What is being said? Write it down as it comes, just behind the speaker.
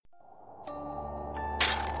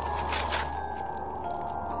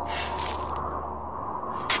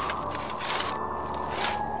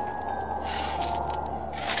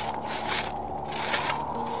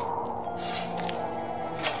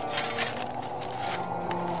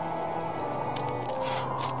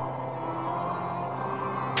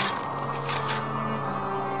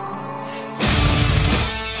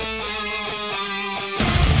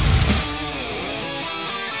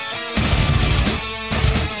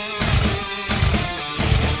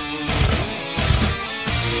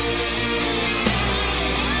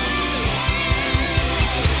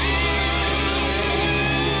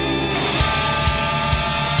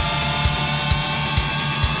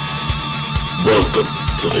Welcome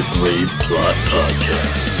to the Grave Plot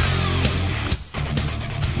Podcast.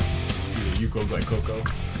 Either you go like Coco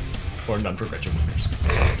or none for Gretchen winners.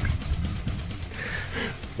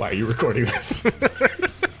 Why are you recording this?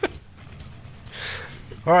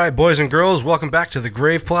 All right, boys and girls, welcome back to the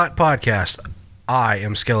Grave Plot Podcast. I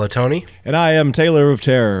am Skeletoni. And I am Taylor of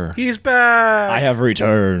Terror. He's back. I have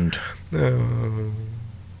returned. This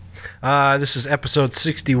is episode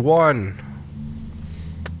 61.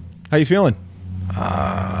 How you feeling?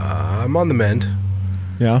 I'm on the mend.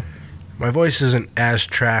 Yeah. My voice isn't as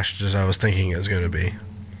trashed as I was thinking it was going to be.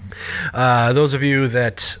 Those of you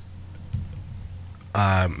that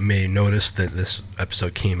may notice that this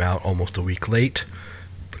episode came out almost a week late,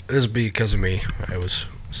 this is because of me. I was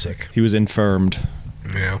sick. He was infirmed.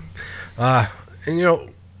 Yeah. And you know,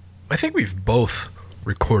 I think we've both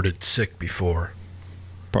recorded sick before.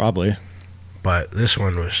 Probably. But this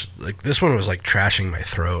one was like trashing my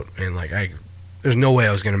throat, and like there's no way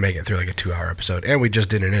I was going to make it through like a 2-hour episode, and we just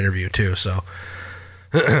did an interview too, so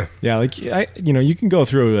yeah, like you can go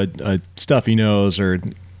through a stuffy nose or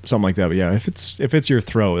something like that, but yeah, if it's your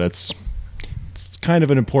throat, it's kind of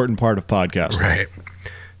an important part of podcasting. Right.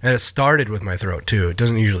 And it started with my throat too. It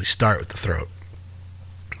doesn't usually start with the throat.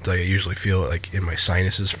 It's like I usually feel it like in my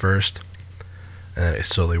sinuses first, and then it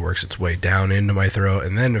slowly works its way down into my throat,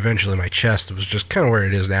 and then eventually my chest was just kind of where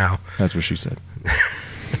it is now. That's what she said.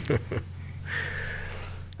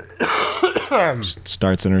 Just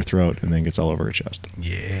starts in her throat and then gets all over her chest.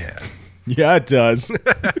 Yeah. Yeah, it does.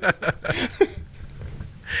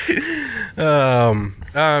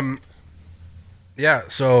 Yeah,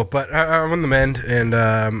 so, but I'm on the mend, and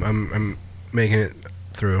I'm making it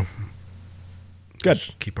through. Good.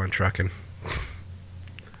 Just keep on trucking.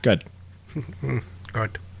 Good.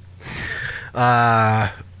 Good.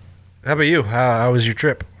 How about you? How was your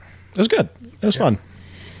trip? It was good. It was fun.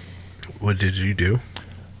 What did you do?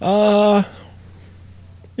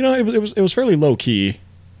 It was fairly low key.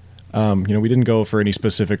 We didn't go for any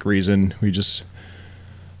specific reason. We just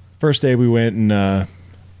first day we went and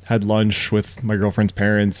had lunch with my girlfriend's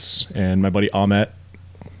parents and my buddy Ahmet.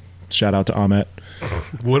 Shout out to Ahmet.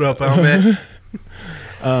 What up, Ahmet?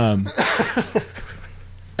 And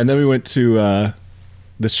then we went to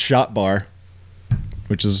this shot bar,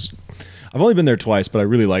 which is I've only been there twice, but I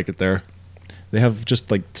really like it there. They have just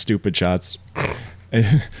like stupid shots.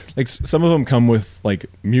 And, like some of them come with like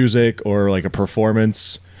music or like a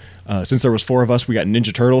performance. Since there was 4 of us, we got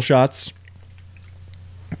Ninja Turtle shots.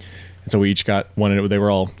 And so we each got one, and they were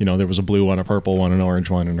all, there was a blue one, a purple one, an orange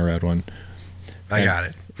one, and a red one. I got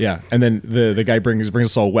it. Yeah. And then the guy brings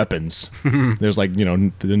us all weapons. There's like, the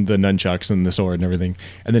nunchucks and the sword and everything.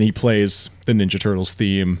 And then he plays the Ninja Turtles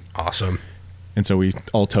theme. Awesome. And so we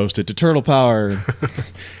all toasted to Turtle Power.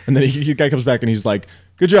 And then the guy comes back and he's like,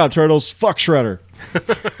 "Good job, Turtles. Fuck Shredder."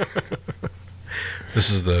 This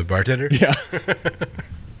is the bartender? Yeah.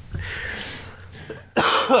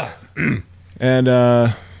 And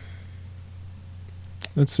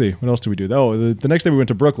let's see, what else did we do? Oh, the next day we went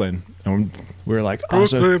to Brooklyn, and we were like,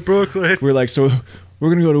 Brooklyn. We were like, so we're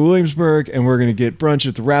gonna go to Williamsburg, and we're gonna get brunch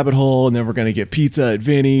at the Rabbit Hole, and then we're gonna get pizza at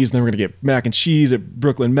Vinny's, and then we're gonna get mac and cheese at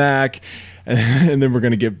Brooklyn Mac, and then we're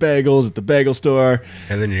gonna get bagels at the bagel store,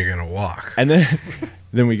 and then you're gonna walk. and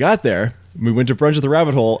then we got there. We went to brunch at the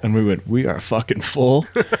Rabbit Hole, and we went, we are fucking full.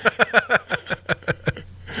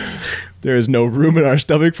 There is no room in our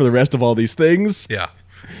stomach for the rest of all these things. Yeah.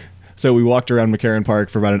 So we walked around McCarran Park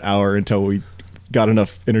for about an hour until we got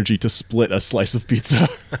enough energy to split a slice of pizza.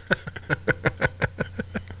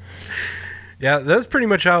 Yeah, that's pretty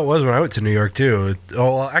much how it was when I went to New York, too.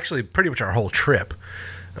 Well, actually, pretty much our whole trip.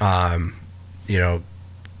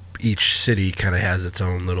 Each city kind of has its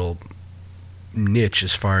own little niche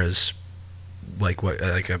as far as like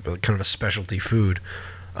a kind of a specialty food.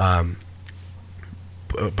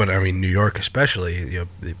 But I mean, New York especially, the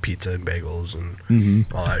pizza and bagels and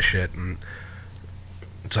all that shit, and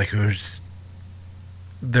it's like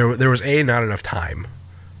there was not enough time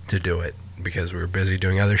to do it because we were busy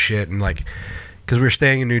doing other shit, and like because we were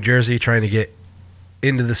staying in New Jersey trying to get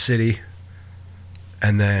into the city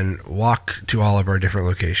and then walk to all of our different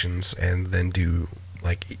locations and then do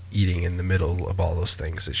like eating in the middle of all those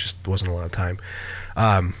things. It just wasn't a lot of time,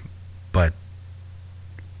 but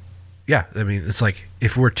yeah, I mean, it's like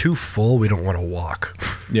if we're too full, we don't want to walk.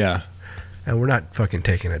 Yeah. And we're not fucking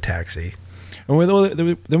taking a taxi. And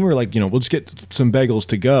then we were like, we'll just get some bagels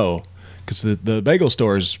to go. Because the bagel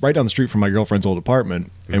store is right down the street from my girlfriend's old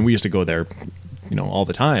apartment. And we used to go there, all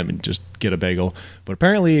the time and just get a bagel. But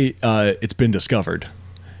apparently it's been discovered.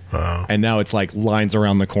 Oh. And now it's like lines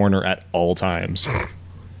around the corner at all times.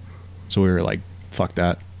 So we were like, fuck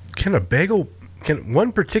that. Can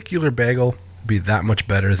one particular bagel be that much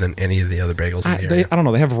better than any of the other bagels in the area? I don't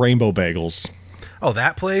know. They have rainbow bagels. Oh,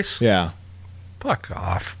 that place? Yeah. Fuck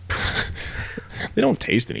off. They don't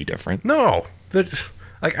taste any different. No.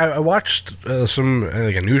 Like I watched some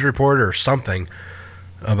like a news report or something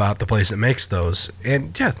about the place that makes those,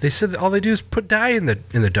 and yeah, they said that all they do is put dye in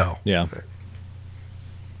the dough. Yeah.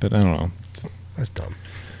 But I don't know. That's dumb.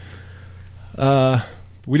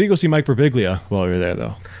 We did go see Mike Birbiglia while we were there,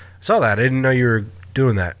 though. Saw that. I didn't know you were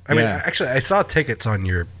doing that. I mean, Yeah. actually, I saw tickets on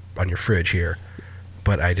your fridge here,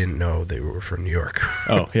 but I didn't know they were from New York.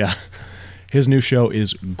 Oh, yeah. His new show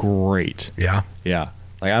is great. Yeah. Yeah.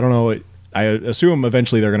 Like, I don't know. I assume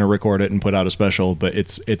eventually they're going to record it and put out a special, but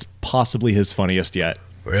it's possibly his funniest yet.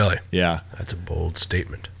 Really? Yeah. That's a bold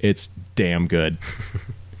statement. It's damn good.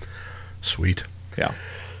 Sweet. Yeah.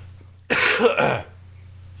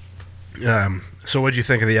 So what'd you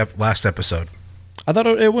think of the last episode? I thought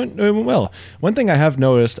it went well. One thing I have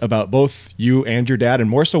noticed about both you and your dad, and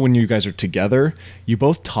more so when you guys are together, you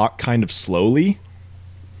both talk kind of slowly.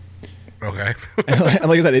 Okay. And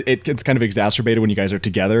like I said, it gets kind of exacerbated when you guys are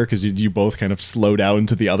together because you both kind of slow down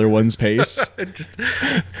to the other one's pace.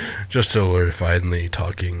 Just so we're finally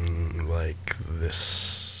talking like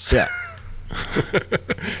this. Yeah.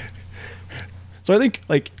 So I think,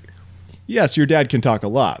 like, yes, your dad can talk a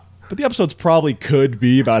lot, but the episodes probably could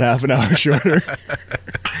be about half an hour shorter.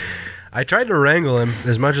 I tried to wrangle him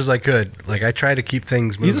as much as I could. Like, I try to keep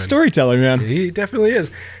things moving. He's a storyteller, man. He definitely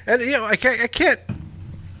is. And, you know, I can't.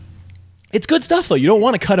 It's good stuff, though. You don't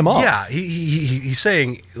want to cut him off. Yeah, he's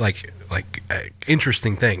saying, like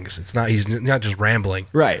interesting things. He's not just rambling.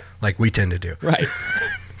 Right. Like we tend to do. Right.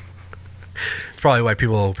 It's probably why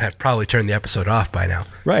people have probably turned the episode off by now.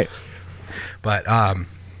 Right. But,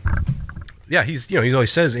 yeah, he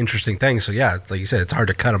always says interesting things. So yeah, like you said, it's hard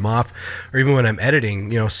to cut him off. Or even when I'm editing,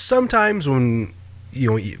 you know, sometimes when, you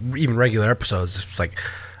know, even regular episodes, it's like,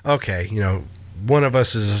 okay, you know, one of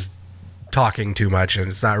us is talking too much and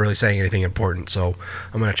it's not really saying anything important, so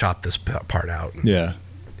I'm going to chop this part out. Yeah.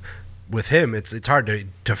 With him, it's hard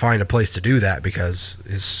to find a place to do that because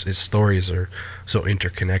his stories are so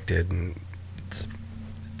interconnected and it's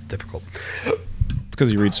difficult. It's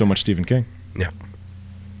because you read so much Stephen King. Yeah.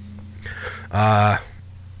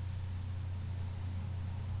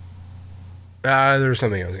 There's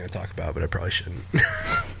something I was going to talk about, but I probably shouldn't.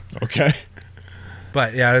 Okay.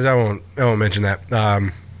 But yeah, I won't mention that.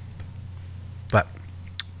 But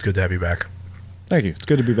it's good to have you back. Thank you. It's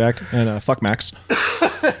good to be back. And fuck Max.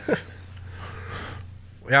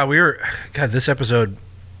 Yeah, this episode,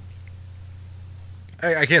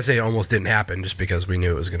 I can't say it almost didn't happen just because we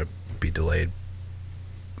knew it was going to be delayed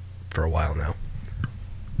for a while now.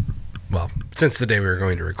 Well, since the day we were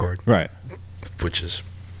going to record. Right. Which is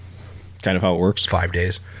kind of how it works. 5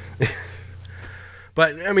 days.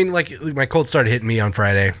 But, I mean, like, my cold started hitting me on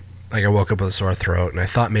Friday. Like, I woke up with a sore throat, and I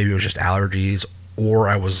thought maybe it was just allergies, or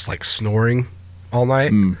I was, like, snoring all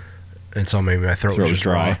night. And so maybe my throat was just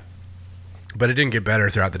dry. But it didn't get better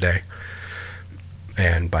throughout the day.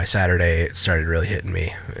 And by Saturday, it started really hitting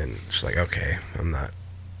me. And just like, okay, I'm not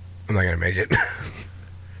going to make it.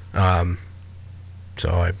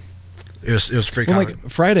 So it was pretty common. Like,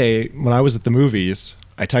 Friday, when I was at the movies,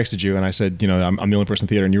 I texted you, and I said, you know, I'm the only person in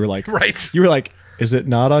the theater, and you were like... Right. You were like... Is it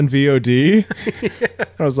not on VOD? Yeah.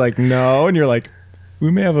 I was like, no. And you're like,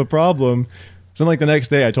 we may have a problem. So then, like, the next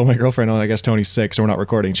day, I told my girlfriend, oh, I guess Tony's sick, so we're not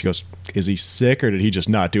recording. She goes, is he sick, or did he just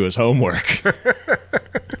not do his homework?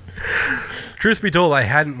 Truth be told, I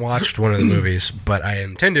hadn't watched one of the movies, but I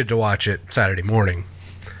intended to watch it Saturday morning.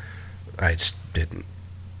 I just didn't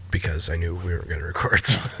because I knew we weren't going to record.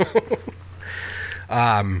 So.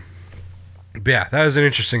 But yeah, that was an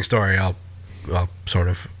interesting story. I'll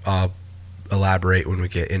elaborate when we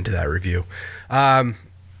get into that review.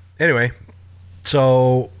 Anyway,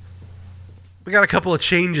 so we got a couple of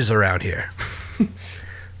changes around here.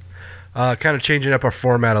 Kind of changing up our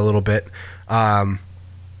format a little bit.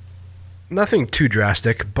 Nothing too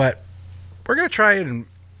drastic, but we're going to try and,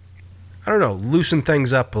 I don't know, loosen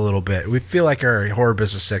things up a little bit. We feel like our horror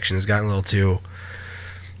business section has gotten a little too,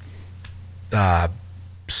 not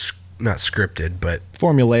scripted, but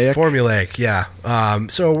formulaic, yeah.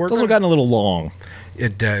 So it's also gotten a little long.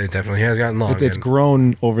 It definitely has gotten long. It's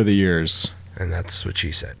grown over the years. And that's what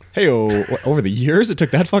she said. Hey, over the years? It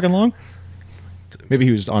took that fucking long? Maybe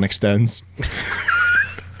he was on extends.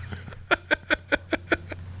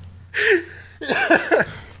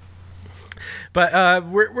 But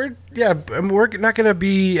we're not going to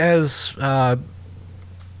be as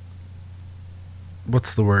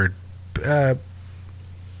What's the word?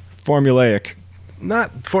 Formulaic.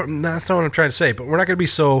 that's not what I'm trying to say, but we're not going to be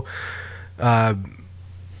so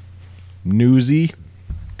newsy.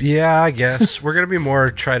 Yeah, I guess we're gonna be more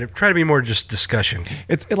try to be more just discussion.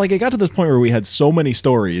 It got to this point where we had so many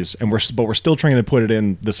stories, and we're still trying to put it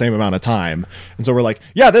in the same amount of time, and so we're like,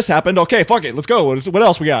 yeah, this happened. Okay, fuck it, let's go. What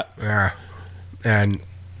else we got? Yeah, and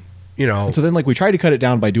and so then we tried to cut it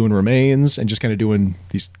down by doing remains and just kind of doing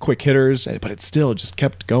these quick hitters, but it still just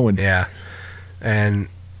kept going. Yeah, and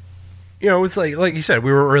it's like you said,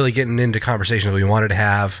 we weren't really getting into conversations we wanted to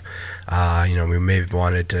have. We maybe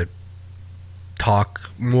wanted to talk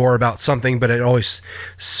more about something, but it always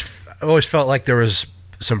felt like there was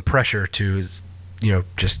some pressure to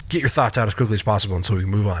just get your thoughts out as quickly as possible and so we can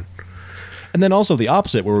move on. And then also the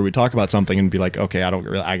opposite, where we would talk about something and be like,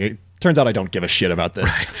 okay, turns out I don't give a shit about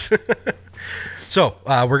this. Right. So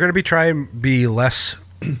we're going to trying to be less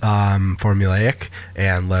formulaic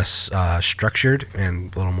and less structured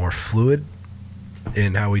and a little more fluid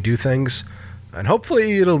in how we do things, and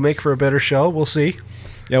hopefully it'll make for a better show. We'll see.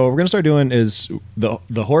 Yeah, what we're going to start doing is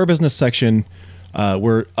the horror business section.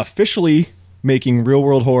 We're officially making real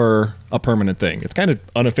world horror a permanent thing. It's kind of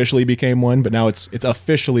unofficially became one, but now it's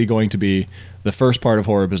officially going to be the first part of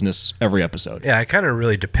horror business every episode. Yeah, it kind of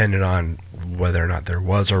really depended on whether or not there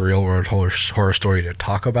was a real world horror story to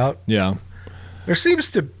talk about. Yeah. There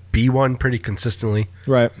seems to be one pretty consistently.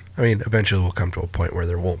 Right. I mean, eventually we'll come to a point where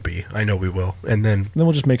there won't be. I know we will. And then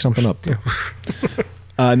we'll just make something up. Yeah.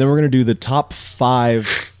 And then we're going to do the top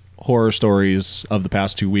 5 horror stories of the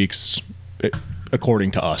past 2 weeks,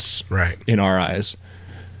 according to us. Right. In our eyes.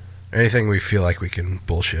 Anything we feel like we can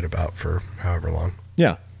bullshit about for however long.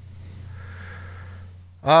 Yeah.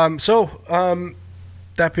 That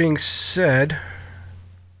being said,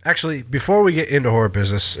 actually, before we get into horror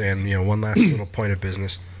business, and one last little point of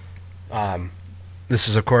business, this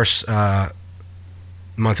is of course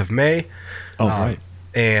month of May. Oh, right.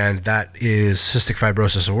 And that is Cystic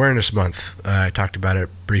Fibrosis Awareness Month. I talked about it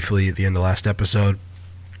briefly at the end of last episode,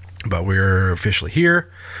 but we're officially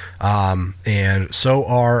here. And so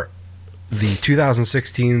are the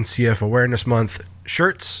 2016 CF Awareness Month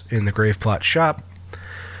shirts in the Grave Plot shop.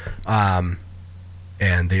 And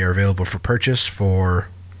they are available for purchase for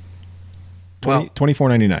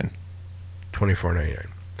 $24.99. $24.99.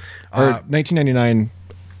 Or $19.99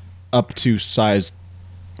 up to size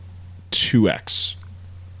 2X.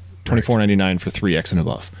 $24.99 for 3X and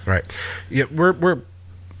above. Right. Yeah, we're going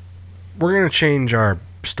to change our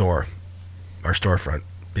storefront,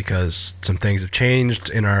 because some things have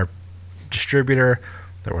changed in our distributor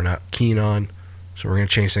that we're not keen on. So we're going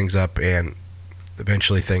to change things up, and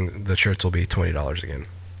eventually the shirts will be $20 again.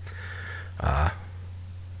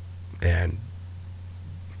 And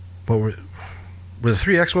what were the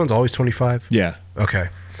 3X ones always 25? Yeah. Okay.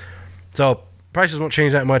 So prices won't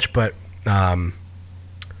change that much, but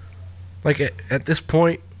at this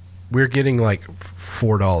point, we're getting like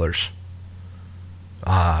 $4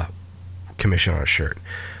 commission on a shirt.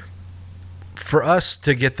 For us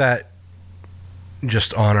to get that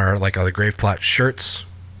just on our other Grave Plot shirts,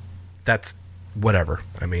 that's whatever.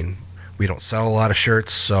 I mean, we don't sell a lot of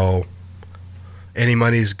shirts, so any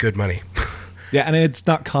money's good money. Yeah, and it's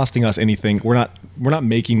not costing us anything. We're not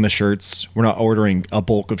making the shirts. We're not ordering a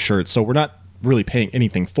bulk of shirts, so we're not really paying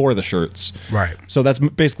anything for the shirts. Right. So that's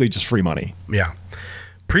basically just free money. Yeah.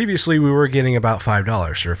 Previously, we were getting about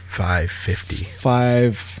 $5 or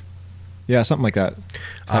 $5.50. Yeah, something like that.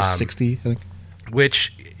 $5.60, I think.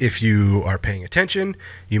 Which, if you are paying attention,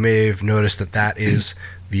 you may have noticed that is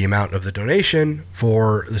the amount of the donation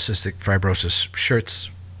for the cystic fibrosis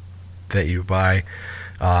shirts that you buy.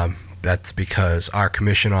 That's because our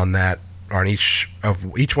commission on that, on each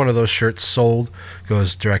one of those shirts sold,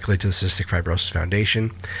 goes directly to the Cystic Fibrosis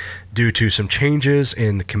Foundation. Due to some changes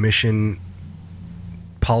in the commission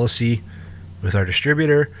policy with our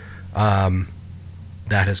distributor, that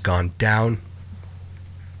has gone down.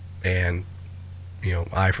 And,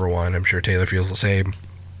 I, for one, I'm sure Taylor feels the same.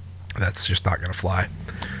 That's just not going to fly.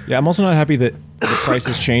 Yeah, I'm also not happy that the price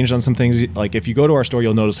has changed on some things. Like, if you go to our store,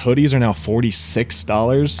 you'll notice hoodies are now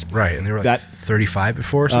 $46. Right, and they were like $35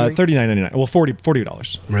 before or something? $39.99. Well,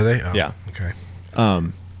 $40. Were they? Oh, yeah. Okay.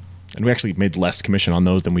 And we actually made less commission on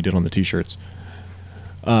those than we did on the T-shirts.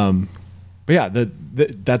 But yeah,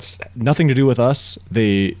 that's nothing to do with us.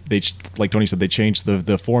 They like Tony said, they changed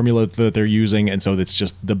the formula that they're using, and so it's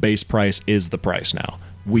just the base price is the price now.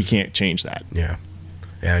 We can't change that. Yeah.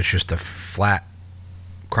 Yeah, it's just a flat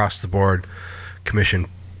across the board commission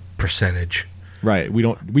percentage. Right.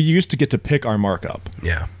 We used to get to pick our markup.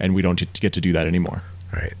 Yeah. And we don't get to do that anymore.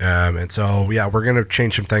 Right. And so, yeah, we're going to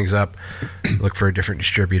change some things up, look for a different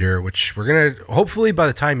distributor, which we're going to, hopefully by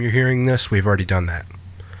the time you're hearing this, we've already done that.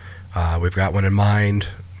 We've got one in mind,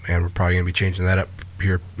 and we're probably going to be changing that up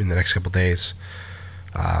here in the next couple of days,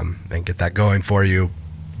 and get that going for you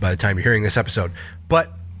by the time you're hearing this episode.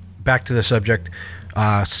 But back to the subject,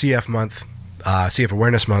 CF month, CF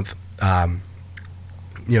Awareness Month.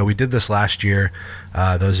 We did this last year.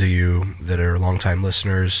 Those of you that are longtime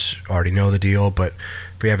listeners already know the deal, but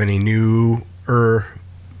if we have any newer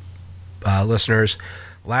listeners,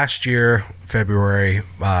 last year, February,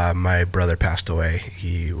 my brother passed away.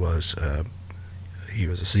 He was a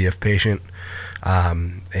CF patient,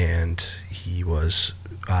 and he was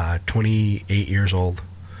 28 years old,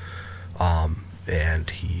 and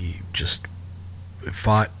he just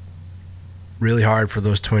fought really hard for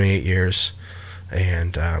those 28 years,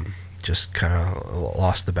 and just kind of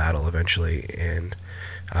lost the battle eventually, and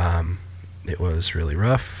it was really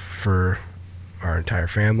rough for our entire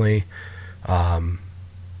family, and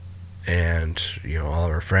all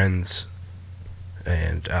of our friends,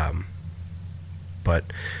 and but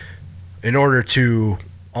in order to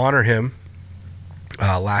honor him,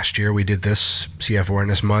 last year we did this CF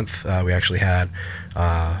Awareness Month. We actually had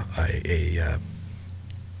a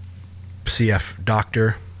CF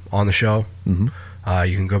doctor on the show. Mm-hmm.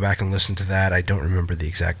 You can go back and listen to that. I don't remember the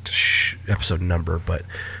exact episode number, but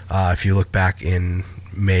if you look back in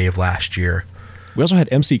May of last year. We also had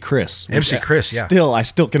MC Chris. MC Chris, yeah. I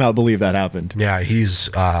still cannot believe that happened. Yeah, he's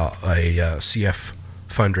a CF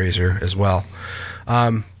fundraiser as well.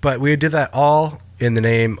 But we did that all in the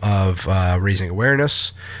name of raising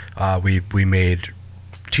awareness. We made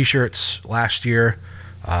T-shirts last year.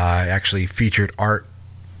 I actually featured art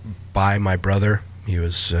by my brother. He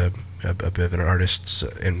was a bit of an artist,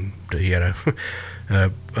 and he had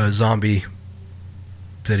a zombie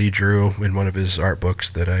that he drew in one of his art books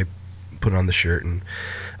that I put on the shirt. And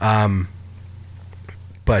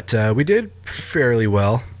but we did fairly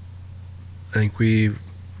well. I think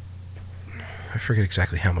I forget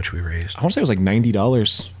exactly how much we raised. I want to say it was like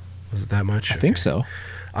 $90. Was it that much? I think so.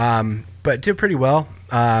 But it did pretty well.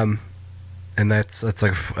 And that's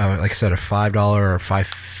like I said, a $5 or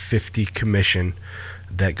 $5.50 commission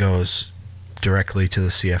that goes directly to the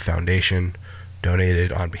CF Foundation,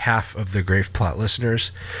 donated on behalf of the Grave Plot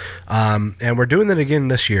listeners. And we're doing that again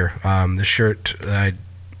this year. The shirt,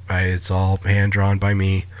 it's all hand drawn by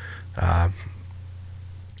me.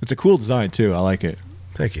 It's a cool design too. I like it.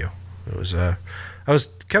 Thank you. It was I was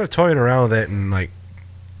kind of toying around with it, and like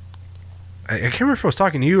I can't remember if I was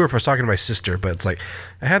talking to you or if I was talking to my sister, but it's like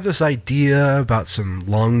I have this idea about some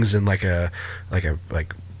lungs and like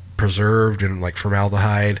preserved in like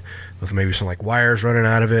formaldehyde with maybe some like wires running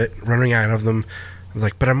out of them. I was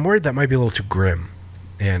like, but I'm worried that might be a little too grim.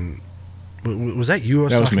 And was that you?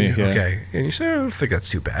 That was me. Yeah. Okay. And you said, I don't think that's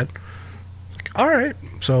too bad. Like, all right.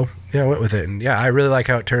 So yeah, I went with it, and yeah, I really like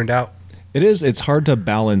how it turned out. It is. It's hard to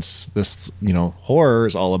balance this. Horror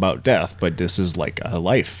is all about death, but this is like a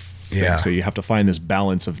life thing. Yeah. So you have to find this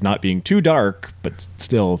balance of not being too dark, but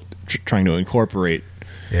still trying to incorporate.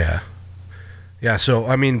 Yeah. Yeah. So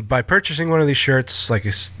I mean, by purchasing one of these shirts, like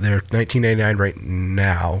they're $19.99 right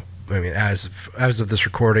now. I mean, as of this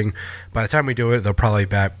recording, by the time we do it, they'll probably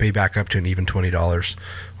be back up to an even $20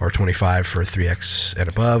 or $25 for 3X and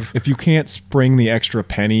above. If you can't spring the extra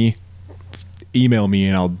penny, email me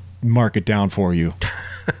and I'll mark it down for you.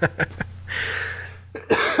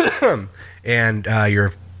 And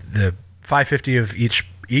the $5.50 of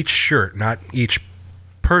each shirt, not each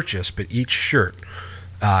purchase, but each shirt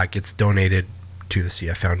gets donated to the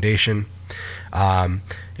CF Foundation.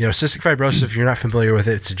 Cystic fibrosis, if you're not familiar with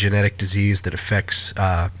it, it's a genetic disease that affects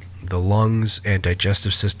the lungs and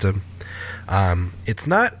digestive system. It's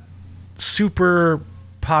not super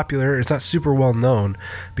popular. It's not super well known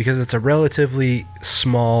because it's a relatively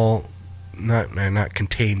small, not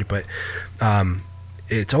contained, but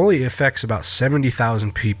it only affects about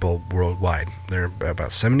 70,000 people worldwide. There are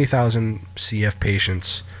about 70,000 CF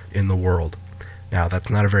patients in the world. Now, that's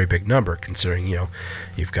not a very big number considering,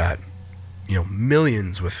 you've got,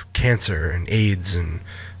 millions with cancer and AIDS and,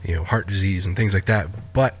 heart disease and things like that.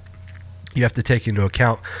 But you have to take into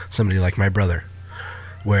account somebody like my brother,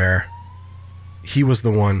 where he was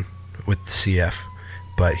the one with the CF,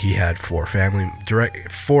 but he had four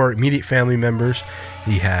immediate family members.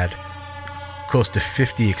 He had close to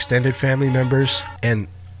 50 extended family members and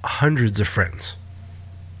hundreds of friends.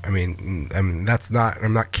 I mean, I'm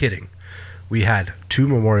not kidding. We had 2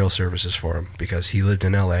 memorial services for him because he lived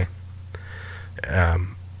in LA.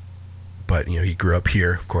 But he grew up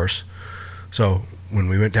here, of course. So when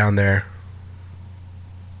we went down there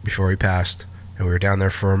before he passed, and we were down there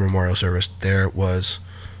for a memorial service. There was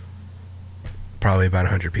probably about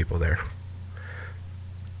 100 people there.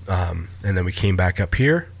 And then we came back up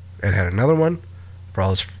here and had another one for all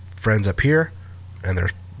his friends up here, and there's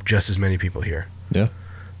just as many people here. Yeah.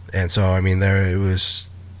 And so, I mean, there it was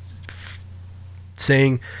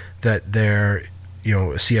saying that there,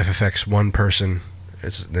 CF affects one person.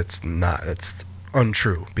 It's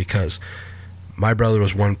untrue, because my brother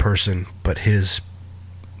was one person, but his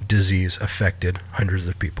disease affected hundreds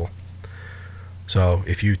of people. So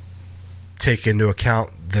if you take into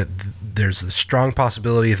account that there's a strong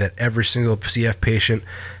possibility that every single CF patient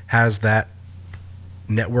has that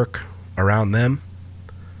network around them.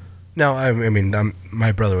 Now, I mean,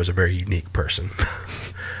 my brother was a very unique person,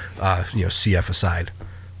 CF aside.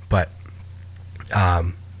 But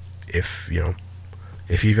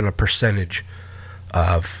if even a percentage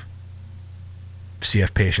of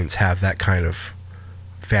CF patients have that kind of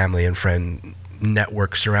family and friend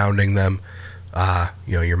network surrounding them,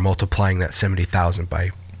 you're multiplying that 70,000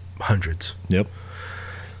 by hundreds. Yep.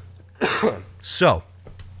 So,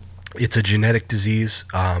 it's a genetic disease.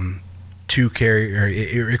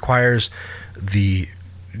 It requires the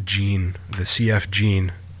gene, the CF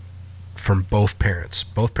gene, from both parents.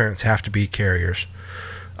 Both parents have to be carriers.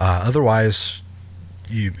 Otherwise,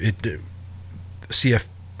 CF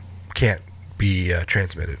can't be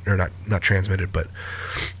transmitted, or not transmitted, but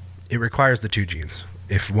it requires the two genes.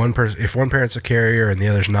 If one parent's a carrier and the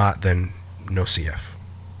other's not, then no CF.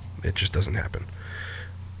 It just doesn't happen.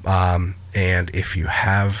 And if you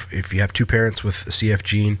have two parents with a CF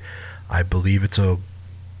gene, I believe it's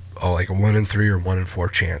like a 1 in 3 or 1 in 4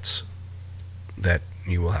 chance that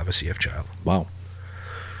you will have a CF child. Wow.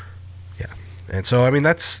 Yeah. And so, I mean,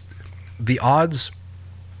 that's the odds.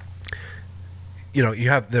 There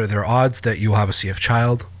are odds that you'll have a CF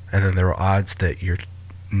child, and then there are odds that your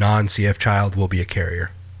non-CF child will be a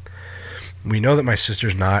carrier. We know that my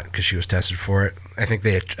sister's not, because she was tested for it. I think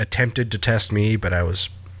they attempted to test me, but I was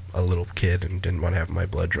a little kid and didn't want to have my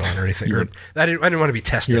blood drawn or anything. I didn't want to be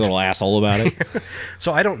tested. You're a little asshole about it.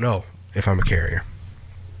 So I don't know if I'm a carrier.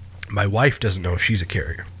 My wife doesn't know if she's a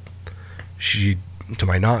carrier. To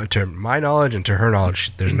my knowledge and to her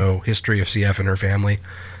knowledge, there's no history of CF in her family,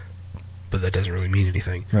 but that doesn't really mean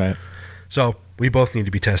anything. Right. So we both need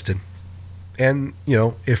to be tested. And,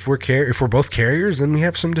 if we're both carriers, then we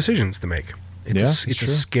have some decisions to make. It's a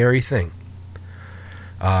scary thing.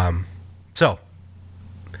 So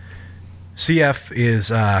CF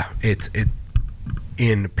is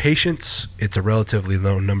in patients, it's a relatively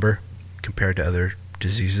low number compared to other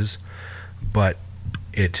diseases, but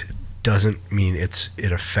it doesn't mean it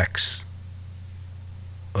affects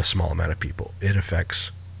a small amount of people. It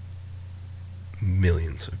affects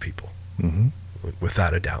millions of people,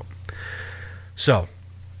 without a doubt. So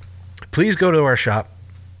please go to our shop,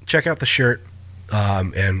 check out the shirt,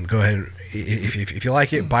 and go ahead. If you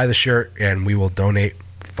like it, buy the shirt, and we will donate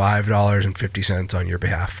 $5.50 on your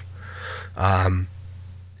behalf.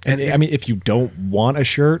 If you don't want a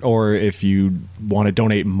shirt, or if you want to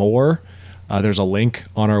donate more, there's a link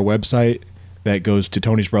on our website that goes to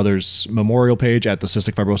Tony's brother's memorial page at the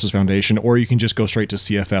Cystic Fibrosis Foundation, or you can just go straight to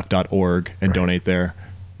cff.org and donate there.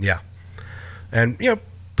 Yeah. And,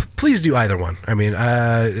 please do either one. I mean,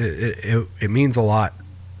 it means a lot,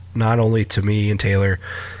 not only to me and Taylor,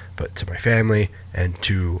 but to my family and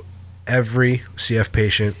to every CF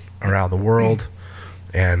patient around the world,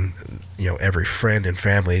 and every friend and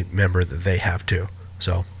family member that they have too.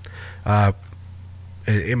 So,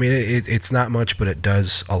 it's not much, but it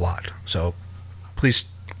does a lot. So, please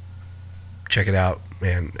check it out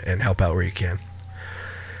and help out where you can.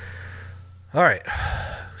 All right.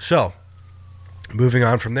 So, moving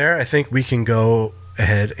on from there, I think we can go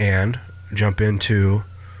ahead and jump into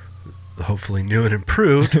the hopefully new and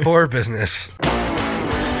improved horror business.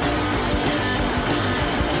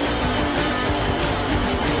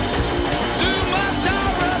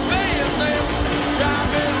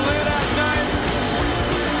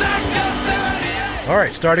 All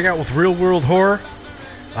right, starting out with real world horror.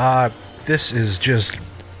 This is just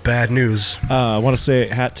bad news. I want to say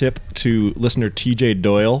hat tip to listener TJ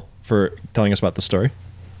Doyle for telling us about the story.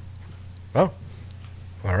 Oh,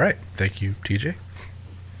 all right. Thank you, TJ.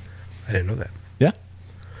 I didn't know that. Yeah.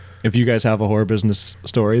 If you guys have a horror business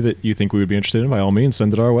story that you think we would be interested in, by all means,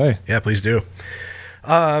 send it our way. Yeah, please do.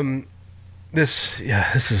 This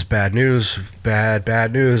is bad news.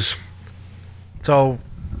 Bad news. So,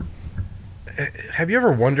 have you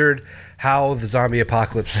ever wondered how the zombie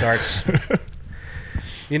apocalypse starts?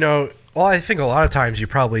 I think a lot of times you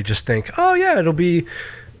probably just think, oh yeah, it'll be,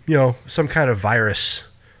 some kind of virus,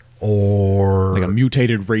 or like a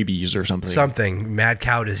mutated rabies or something. something, mad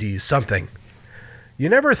cow disease, something. You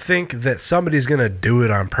never think that somebody's going to do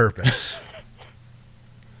it on purpose.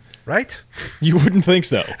 Right? You wouldn't think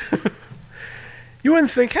so. You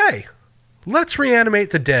wouldn't think, hey, let's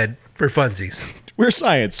reanimate the dead for funsies. We're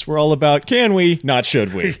science. We're all about can we, not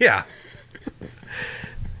should we. Yeah.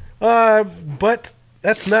 But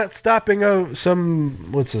that's not stopping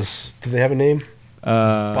some, what's this? Do they have a name?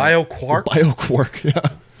 BioQuark? BioQuark,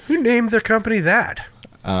 yeah. Who named their company that?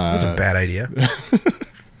 That's a bad idea.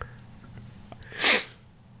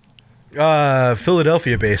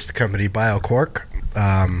 Philadelphia-based company, BioQuark.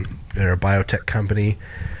 They're a biotech company.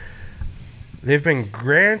 They've been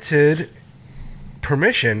granted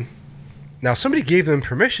permission. Now, somebody gave them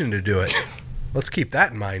permission to do it. Let's keep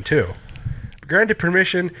that in mind, too. Granted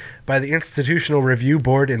permission by the Institutional Review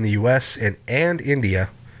Board in the U.S. and India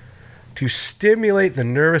to stimulate the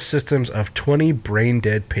nervous systems of 20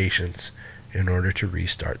 brain-dead patients in order to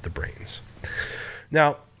restart the brains.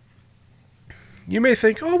 Now, you may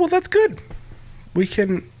think, oh, well, that's good. We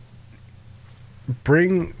can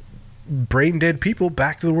bring brain-dead people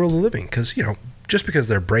back to the world of the living. Because, you know, just because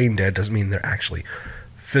they're brain-dead doesn't mean they're actually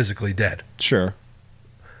physically dead. Sure.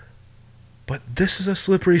 But this is a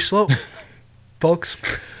slippery slope, folks.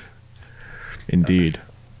 Indeed.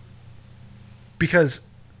 Because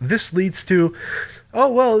this leads to,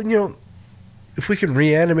 oh, well, you know, if we can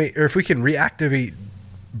reanimate or if we can reactivate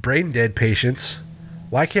brain-dead patients,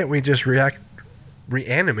 why can't we just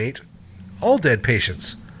reanimate all dead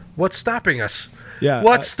patients? What's stopping us? Yeah.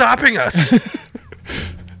 What's stopping us?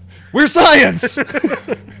 We're science!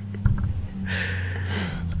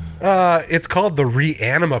 It's called the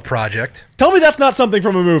Reanima Project. Tell me that's not something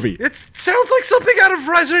from a movie. It sounds like something out of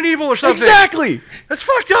Resident Evil or something. Exactly! That's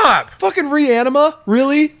fucked up. Fucking Reanima?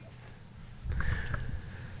 Really?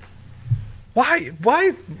 Why?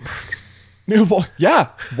 Yeah,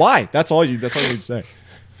 why? That's all you need to say.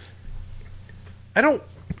 I don't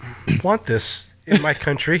want this in my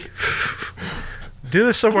country. Do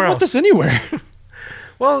this somewhere I else. want this anywhere.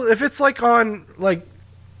 Well, if it's like on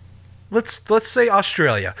let's say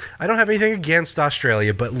Australia. I don't have anything against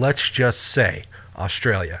Australia, but let's just say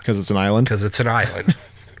Australia. Because it's an island? Because it's an island.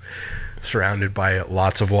 Surrounded by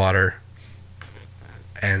lots of water.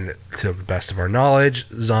 And to the best of our knowledge,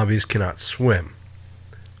 zombies cannot swim.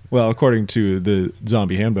 Well, according to the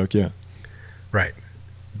zombie handbook, yeah. Right.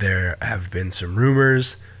 There have been some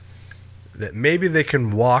rumors that maybe they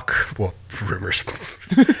can walk. Well, rumors.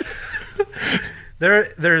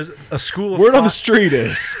 There's a school of Word thought. on the street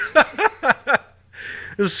is.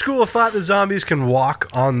 There's a school of thought that zombies can walk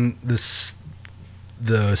on the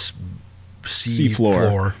sea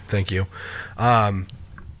floor. Thank you.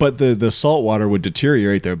 But the salt water would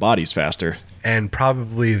deteriorate their bodies faster. And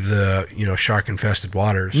probably the shark-infested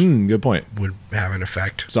waters Good point. would have an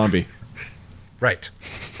effect. Zombie. Right.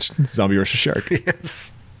 Zombie versus shark.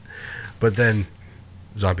 Yes. But then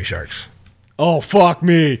zombie sharks. Oh, fuck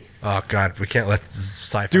me. Oh, God. We can't let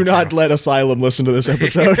sci-fi Do not channel. let Asylum listen to this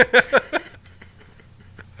episode.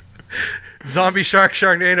 Zombie shark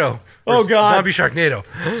Sharknado. Oh, God. Zombie Sharknado.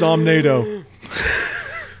 Zomnado.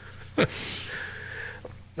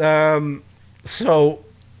 So,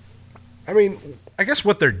 I mean, I guess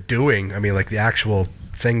what they're doing, I mean, like the actual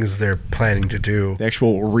things they're planning to do, The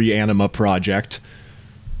actual Reanima project.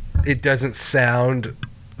 it doesn't sound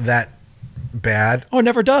that bad. Oh, it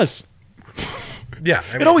never does. Yeah.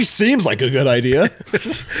 I mean, It always seems like a good idea.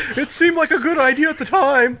 it seemed like a good idea at the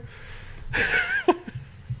time.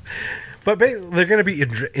 But they're going to be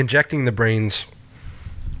injecting the brains.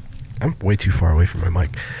 I'm way too far away from my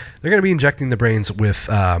mic. They're going to be injecting the brains with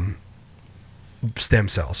stem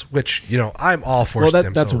cells, which, I'm all for stem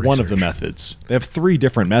cell that's one of the research. methods. They have 3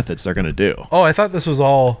 different methods they're going to do. Oh, I thought this was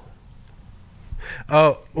all...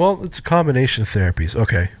 Oh, well, it's a combination of therapies.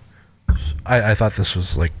 Okay. I thought this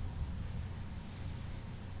was like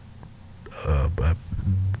a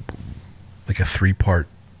 3-part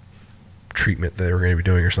treatment that they were going to be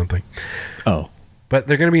doing or something. Oh. But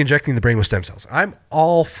they're going to be injecting the brain with stem cells. I'm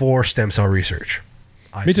all for stem cell research.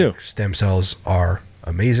 Me too. Stem cells are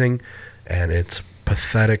amazing, and it's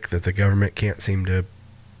pathetic that the government can't seem to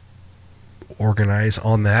organize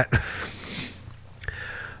on that.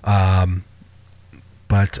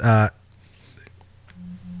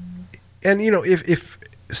 If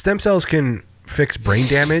stem cells can fix brain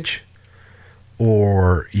damage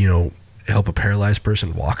or, help a paralyzed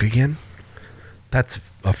person walk again,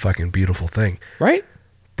 that's a fucking beautiful thing. Right?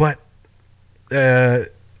 But if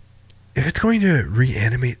it's going to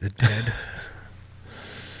reanimate the dead,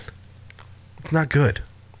 it's not good.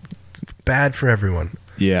 It's bad for everyone.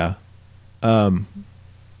 Yeah.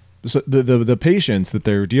 So the patients that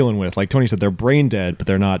they're dealing with, like Tony said, they're brain dead, but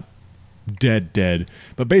they're not dead.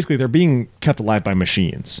 But basically, they're being kept alive by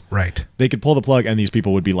machines. Right. They could pull the plug, and these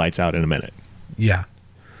people would be lights out in a minute. Yeah.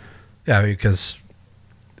 Yeah, because,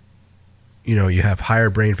 you know, you have higher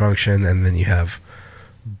brain function, and then you have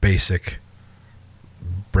basic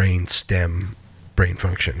brain stem brain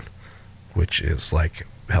function, which is like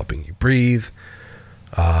helping you breathe,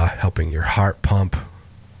 helping your heart pump,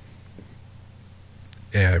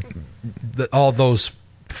 all those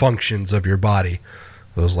functions of your body,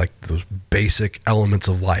 those basic elements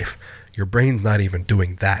of life. Your brain's not even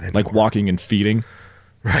doing that anymore. Like walking and feeding.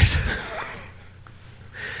 Right.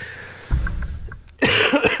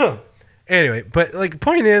 Anyway, but like the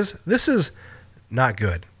point is, this is not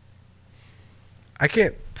good. I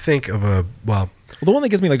can't think of well, the one that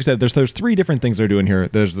gets me, like you said, there's three different things they're doing here.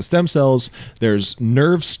 There's the stem cells, there's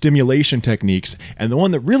nerve stimulation techniques, and the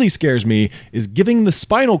one that really scares me is giving the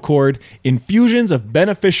spinal cord infusions of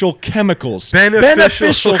beneficial chemicals.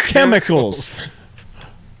 Beneficial chemicals.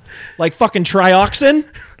 Like fucking trioxin?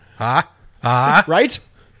 Right?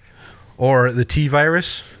 Or the T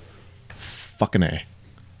virus? Fucking A.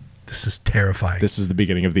 This is terrifying. This is the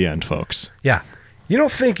beginning of the end, folks. Yeah. You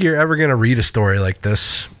don't think you're ever going to read a story like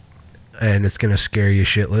this and it's going to scare you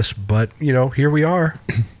shitless, but, you know, here we are.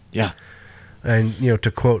 Yeah. And, you know, to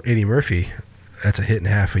quote Eddie Murphy, that's a hit and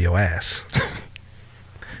a half of your ass.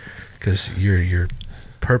 Because you're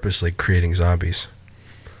purposely creating zombies.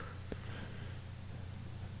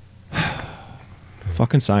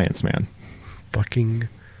 Fucking science, man. Fucking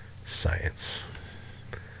science.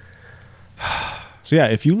 So yeah,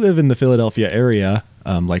 if you live in the Philadelphia area,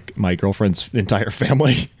 like my girlfriend's entire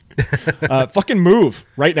family, fucking move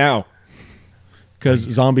right now. Because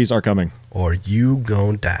zombies are coming. Or you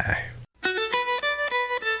gon' die.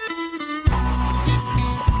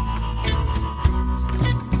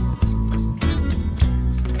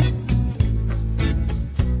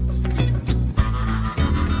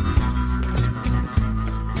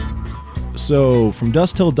 So From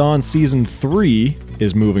Dusk Till Dawn Season 3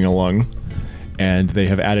 is moving along. And they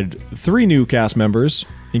have added 3 new cast members,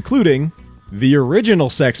 including the original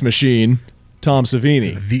Sex Machine, Tom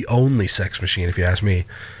Savini. The only sex machine, if you ask me.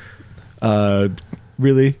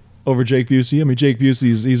 Really? Over Jake Busey? I mean, Jake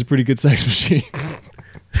Busey, he's a pretty good sex machine.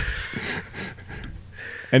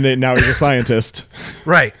 And then now he's a scientist.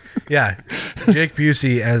 Right. Yeah. Jake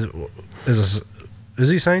Busey is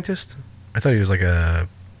he a scientist? I thought he was like an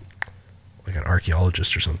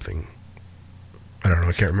archaeologist or something. I don't know.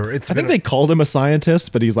 I can't remember. I think they called him a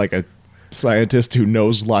scientist, but he's like a scientist who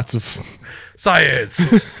knows lots of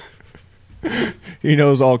science. He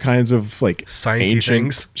knows all kinds of like sciencey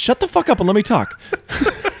things. Shut the fuck up and let me talk.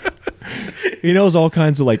 He knows all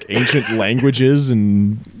kinds of like ancient languages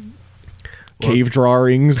and cave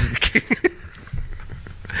drawings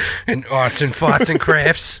and arts and farts and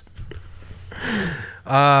crafts.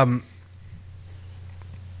 And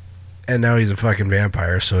now he's a fucking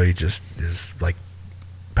vampire, so he just is like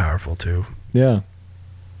powerful too. Yeah.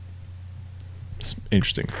 It's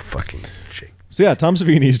interesting. Fucking shit. So yeah, Tom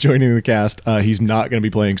Savini's joining the cast. He's not going to be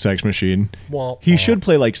playing Sex Machine. He should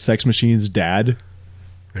play like Sex Machine's dad,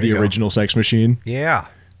 the original Sex Machine. Yeah.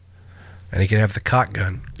 And he can have the cock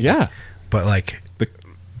gun. Yeah. But like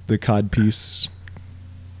the codpiece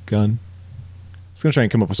gun. I was going to try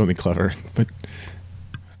and come up with something clever, but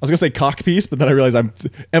I was going to say cock piece, but then I realized I'm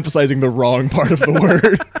emphasizing the wrong part of the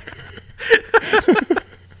word.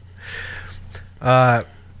 I'm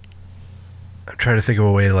trying to think of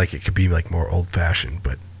a way like it could be like more old fashioned,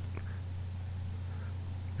 but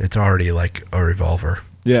it's already like a revolver.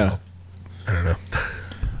 Yeah. So, I don't know.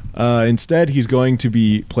 Instead, he's going to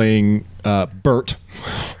be playing Bert.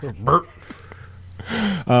 Bert.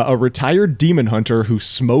 A retired demon hunter who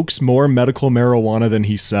smokes more medical marijuana than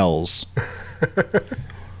he sells.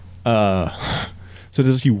 So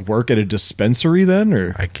does he work at a dispensary then,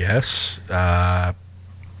 or? I guess.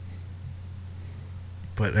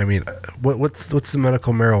 But I mean, what's the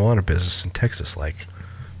medical marijuana business in Texas like?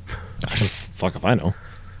 Fuck if I know.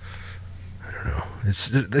 I don't know.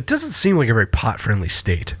 It doesn't seem like a very pot-friendly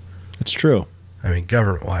state. It's true. I mean,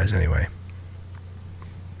 government-wise, anyway.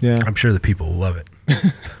 Yeah, I'm sure the people will love it.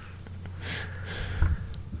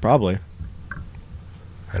 probably.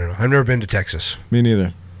 I don't know. I've never been to Texas. Me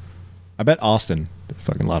neither. I bet Austin. There's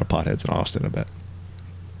fucking a lot of potheads in Austin, I bet.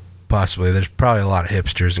 Possibly. There's probably a lot of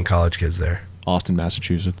hipsters and college kids there. Austin,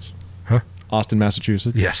 Massachusetts. Huh? Austin,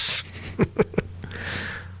 Massachusetts? Yes.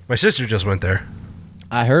 My sister just went there.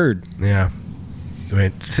 I heard. Yeah.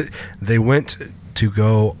 They went to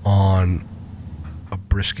go on a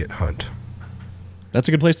brisket hunt. That's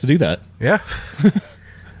a good place to do that. Yeah.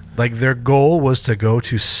 Like, their goal was to go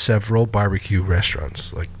to several barbecue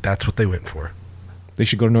restaurants. Like, that's what they went for. They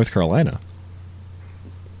should go to North Carolina.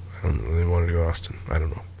 I don't know. They wanted to go to Austin. I don't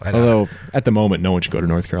know. Although, at the moment, no one should go to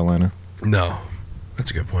North Carolina. No.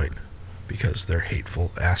 That's a good point. Because they're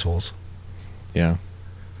hateful assholes. Yeah.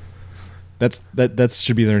 That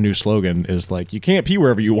should be their new slogan, is like, you can't pee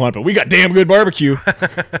wherever you want, but we got damn good barbecue.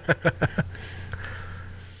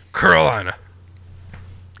 Carolina.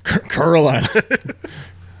 Carolina.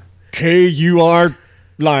 K-U-R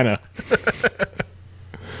Lina.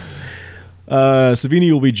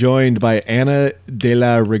 Savini will be joined by Ana de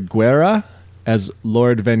la Reguera as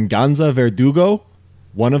Lord Venganza Verdugo,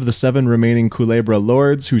 one of the 7 remaining Culebra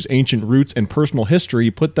lords whose ancient roots and personal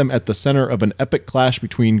history put them at the center of an epic clash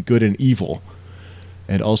between good and evil.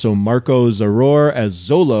 And also Marco Zaror as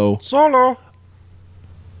Zolo. Solo.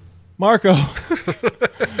 Marco.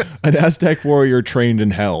 An Aztec warrior trained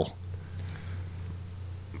in hell.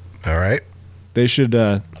 All right. They should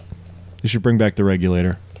bring back the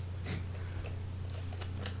regulator.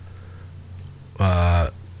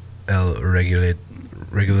 El Regulator.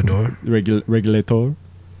 Regulator.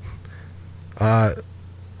 Are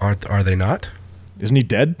they not? Isn't he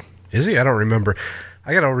dead? Is he? I don't remember.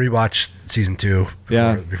 I gotta rewatch season 2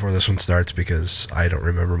 before this one starts because I don't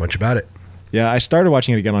remember much about it. Yeah, I started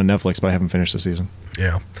watching it again on Netflix, but I haven't finished the season.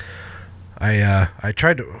 Yeah, I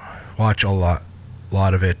tried to watch a lot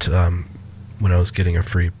of it when I was getting a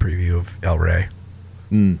free preview of El Rey.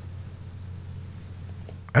 Mm.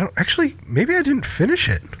 I don't actually. Maybe I didn't finish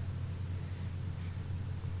it.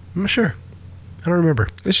 I'm not sure. I don't remember.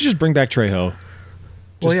 They should just bring back Trejo.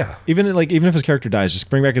 Well, yeah. Even if his character dies, just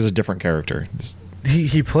bring back as a different character.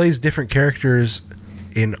 He plays different characters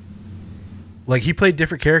in, like, he played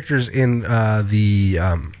different characters in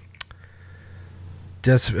the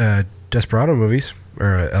Desperado movies,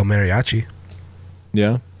 or El Mariachi.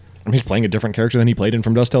 Yeah. I mean, he's playing a different character than he played in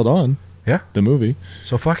From Dusk Till Dawn. Yeah. The movie.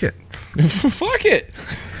 So fuck it. Fuck it.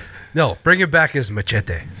 No, bring it back as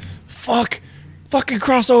Machete. Fuck. Fucking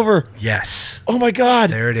crossover. Yes. Oh my God.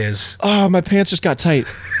 There it is. Oh, my pants just got tight.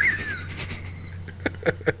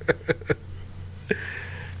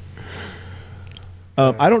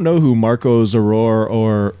 I don't know who Marco Zaror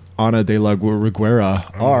or Ana de la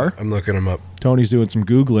Reguera are. I'm looking them up. Tony's doing some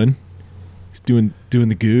Googling. He's doing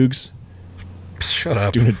the Googs. Shut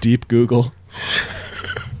up. Doing a deep Google.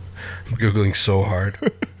 I'm Googling so hard.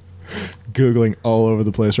 Googling all over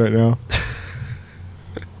the place right now.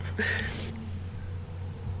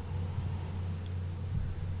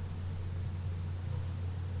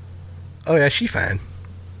 Oh, yeah, she fine.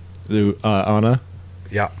 Anna?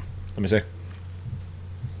 Yeah. Let me see.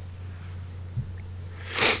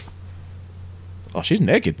 Oh, she's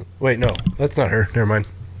naked. Wait, no, that's not her. Never mind.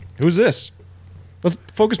 Who's this? Let's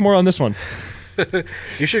focus more on this one.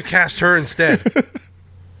 You should cast her instead.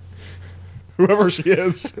 Whoever she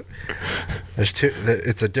is. There's two.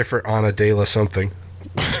 It's a different Ana de la something.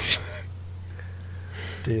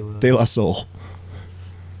 De La Soul.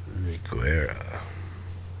 Reguera.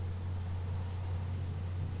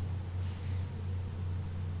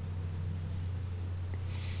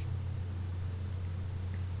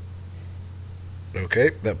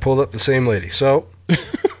 Okay, that pulled up the same lady. So,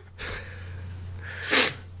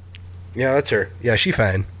 yeah, that's her. Yeah, she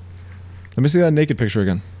fine. Let me see that naked picture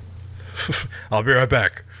again. I'll be right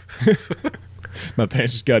back. My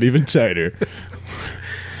pants just got even tighter.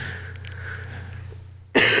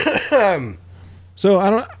 So I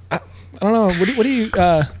don't know. What do you?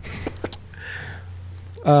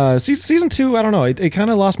 Season 2. I don't know. It kind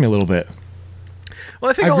of lost me a little bit.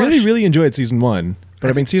 Well, I think I really enjoyed season 1, but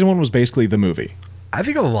I mean, season 1 was basically the movie. I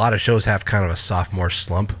think a lot of shows have kind of a sophomore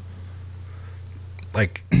slump.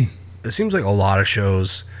 Like, it seems like a lot of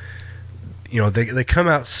shows, you know, they come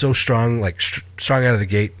out so strong, like strong out of the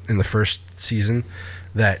gate in the first season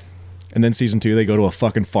that. And then season 2, they go to a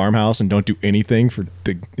fucking farmhouse and don't do anything for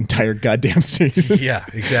the entire goddamn season. Yeah,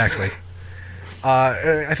 exactly.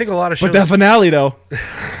 I think a lot of shows. But that finale, though.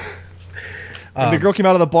 And the girl came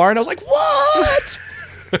out of the bar, and I was like, what?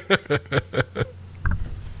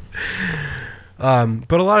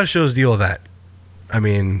 But a lot of shows deal with that. I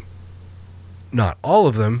mean, not all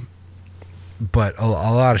of them, but a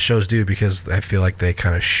lot of shows do, because I feel like they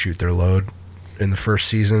kind of shoot their load in the first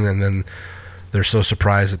season, and then they're so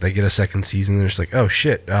surprised that they get a second season. They're just like, oh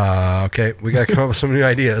shit, okay, we got to come up with some new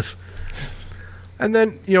ideas. And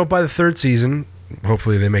then, you know, by the third season,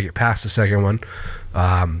 hopefully they make it past the second one.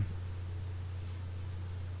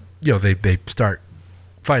 You know, they start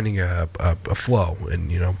finding a flow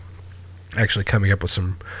and, you know, actually coming up with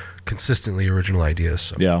some consistently original ideas.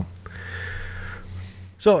 So. Yeah.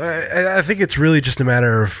 So I think it's really just a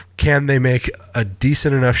matter of can they make a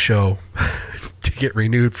decent enough show to get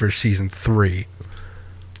renewed for season 3?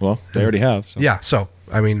 Well, they already have. So. Yeah, so,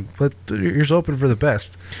 I mean, here's hoping for the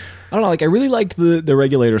best. I don't know. Like, I really liked the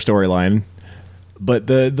regulator storyline, but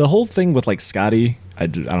the whole thing with, like, Scotty, I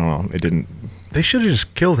don't know. It didn't... They should have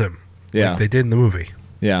just killed him like they did in the movie.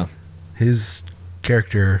 Yeah. His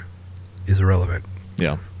character is irrelevant.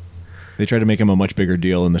 Yeah. They tried to make him a much bigger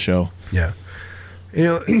deal in the show. Yeah. You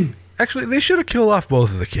know, actually, they should have killed off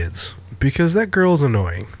both of the kids because that girl's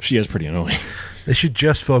annoying. She is pretty annoying. They should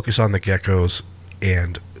just focus on the geckos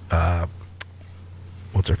and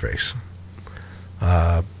what's her face?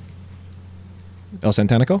 El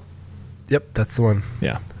Santanico? Yep, that's the one.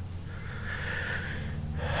 Yeah.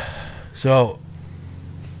 So,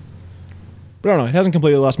 but I don't know. It hasn't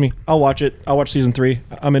completely lost me. I'll watch it. I'll watch season 3.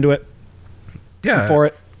 I'm into it. yeah. I'm for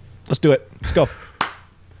it. Let's do it. Let's go.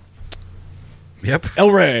 Yep. El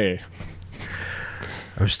Rey.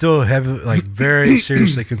 I'm still very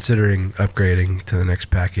seriously considering upgrading to the next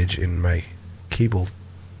package in my cable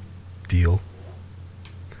deal,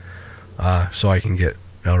 so I can get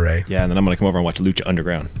El Rey. Yeah, and then I'm going to come over and watch Lucha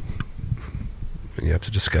Underground. You have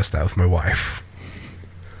to discuss that with my wife.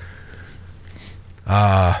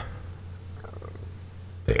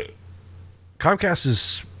 Comcast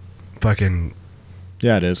is fucking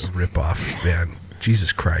Yeah, it is. rip off, man.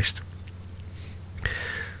 Jesus Christ.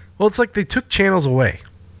 Well, it's like they took channels away.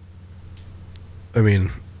 I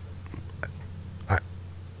mean,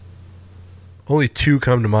 only 2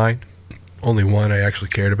 come to mind. Only one I actually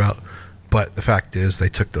cared about. But the fact is, they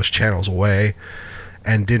took those channels away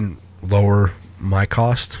and didn't lower my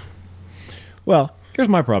cost. Well, here's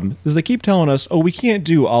my problem. Is they keep telling us, oh, we can't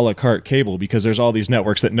do a la carte cable because there's all these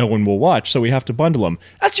networks that no one will watch, so we have to bundle them.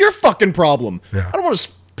 That's your fucking problem. Yeah. I don't want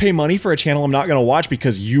to pay money for a channel I'm not going to watch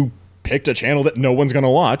because you picked a channel that no one's going to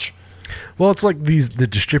watch. Well, it's like the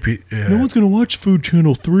distribute. No one's going to watch Food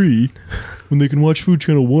Channel 3 when they can watch Food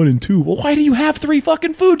Channel 1 and 2. Well, why do you have 3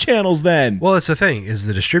 fucking food channels then? Well, it's the thing is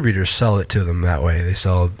the distributors sell it to them that way. They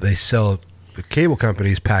sell the cable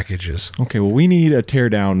companies packages. Okay, well, we need a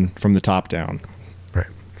teardown from the top down. Right.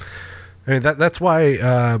 I mean that's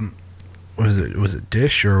why was it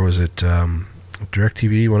Dish or was it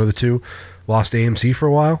DirecTV, one of the two, lost AMC for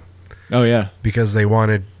a while Oh, yeah. because they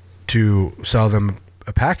wanted to sell them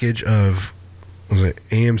a package of, was it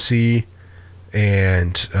AMC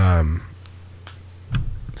and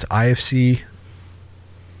it's IFC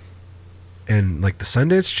and like the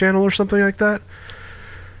Sundance Channel or something like that.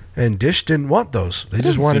 And Dish didn't want those. They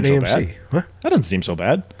just wanted AMC. Huh? That doesn't seem so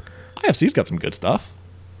bad. IFC's got some good stuff.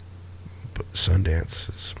 But Sundance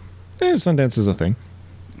is Sundance is a thing.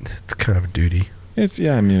 it's kind of a duty. It's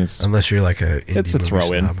Unless you're like a indie it's a movie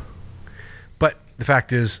throw-in. snob. But the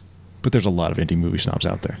fact is, but there's a lot of indie movie snobs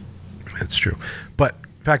out there. it's true. But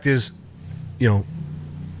the fact is, you know,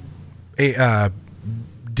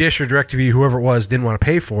 Dish or DirecTV, whoever it was, didn't want to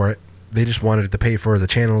pay for it. They just wanted to pay for the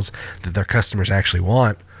channels that their customers actually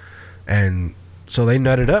want. And so they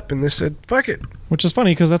nutted up and they said, fuck it. Which is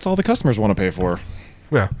funny because that's all the customers want to pay for.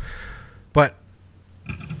 Yeah. But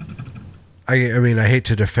I mean, I hate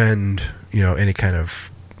to defend, you know, any kind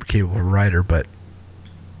of cable provider, but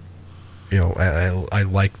you know, I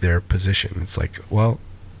like their position. It's like, well,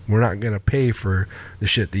 we're not going to pay for the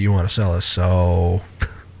shit that you want to sell us, so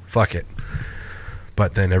fuck it.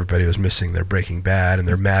 But then everybody was missing their Breaking Bad and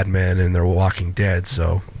their Mad Men and their Walking Dead,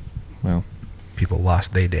 so Well, people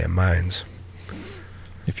lost their damn minds.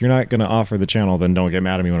 if you're not going to offer the channel, then don't get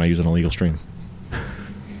mad at me when I use an illegal stream.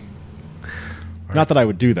 Not that I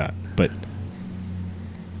would do that, but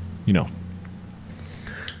you know.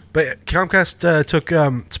 But Comcast took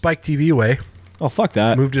Spike TV away, Oh, fuck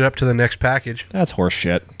that. moved it up to the next package. That's horse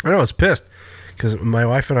shit. I know, I was pissed because my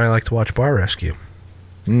wife and I like to watch Bar Rescue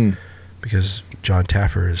because John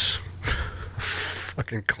Taffer is a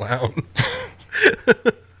fucking clown.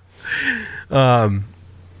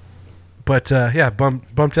 But yeah,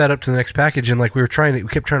 bumped that up to the next package, and like we kept trying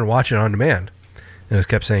to watch it on demand, and it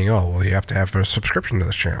kept saying, "Oh, well, you have to have a subscription to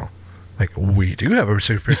this channel." Like, we do have a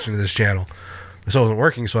subscription to this channel. So it wasn't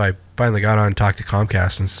working, so I finally got on and talked to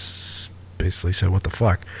Comcast and basically said, what the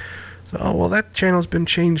fuck? So, oh, well, that channel's been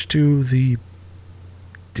changed to the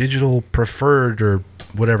digital preferred or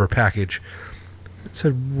whatever package. I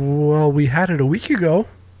said, well, we had it a week ago.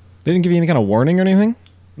 They didn't give you any kind of warning or anything?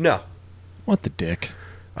 No. What the dick?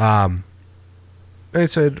 They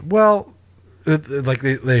said, well, like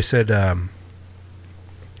they said,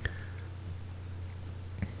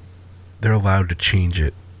 they're allowed to change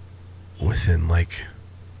it within like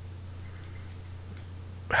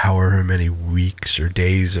however many weeks or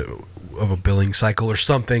days of a billing cycle or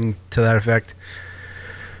something to that effect.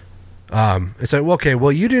 It's like, well, okay,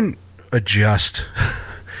 well, you didn't adjust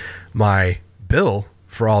my bill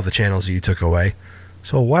for all the channels that you took away,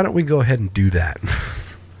 so why don't we go ahead and do that?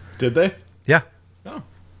 Did they? Yeah. Oh.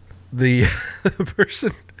 The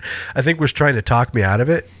person, I think, was trying to talk me out of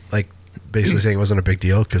it, like basically saying it wasn't a big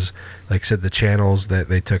deal because, like I said, the channels that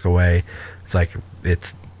they took away, it's like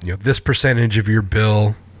it's this percentage of your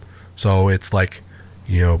bill, so it's like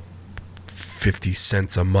 50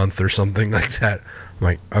 cents a month or something like that. I'm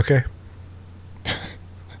like, okay,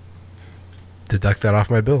 deduct that off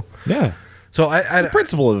my bill. Yeah. So It's the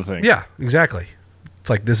principle of the thing. Yeah, exactly. It's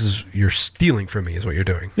like you're stealing from me is what you're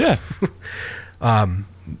doing. Yeah.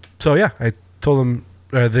 So yeah, I told them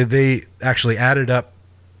they actually added up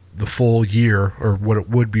the full year or what it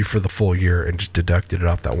would be for the full year and just deducted it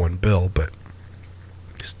off that one bill, but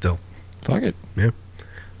still. Fuck it. Yeah.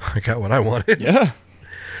 I got what I wanted. Yeah.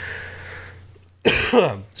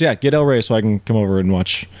 So yeah, get El Rey so I can come over and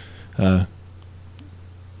watch From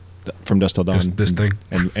Dusk Till Dawn. This thing.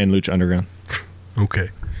 And Lucha Underground. Okay.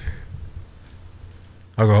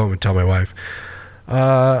 I'll go home and tell my wife.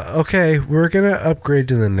 Okay, we're going to upgrade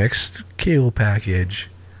to the next cable package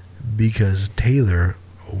because Taylor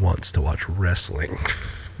wants to watch wrestling.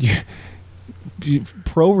 Yeah.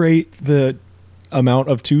 Prorate the amount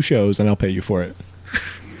of 2 shows and I'll pay you for it.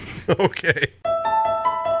 Okay.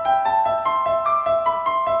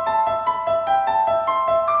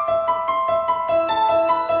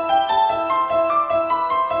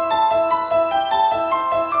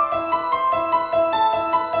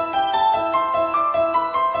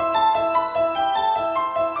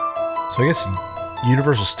 So I guess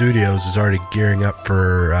Universal Studios is already gearing up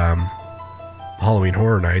for Halloween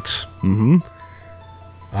Horror Nights. Mm-hmm.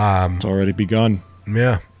 It's already begun.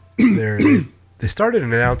 Yeah. They started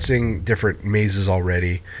announcing different mazes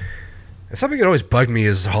already. And something that always bugged me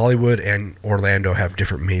is Hollywood and Orlando have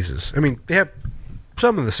different mazes. I mean, they have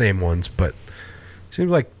some of the same ones, but it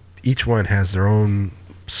seems like each one has their own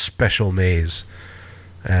special maze.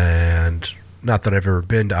 And not that I've ever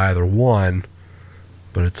been to either one,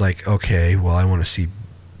 but it's like, okay, well, I want to see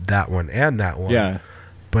that one and that one. Yeah.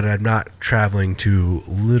 But I'm not traveling to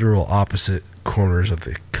literal opposite corners of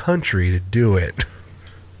the country to do it.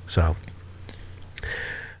 So,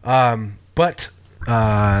 but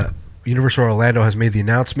Universal Orlando has made the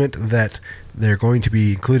announcement that they're going to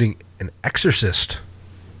be including an Exorcist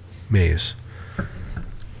maze.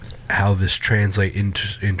 How this translate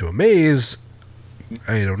into a maze,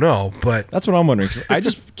 I don't know, but that's what I'm wondering. I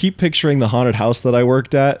just keep picturing the haunted house that I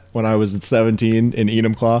worked at when I was at 17 in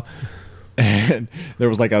Enumclaw. And there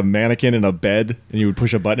was like a mannequin in a bed, and you would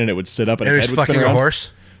push a button, and it would sit up, and its head would spin around. Fucking a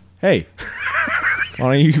horse. Hey,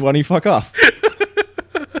 why don't you fuck off?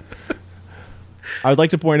 I would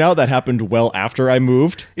like to point out that happened well after I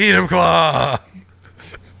moved. Enumclaw.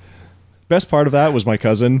 Best part of that was my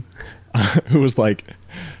cousin, who was like,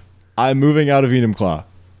 "I'm moving out of Enumclaw.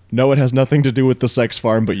 No, it has nothing to do with the sex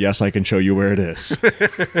farm, but yes, I can show you where it is."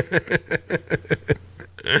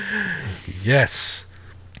 Yes.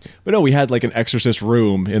 But no, we had like an exorcist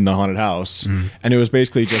room in the haunted house, and it was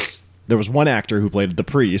basically just, there was one actor who played the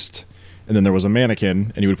priest, and then there was a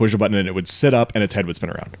mannequin, and you would push a button and it would sit up and its head would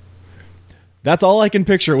spin around. That's all I can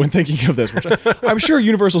picture when thinking of this, which I'm sure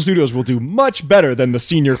Universal Studios will do much better than the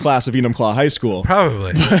senior class of Enumclaw High School.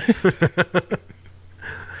 Probably.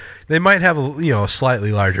 They might have a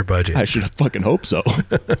slightly larger budget. I should fucking hope so.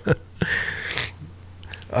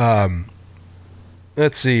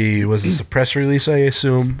 Let's see. Was this a press release, I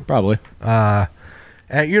assume? Probably. At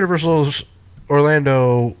Universal's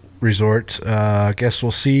Orlando Resort, guests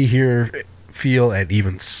will see, hear, feel, and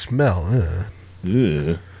even smell.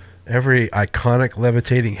 Ugh. Every iconic,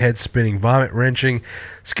 levitating, head-spinning, vomit-wrenching,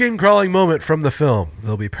 skin-crawling moment from the film.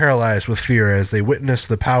 They'll be paralyzed with fear as they witness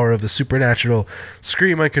the power of the supernatural,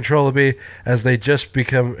 scream uncontrollably as they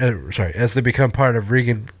become part of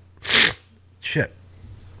Regan. Shit.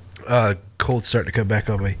 Cold's starting to come back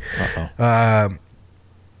on me.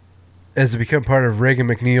 As they become part of Reagan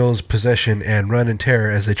McNeil's possession and run in terror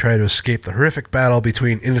as they try to escape the horrific battle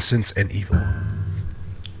between innocence and evil.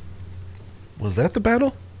 Was that the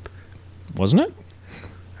battle? Wasn't it?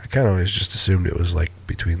 I kind of always just assumed it was like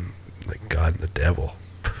between like God and the devil.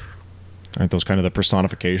 Aren't those kind of the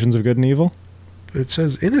personifications of good and evil? But it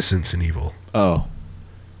says innocence and evil. Oh.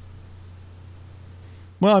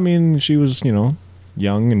 Well, I mean, she was,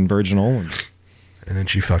 young and virginal. And then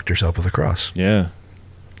she fucked herself with a cross. Yeah.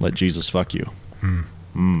 Let Jesus fuck you.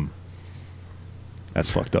 That's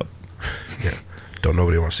fucked up. Yeah. Don't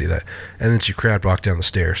nobody want to see that. And then she crab walked down the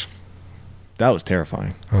stairs. That was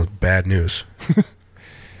terrifying. That was bad news.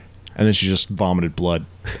 And then she just vomited blood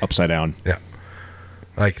upside down. Yeah.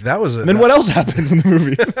 Like, that was... And then what else happens in the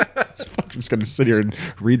movie? I'm just going to sit here and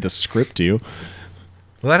read the script to you.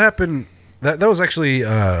 Well, that happened... That was actually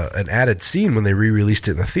an added scene when they re-released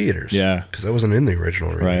it in the theaters. Yeah. Because that wasn't in the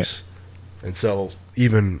original release. Right. And so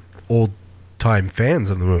even old-time fans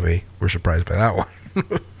of the movie were surprised by that one.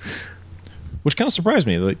 Which kind of surprised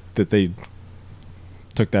me, like, that they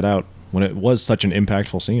took that out when it was such an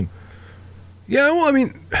impactful scene. Yeah, well, I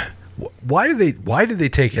mean, why did they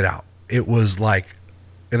take it out? It was like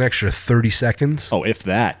an extra 30 seconds. Oh, if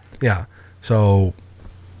that. Yeah. So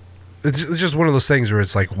it's just one of those things where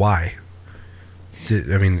it's like, why?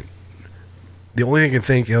 I mean, the only thing I can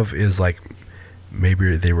think of is like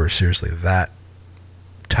maybe they were seriously that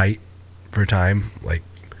tight for time. Like,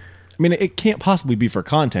 I mean, it can't possibly be for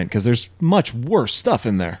content because there's much worse stuff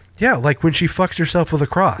in there. yeah, like when she fucked herself with a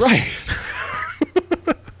cross. Right.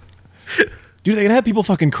 Dude, they gonna have people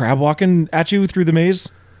fucking crab walking at you through the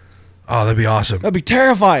maze? Oh, that'd be awesome. That'd be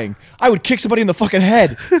terrifying. I would kick somebody in the fucking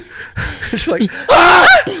head. It's like,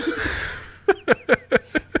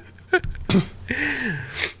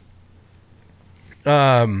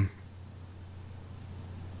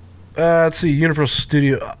 let's see, Universal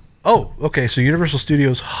Studio. Oh, okay. So Universal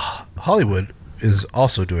Studios Hollywood is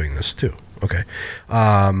also doing this too. Okay.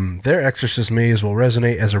 Their Exorcist maze will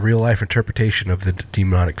resonate as a real-life interpretation of the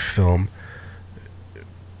demonic film,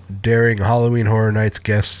 daring Halloween Horror Nights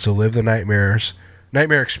guests to live the nightmare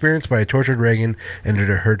experienced by a tortured Reagan and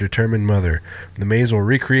her determined mother. The maze will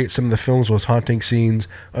recreate some of the film's most haunting scenes,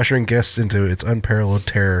 ushering guests into its unparalleled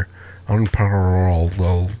terror.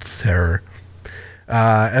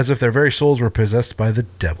 As if their very souls were possessed by the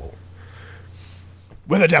devil.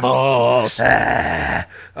 We're the devils.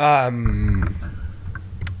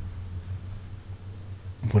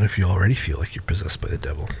 What if you already feel like you're possessed by the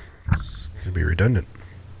devil? It's going to be redundant.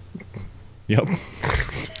 Yep.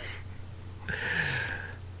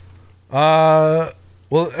 Well,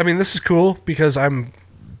 I mean, this is cool because I'm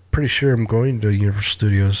pretty sure I'm going to Universal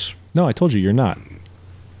Studios. No, I told you you're not.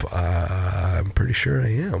 I'm pretty sure I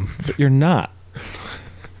am. But you're not.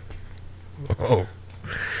 Oh.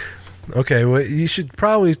 Okay, well, you should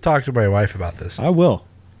probably talk to my wife about this. I will.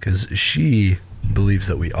 Because she believes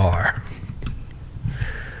that we are.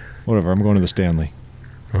 Whatever, I'm going to the Stanley.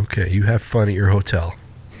 Okay, you have fun at your hotel.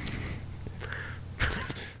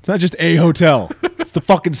 It's not just a hotel. It's the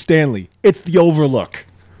fucking Stanley. It's the Overlook.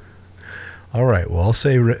 All right, well, I'll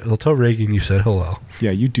tell Reagan you said hello.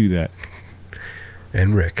 Yeah, you do that.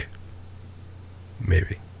 And Rick.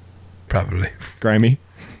 Maybe. Probably. Grimy.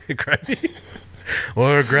 Grimy.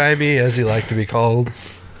 Or Grimy, as he liked to be called.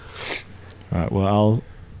 All right, well, I'll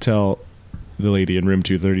tell the lady in room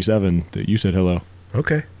 237 that you said hello.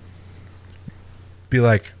 Okay. Be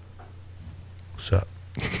like, what's up?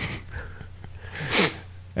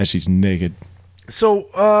 As she's naked. So,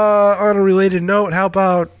 on a related note, how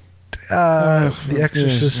about the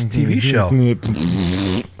Exorcist TV show?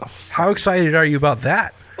 How excited are you about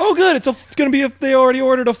that? Oh, good. It's going to be they already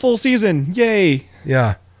ordered a full season. Yay.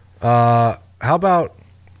 Yeah. How about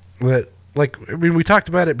that? Like, I mean, we talked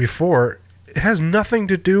about it before. It has nothing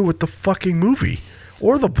to do with the fucking movie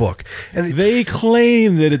or the book. And They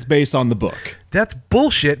claim that it's based on the book. That's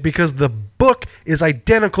bullshit because the book is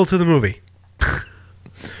identical to the movie.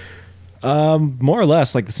 More or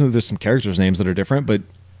less. Like, there's some characters' names that are different, but...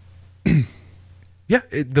 Yeah,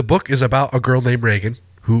 the book is about a girl named Reagan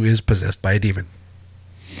who is possessed by a demon.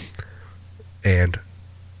 And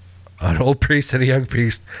an old priest and a young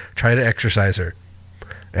priest try to exorcise her.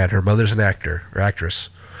 And her mother's an actor or actress.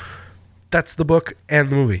 That's the book and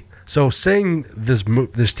the movie. So saying this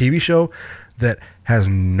TV show that has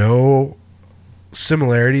no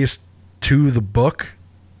similarities to the book,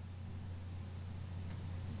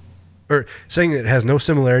 or saying it has no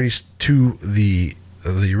similarities to the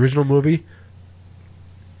original movie,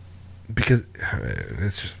 because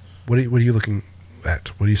it's just what are you looking at?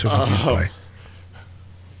 What are you so confused by?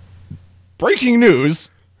 Breaking news.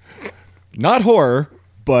 Not horror,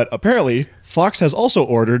 but apparently Fox has also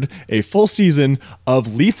ordered a full season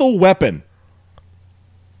of Lethal Weapon.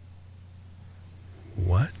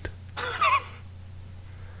 What?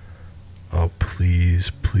 Oh, please,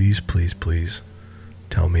 please, please, please.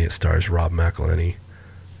 Tell me it stars Rob McElhenney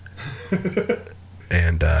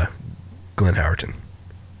and Glenn Howerton.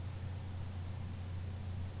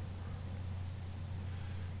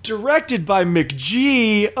 Directed by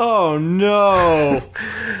McG. Oh, no.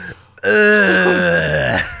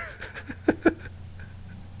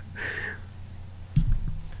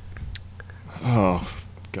 Oh,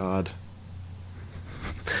 God.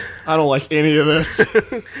 I don't like any of this.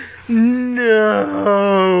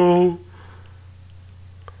 No.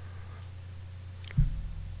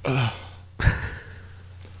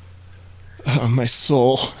 My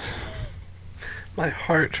soul. My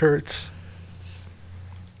heart hurts.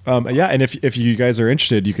 Yeah, and if you guys are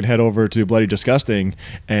interested, you can head over to Bloody Disgusting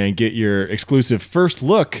and get your exclusive first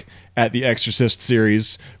look at the Exorcist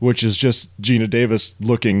series, which is just Gina Davis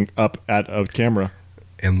looking up at a camera.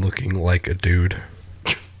 And looking like a dude.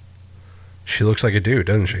 She looks like a dude,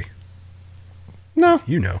 doesn't she? No.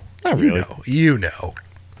 You know. Not really. You know.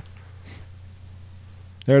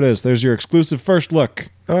 There it is. There's your exclusive first look.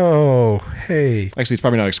 Oh, hey. Actually, it's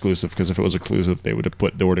probably not exclusive, because if it was exclusive, they would have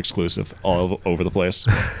put the word exclusive all over the place.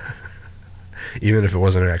 Even if it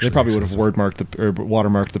wasn't actually They probably exclusive. would have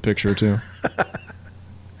watermarked the picture, too.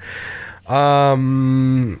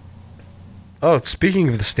 Oh, speaking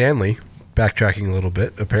of the Stanley, backtracking a little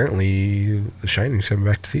bit, apparently The Shining's coming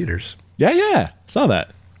back to theaters. Yeah. Saw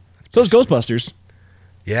that. So is Ghostbusters.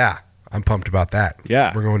 Yeah, I'm pumped about that.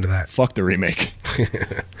 Yeah. We're going to that. Fuck the remake.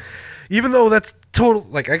 Even though that's total,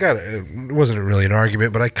 like, it wasn't really an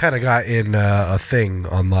argument, but I kind of got in a thing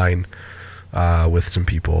online with some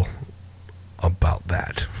people about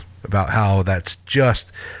that, about how that's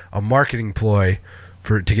just a marketing ploy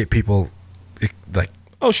to get people like,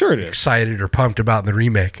 Oh, sure it is. excited or pumped about the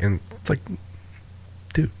remake, and it's like,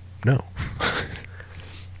 dude, no.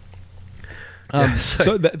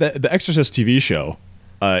 So the Exorcist TV show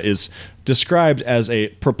is described as a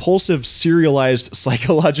propulsive serialized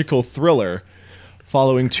psychological thriller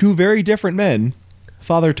following two very different men,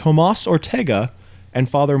 Father Tomas Ortega and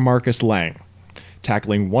Father Marcus Lang,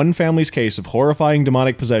 tackling one family's case of horrifying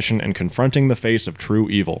demonic possession and confronting the face of true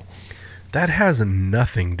evil. That has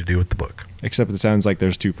nothing to do with the book. Except it sounds like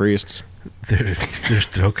there's two priests. There's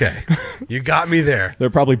okay. You got me there. They're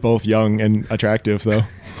probably both young and attractive, though.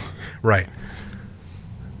 Right.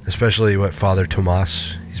 Especially Father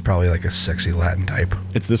Tomas. He's probably like a sexy Latin type.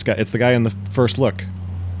 It's this guy. It's the guy in the first look,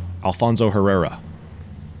 Alfonso Herrera.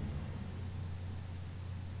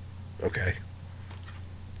 Okay.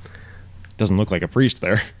 Doesn't look like a priest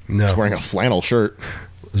there. No. He's wearing a flannel shirt.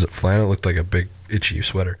 Was it flannel? It looked like a big itchy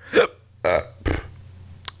sweater.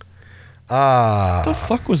 What the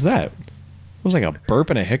fuck was that? It was like a burp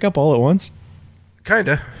and a hiccup all at once.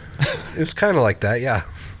 Kinda. It was kind of like that, yeah.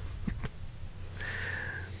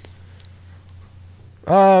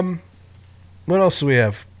 What else do we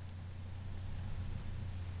have?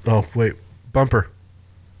 Oh, wait. Bumper.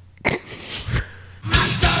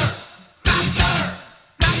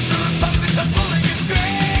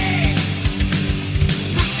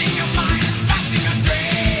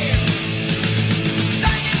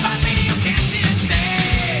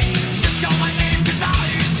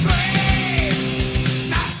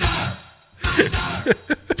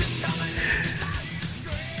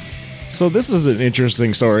 So this is an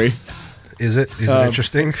interesting story. Is it? Is it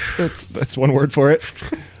interesting? That's one word for it.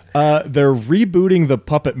 They're rebooting the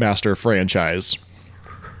Puppet Master franchise.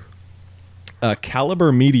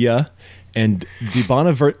 Caliber Media and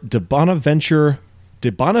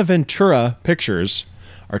DeBonaventura Pictures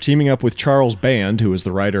are teaming up with Charles Band, who is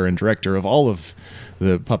the writer and director of all of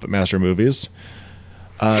the Puppet Master movies.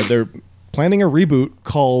 They're planning a reboot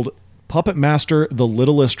called Puppet Master: The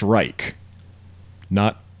Littlest Reich.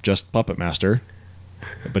 Not just Puppet Master,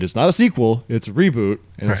 but it's not a sequel. It's a reboot,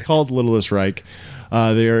 and it's called Littlest Reich.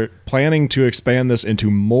 They are planning to expand this into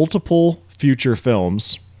multiple future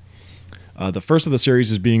films. The first of the series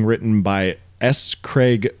is being written by S.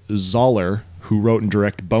 Craig Zoller, who wrote and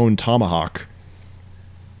directed Bone Tomahawk.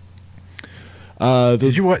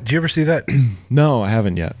 Did you ever see that? No, I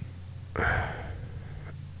haven't yet.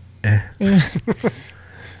 I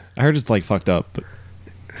heard it's like fucked up, but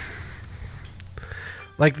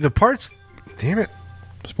Like the parts, damn it.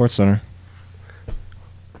 Sports Center.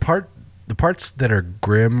 The parts that are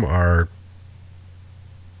grim are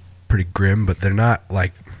pretty grim, but they're not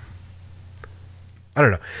like, I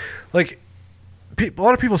don't know. Like a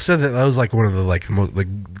lot of people said that was like one of the like most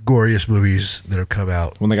like goriest movies that have come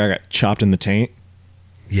out. When the guy got chopped in the taint.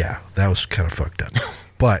 Yeah, that was kind of fucked up.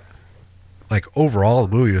 But like overall,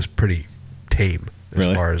 the movie was pretty tame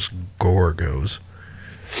as far as gore goes.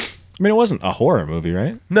 I mean, it wasn't a horror movie,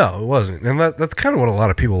 right? No, it wasn't, and that's kind of what a lot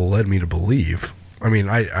of people led me to believe. I mean,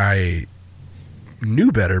 I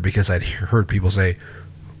knew better because I'd heard people say,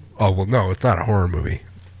 "Oh, well, no, it's not a horror movie.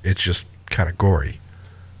 It's just kind of gory."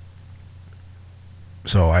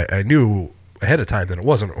 So I knew ahead of time that it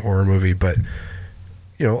wasn't a horror movie, but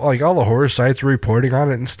you know, like all the horror sites were reporting on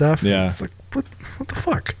it and stuff. Yeah, and it's like what the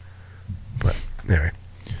fuck. But anyway,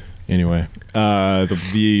 Anyway,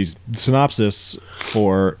 the synopsis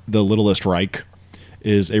for The Littlest Reich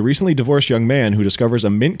is a recently divorced young man who discovers a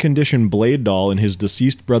mint condition Blade doll in his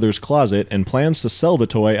deceased brother's closet and plans to sell the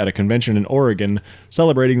toy at a convention in Oregon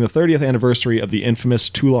celebrating the 30th anniversary of the infamous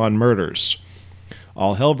Toulon murders.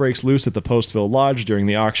 All hell breaks loose at the Postville Lodge during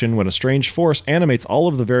the auction when a strange force animates all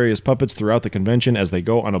of the various puppets throughout the convention as they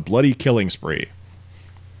go on a bloody killing spree.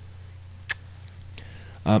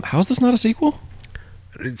 How's this not a sequel?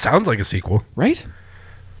 It sounds like a sequel. Right?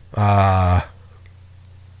 I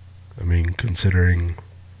mean, considering,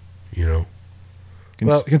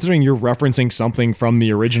 Considering you're referencing something from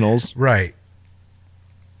the originals. Right.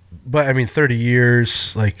 But, I mean, 30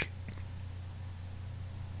 years, like,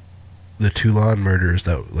 the Toulon murders,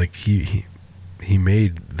 that, like, he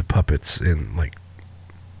made the puppets in, like,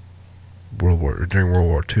 during World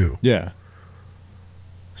War II. Yeah.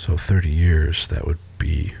 So 30 years, that would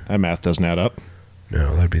be... That math doesn't add up.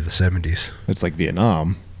 No, that'd be the 70s. It's like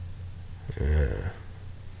Vietnam. Yeah.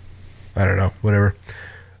 I don't know. Whatever.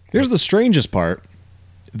 Here's the strangest part.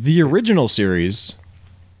 The original series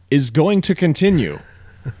is going to continue.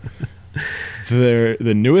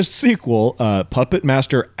 The newest sequel, Puppet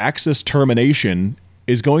Master Axis Termination,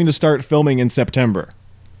 is going to start filming in September.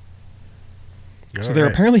 So they're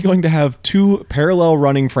apparently going to have 2 parallel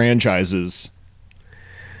running franchises.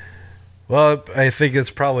 Well, I think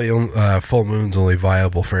it's probably Full Moon's only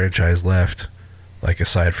viable franchise left. Like,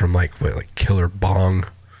 aside from, like Killer Bong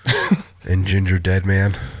and Ginger Dead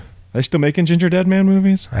Man. Are they still making Ginger Dead Man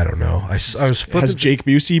movies? I don't know. I was flipping. Has Jake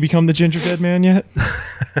Busey become the Ginger Dead Man yet?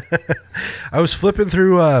 I was flipping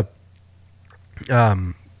through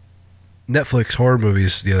Netflix horror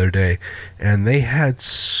movies the other day, and they had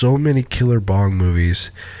so many Killer Bong movies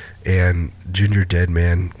and Ginger Dead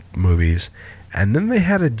Man movies, and then they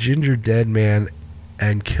had a Ginger Dead Man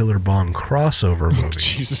and Killer Bong crossover movie.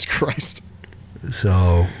 Jesus Christ.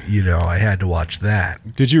 So, I had to watch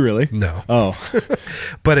that. Did you really? No. Oh.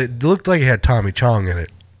 But it looked like it had Tommy Chong in it.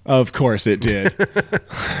 Of course it did.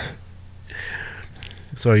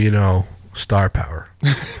 So, star power.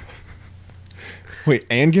 Wait,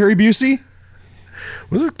 and Gary Busey?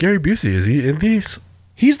 What is it, Gary Busey? Is he in these?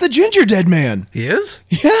 He's the Ginger Dead Man. He is?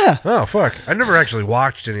 Yeah. Oh, fuck. I never actually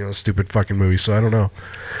watched any of those stupid fucking movies, so I don't know.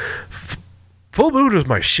 Full Moon was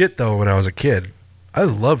my shit, though, when I was a kid. I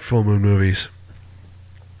loved Full Moon movies.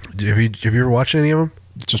 Have you ever watched any of them?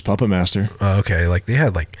 Just Puppet Master. Oh, okay. Like, they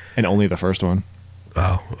had, like... And only the first one.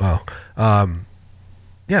 Yeah,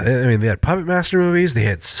 they had Puppet Master movies. They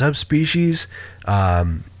had Subspecies,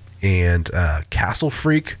 and Castle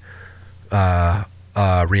Freak,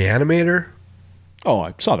 Reanimator. Oh,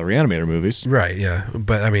 I saw the Reanimator movies. Right, yeah.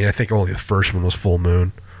 But, I mean, I think only the first one was Full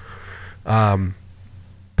Moon.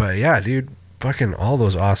 But, yeah, dude, fucking all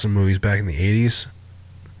those awesome movies back in the 80s.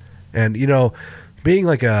 And, being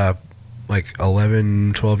like a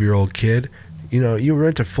 11, 12-year-old kid, you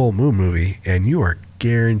rent a Full Moon movie, and you are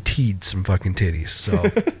guaranteed some fucking titties. So,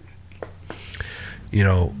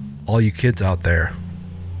 all you kids out there,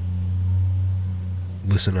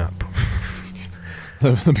 listen up.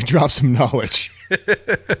 Let me drop some knowledge.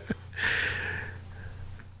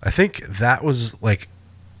 I think that was like,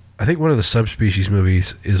 I think one of the Subspecies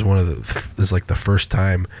movies is like the first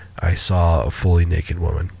time I saw a fully naked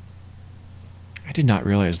woman. I did not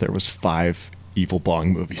realize there was 5 Evil Bong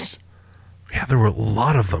movies. Yeah, there were a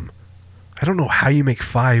lot of them. I don't know how you make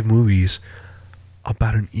 5 movies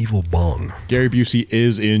about an evil bong. Gary Busey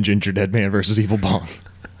is in Ginger Dead Man versus Evil Bong.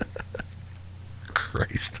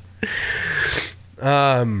 Christ.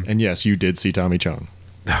 And yes, you did see Tommy Chong.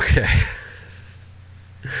 Okay.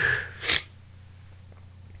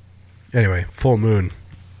 Anyway, Full Moon.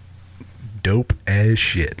 Dope as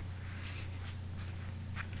shit.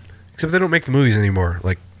 Except they don't make the movies anymore.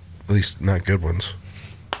 Like, at least not good ones.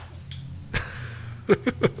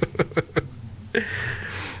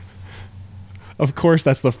 Of course,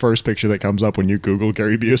 that's the first picture that comes up when you Google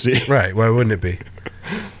Gary Busey. Right, why wouldn't it be?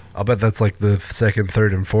 I'll bet that's like the second,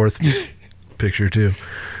 third, and fourth picture, too.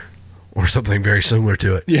 Or something very similar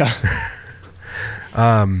to it. Yeah.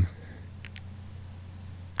 God,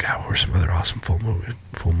 what were some other awesome Full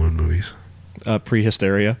Moon movies?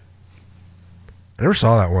 Pre-Hysteria. I never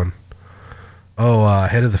saw that one. Oh,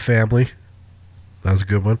 Head of the Family. That was a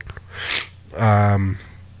good one.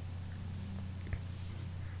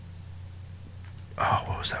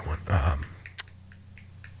 What was that one?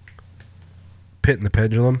 Pit and the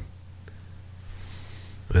Pendulum.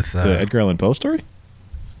 With The Edgar Allan Poe story?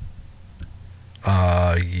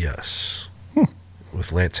 Yes.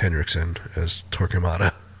 With Lance Henriksen as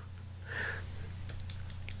Torquemada.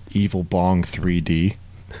 Evil Bong 3D.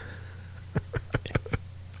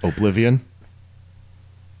 Oblivion.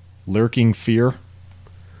 Lurking Fear.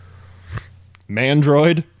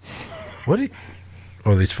 Mandroid. What?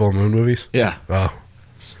 These full moon movies? Yeah.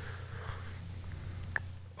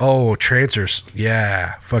 Oh, Trancers.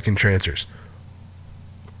 Yeah, fucking Trancers.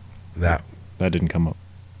 That didn't come up.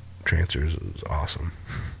 Trancers is awesome.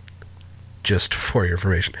 Just for your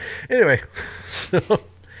information. Anyway, so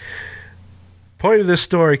point of this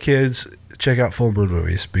story, kids, check out full moon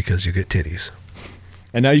movies because you get titties.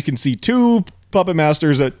 And now you can see 2 puppet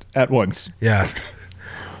masters at once. Yeah.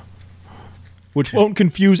 Which won't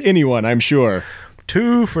confuse anyone, I'm sure.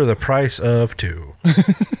 2 for the price of 2.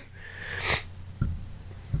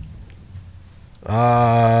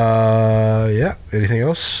 Yeah. Anything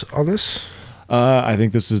else on this? I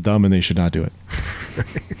think this is dumb and they should not do it.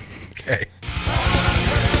 Okay.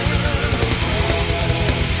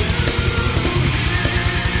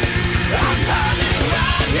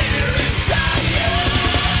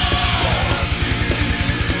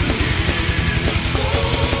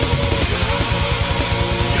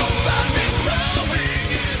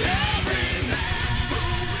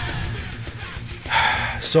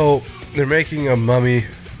 So they're making a Mummy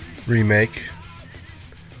remake.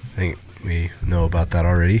 I think we know about that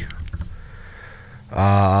already.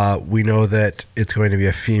 We know that it's going to be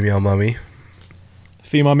a female mummy.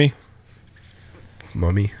 Fee-mummy?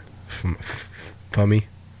 Mummy? Fummy?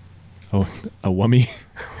 Oh, a wummy?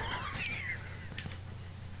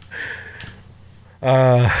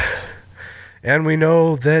 And we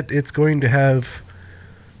know that it's going to have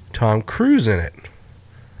Tom Cruise in it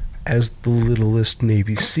as the littlest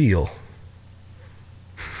Navy SEAL.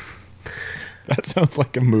 That sounds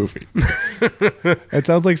like a movie. That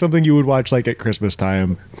sounds like something you would watch like at Christmas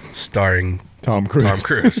time. Starring Tom Cruise. Tom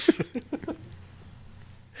Cruise.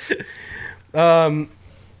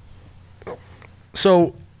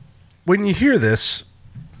 So, when you hear this,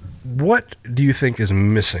 what do you think is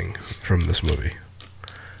missing from this movie?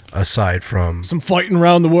 Aside from... Some fighting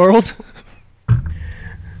around the world.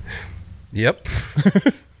 Yep.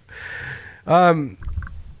 I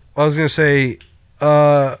was going to say,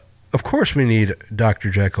 of course we need Dr.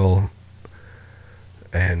 Jekyll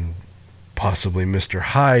and possibly Mr.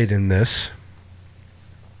 Hyde in this.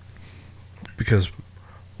 Because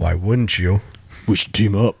why wouldn't you? We should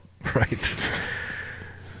team up. Right.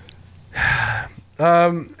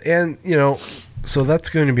 And, you know, so that's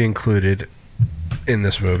going to be included in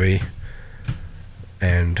this movie.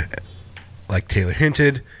 And like Taylor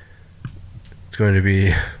hinted, it's going to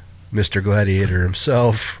be Mr. Gladiator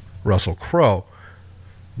himself, Russell Crowe.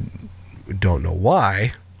 We don't know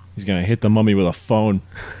why. He's going to hit the mummy with a phone.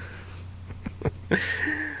 Oh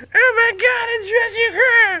my God, it's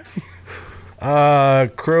Russell Crowe!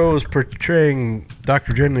 Crowe is portraying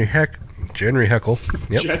Dr. Henry Heckle.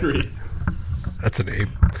 Yep. Henry. That's a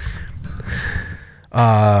name.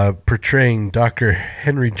 Portraying Dr.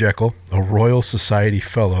 Henry Jekyll, a Royal Society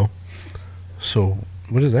Fellow. So,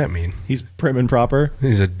 what does that mean? He's prim and proper.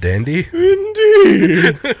 He's a dandy?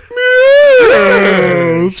 Indeed.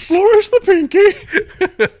 Yes. Flourish the pinky.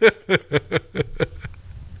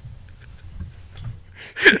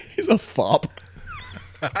 He's a fop.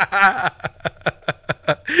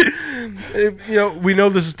 You know, we know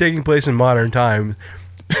this is taking place in modern time,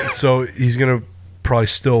 so he's gonna probably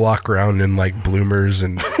still walk around in like bloomers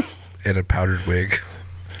and a powdered wig.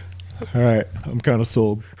 All right, I'm kind of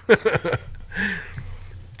sold.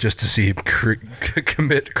 Just to see him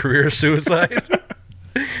commit career suicide.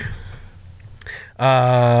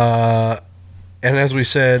 And as we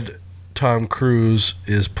said, Tom Cruise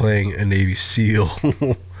is playing a Navy SEAL,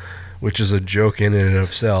 which is a joke in and of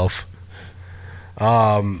itself.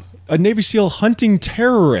 A Navy SEAL hunting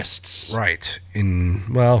terrorists. Right.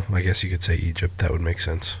 Well, I guess you could say Egypt. That would make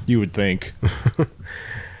sense. You would think.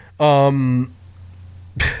 Now,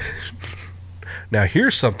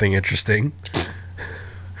 here's something interesting.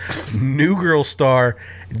 New Girl star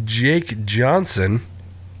Jake Johnson.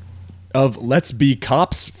 Of Let's Be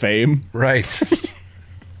Cops fame. Right.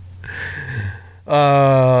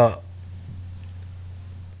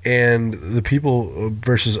 And the People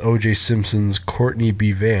versus O.J. Simpson's Courtney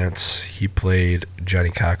B. Vance, he played Johnny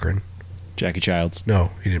Cochran. Jackie Childs.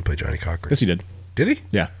 No, he didn't play Johnny Cochran. Yes, he did. Did he?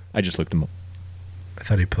 Yeah, I just looked him up. I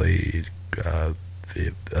thought he played the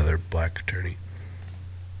other black attorney.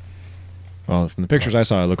 Well, from the pictures I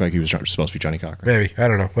saw, it looked like he was supposed to be Johnny Cochran. Maybe. I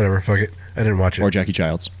don't know. Whatever. Fuck it. I didn't watch it. Or Jackie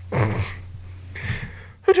Childs.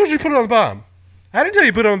 Who told you to put it on the bomb? I didn't tell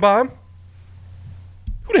you to put it on the bomb.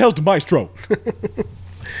 Who the hell's the maestro?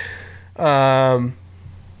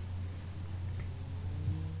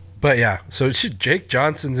 But yeah, so Jake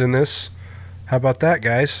Johnson's in this. How about that,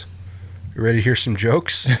 guys? You ready to hear some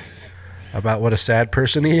jokes about what a sad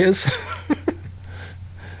person he is?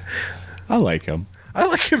 I like him. I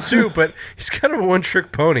like him too, but he's kind of a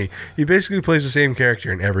one-trick pony. He basically plays the same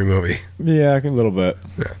character in every movie. Yeah, a little bit.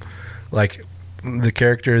 Yeah. Like, the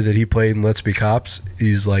character that he played in Let's Be Cops,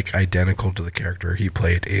 he's like identical to the character he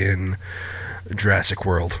played in Jurassic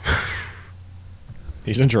World.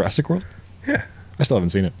 He's in Jurassic World? Yeah. I still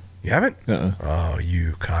haven't seen it. You haven't? Uh-uh. Oh,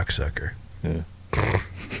 you cocksucker. Yeah.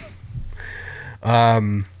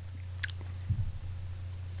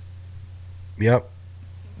 Yep.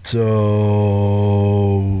 So,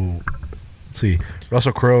 let's see.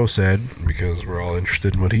 Russell Crowe said, because we're all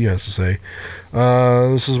interested in what he has to say,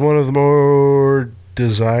 this is one of the more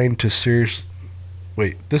designed to serious...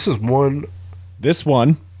 Wait, this one...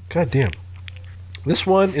 God damn. This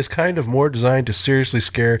one is kind of more designed to seriously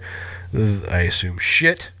scare, I assume,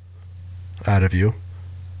 shit out of you.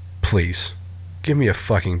 Please, give me a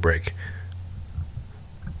fucking break.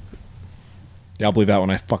 Yeah, I'll believe that when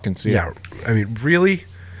I fucking see it. Yeah, I mean, really?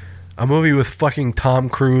 A movie with fucking Tom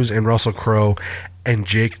Cruise and Russell Crowe and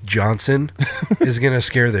Jake Johnson is going to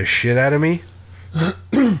scare the shit out of me?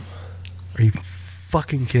 Are you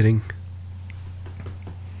fucking kidding?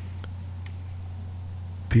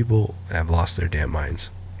 People have lost their damn minds.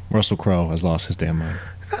 Russell Crowe has lost his damn mind.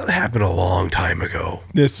 That happened a long time ago.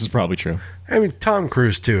 This is probably true. I mean, Tom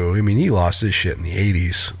Cruise, too. I mean, he lost his shit in the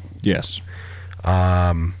 80s. Yes.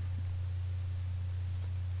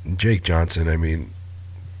 Jake Johnson, I mean,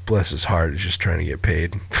 bless his heart, is just trying to get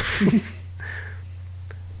paid.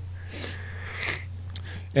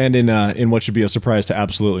 And in what should be a surprise to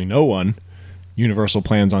absolutely no one, Universal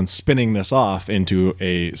plans on spinning this off into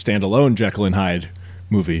a standalone Jekyll and Hyde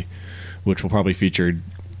movie, which will probably feature,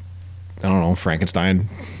 I don't know, Frankenstein.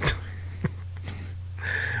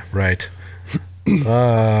 Right.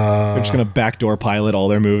 They're just going to backdoor pilot all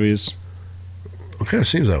their movies. It kind of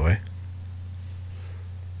seems that way.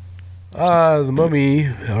 The Mummy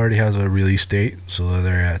already has a release date, so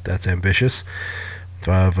that's ambitious.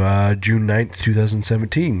 Of June 9th,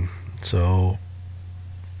 2017. So,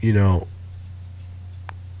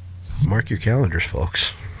 mark your calendars,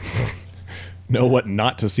 folks. Know what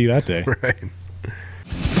not to see that day. Right.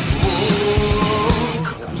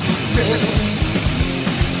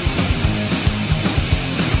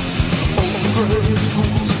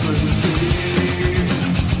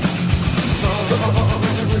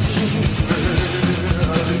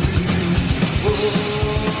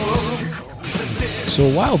 So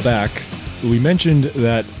a while back, we mentioned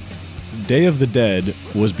that Day of the Dead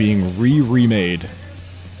was being remade.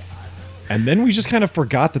 And then we just kind of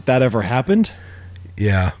forgot that ever happened.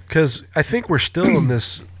 Yeah, because I think we're still in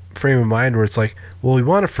this frame of mind where it's like, well, we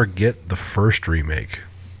want to forget the first remake.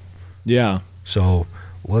 Yeah. So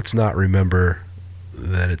let's not remember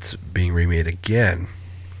that it's being remade again.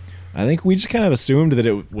 I think we just kind of assumed that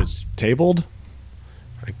it was tabled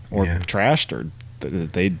or trashed, or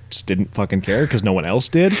they just didn't fucking care because no one else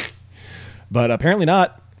did. But apparently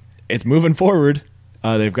not. It's moving forward.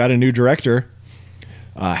 They've got a new director,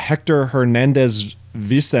 Hector Hernandez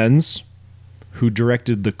Vicens, who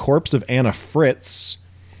directed The Corpse of Anna Fritz,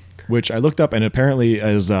 which I looked up and apparently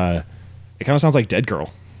is it kind of sounds like Dead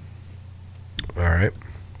Girl. All right.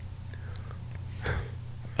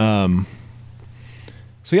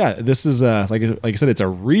 So yeah, this is like I said, it's a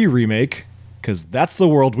remake because that's the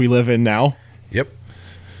world we live in now. Yep.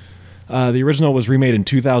 The original was remade in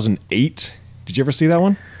 2008. Did you ever see that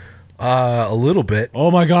one? A little bit. Oh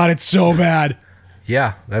my god, it's so bad.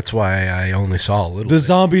 Yeah, that's why I only saw a little bit. The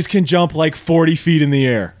zombies can jump like 40 feet in the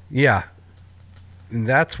air. Yeah. And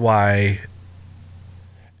that's why.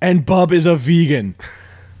 And Bub is a vegan.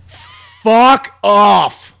 Fuck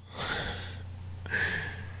off.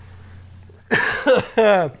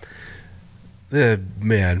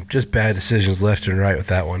 Man, just bad decisions left and right with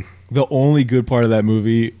that one. The only good part of that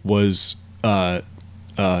movie was Mina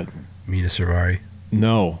Servari.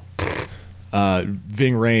 No.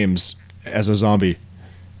 Ving Rhames as a zombie.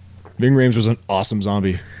 Ving Rhames was an awesome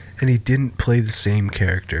zombie. And he didn't play the same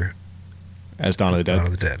character as Dawn of the Dead. Dawn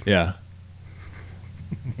of the Dead. Yeah.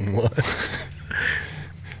 What?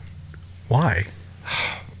 Why?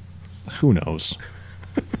 Who knows?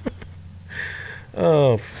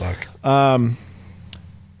 Oh, fuck.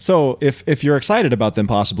 So if you're excited about them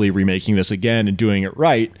possibly remaking this again and doing it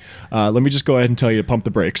right, let me just go ahead and tell you to pump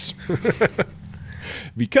the brakes.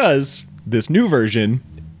 Because this new version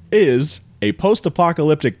is a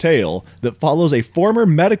post-apocalyptic tale that follows a former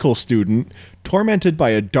medical student tormented by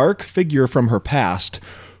a dark figure from her past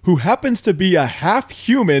who happens to be a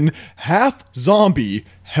half-human, half-zombie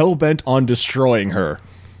hell-bent on destroying her.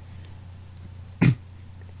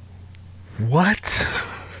 What?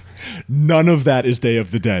 None of that is Day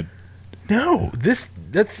of the Dead. No,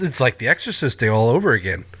 it's like The Exorcist Day all over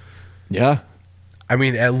again. Yeah. I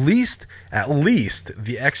mean, at least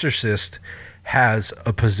The Exorcist has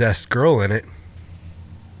a possessed girl in it.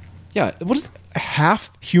 Yeah. What is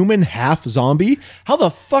half human, half zombie? How the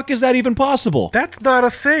fuck is that even possible? That's not a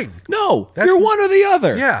thing. No, That's you're one or the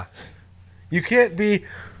other. Yeah. You can't be...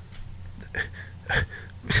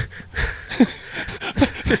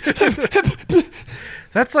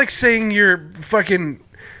 That's like saying you're fucking...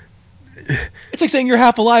 It's like saying you're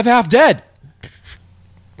half alive, half dead.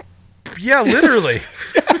 Yeah, literally.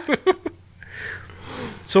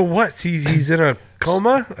 So what? He's in a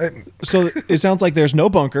coma? So it sounds like there's no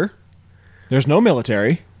bunker. There's no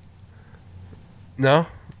military. No.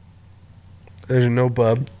 There's no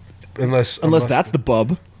bub. Unless that's the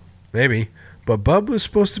bub. Maybe. But Bub was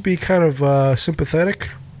supposed to be kind of sympathetic.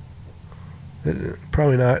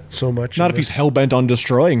 Probably not so much. Not if he's hell-bent on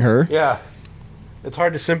destroying her. Yeah. It's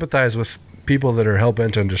hard to sympathize with people that are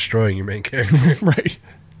hell-bent on destroying your main character. Right.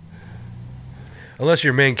 Unless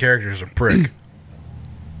your main character is a prick.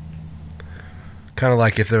 Kind of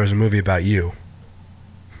like if there was a movie about you.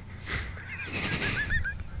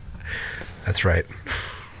 That's right.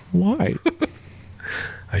 Why?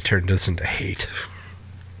 I turned this into hate.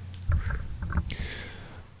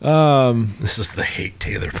 This is the Hate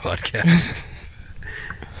Taylor podcast.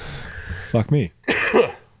 Fuck me.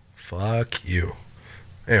 Fuck you.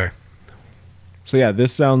 Anyway. So yeah,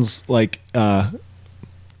 this sounds like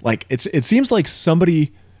it seems like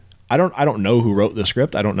somebody I don't know who wrote the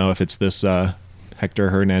script. I don't know if it's this Hector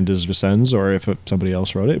Hernandez Vicens or if somebody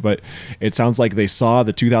else wrote it, but it sounds like they saw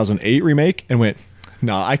the 2008 remake and went,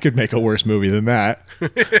 "Nah, I could make a worse movie than that."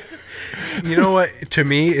 You know what? To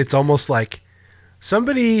me, it's almost like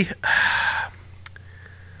somebody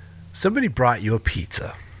brought you a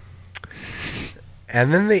pizza,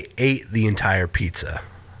 and then they ate the entire pizza,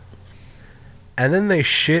 and then they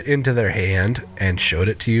shit into their hand and showed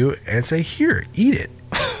it to you and say, "Here, eat it.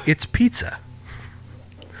 It's pizza."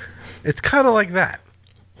 It's kind of like that.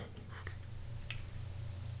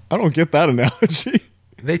 I don't get that analogy.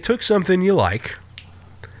 They took something you like,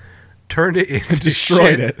 turned it into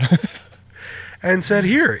Destroyed shit, it. and said,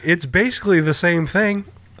 "Here, it's basically the same thing."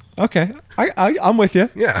 Okay, I'm with you.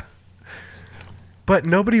 Yeah. But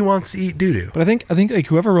nobody wants to eat doo-doo. But I think like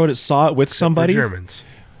whoever wrote it saw it with somebody. For Germans.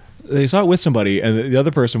 They saw it with somebody, and the other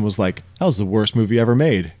person was like, "That was the worst movie ever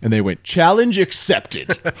made," and they went, "Challenge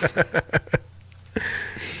accepted."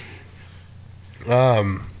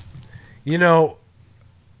 You know,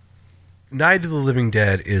 Night of the Living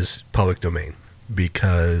Dead is public domain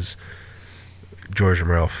because George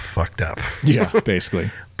Romero fucked up. Yeah, basically.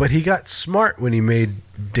 But he got smart when he made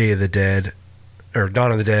Day of the Dead or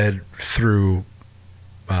Dawn of the Dead through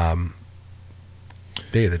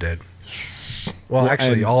Day of the Dead. Well,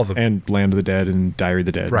 actually, all of them. And Land of the Dead and Diary of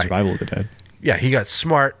the Dead, Right. Survival of the Dead. Yeah, he got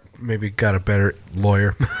smart. Maybe got a better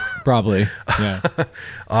lawyer. Probably. Yeah.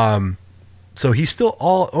 So he still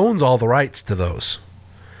owns all the rights to those.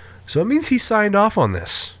 So it means he signed off on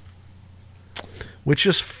this, which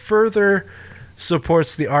just further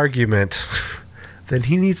supports the argument that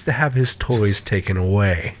he needs to have his toys taken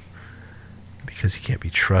away because he can't be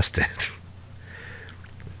trusted.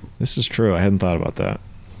 This is true. I hadn't thought about that.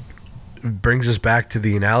 It brings us back to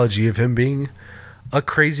the analogy of him being a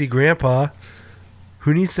crazy grandpa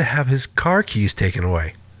who needs to have his car keys taken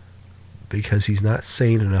away because he's not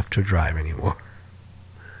sane enough to drive anymore.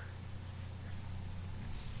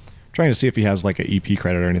 Trying to see if he has like an EP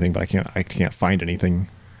credit or anything, but I can't find anything.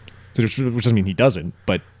 Which doesn't mean he doesn't,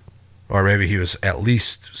 but Or maybe he was at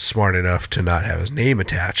least smart enough to not have his name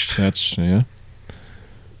attached. that's yeah.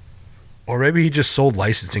 Or maybe he just sold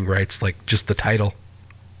licensing rights, like just the title.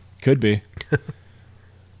 Could be.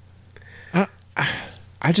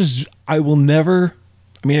 I will never.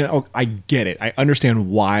 I mean, I get it. I understand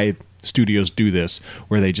why studios do this,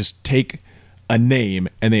 where they just take a name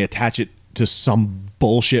and they attach it to some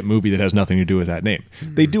bullshit movie that has nothing to do with that name.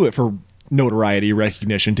 They do it for notoriety,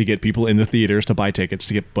 recognition, to get people in the theaters to buy tickets,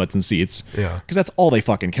 to get butts and seats. Yeah. Because that's all they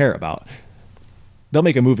fucking care about. They'll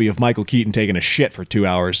make a movie of Michael Keaton taking a shit for 2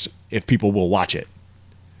 hours if people will watch it.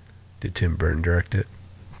 Did Tim Burton direct it?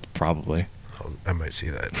 Probably. Oh, I might see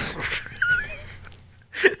that.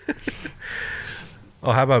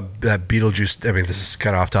 Oh, how about that Beetlejuice? I mean, this is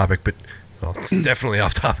kind of off topic, but well, it's definitely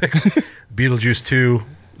off topic. Beetlejuice 2,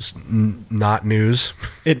 not news.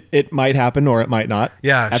 It might happen or it might not.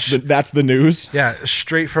 Yeah, that's the news. Yeah,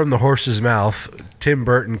 straight from the horse's mouth, Tim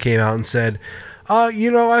Burton came out and said,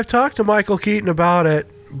 I've talked to Michael Keaton about it,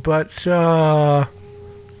 but no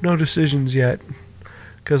decisions yet.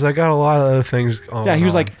 because I got a lot of other things going Yeah, he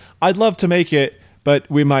was on. like, I'd love to make it, but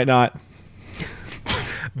we might not.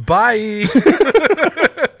 Bye.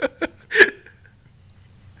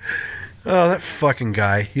 Oh, that fucking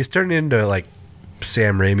guy. He's turned into like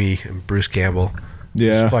Sam Raimi and Bruce Campbell.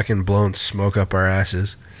 Yeah. He's fucking blowing smoke up our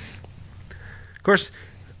asses. Of course,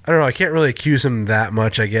 I don't know. I can't really accuse him that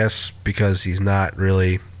much, I guess, because he's not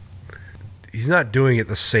doing it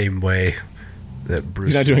the same way that Bruce.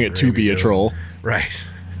 He's not doing and it to Raimi be a do. troll. Right.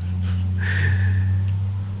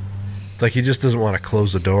 It's like he just doesn't want to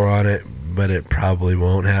close the door on it, but it probably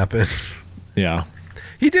won't happen. Yeah.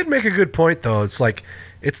 He did make a good point, though. It's like,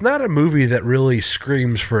 it's not a movie that really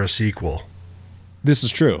screams for a sequel. This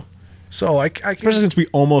is true. So I Especially since we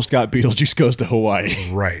almost got Beetlejuice Goes to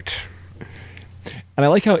Hawaii. Right. And I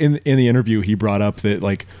like how in the interview he brought up that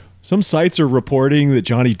like some sites are reporting that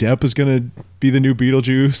Johnny Depp is going to be the new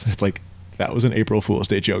Beetlejuice. It's like, that was an April Fool's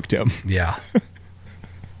Day joke, Tim. Yeah.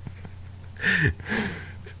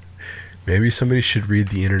 Maybe somebody should read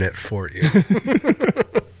the internet for you.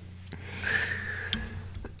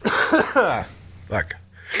 Fuck.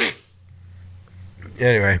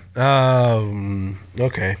 Anyway,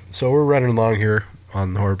 okay. So we're running along here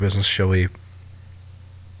on the horror business. Shall we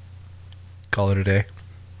call it a day?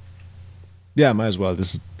 Yeah, might as well.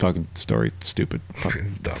 This is fucking story stupid.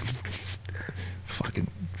 It's dumb. Fucking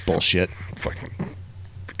bullshit. Fucking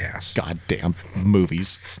ass. Goddamn movies.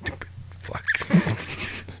 Stupid. Fuck.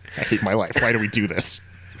 I hate my life. Why do we do this?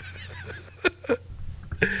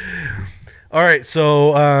 All right,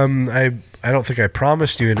 so I don't think I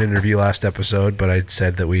promised you an interview last episode, but I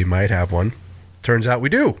said that we might have one. Turns out we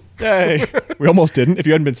do. Yay. We almost didn't. If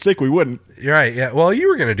you hadn't been sick, we wouldn't. You're right. Yeah. Well, you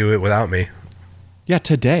were going to do it without me. Yeah,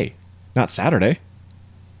 today. Not Saturday.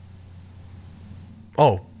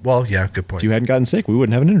 Oh, well, yeah, good point. If you hadn't gotten sick, we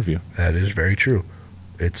wouldn't have an interview. That is very true.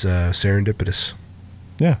 It's serendipitous.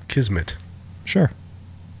 Yeah, Kismet. sure.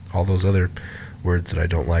 All those other words that I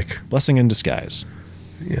don't like. Blessing in disguise.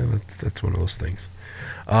 Yeah, that's one of those things.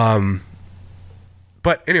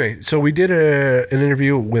 But anyway, so we did an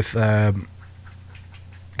interview with a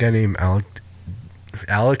guy named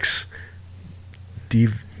Alex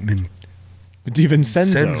DiVincenzo.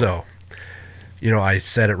 DiVincenzo. You know, I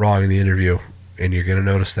said it wrong in the interview, and you're going to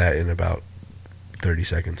notice that in about 30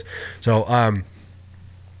 seconds. So,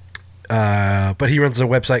 but he runs a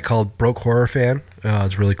website called Broke Horror Fan.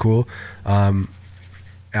 It's really cool.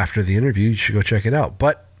 After the interview, you should go check it out.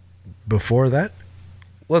 But before that,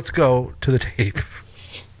 let's go to the tape.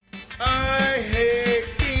 I hate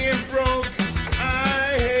being broke.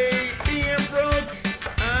 I hate being broke.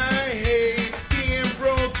 I hate being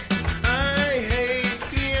broke. I hate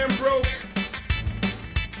being broke.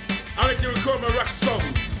 I like to record my rock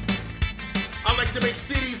songs. I like to make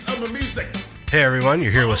CDs of my music. Hey everyone,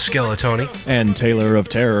 you're here with Skeletoni, And Taylor of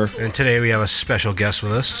Terror. and today we have a special guest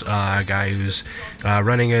with us, a guy who's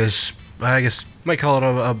running his, I guess, might call it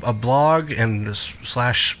a blog and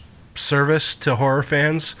slash service to horror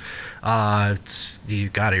fans. He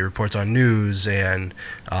reports on news and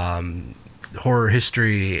horror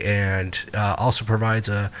history, and also provides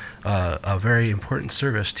a very important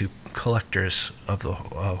service to collectors of the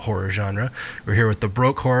horror genre. We're here with the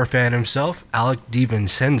Broke Horror Fan himself, Alec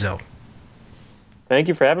DiVincenzo. Thank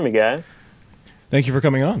you for having me, guys. Thank you for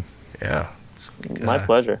coming on. Yeah. My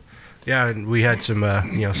pleasure. Yeah, and we had some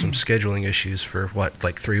some scheduling issues for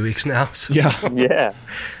like 3 weeks now. So. Yeah. Yeah,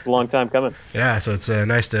 a long time coming. Yeah, so it's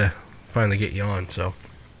nice to finally get you on. So,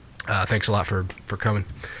 thanks a lot for coming.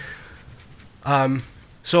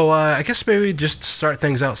 So I guess maybe just start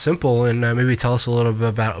things out simple and maybe tell us a little bit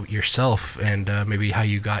about yourself and maybe how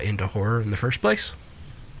you got into horror in the first place.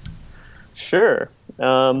 Sure.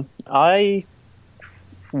 I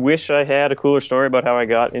wish I had a cooler story about how I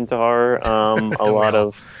got into horror. A lot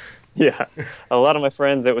of my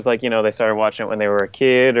friends, it was like, they started watching it when they were a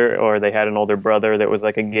kid or they had an older brother that was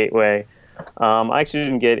like a gateway. I actually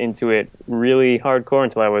didn't get into it really hardcore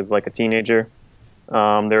until I was like a teenager. There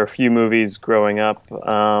were a few movies growing up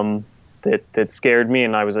that scared me,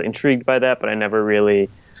 and I was intrigued by that, but I never really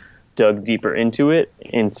dug deeper into it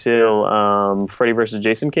until Freddy vs.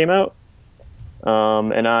 Jason came out.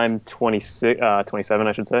 And I'm 27,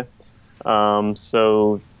 I should say.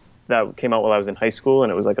 So that came out while I was in high school,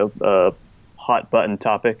 and it was like a hot button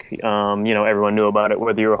topic. Everyone knew about it,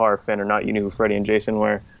 whether you were a horror fan or not. You knew who Freddy and Jason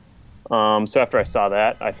were. So after I saw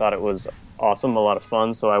that, I thought it was awesome, a lot of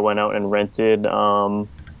fun. So I went out and rented all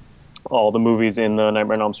the movies in the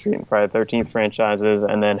Nightmare on Elm Street and Friday the 13th franchises,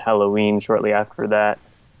 and then Halloween shortly after that.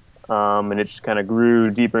 And it just kind of grew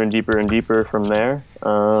deeper and deeper and deeper from there.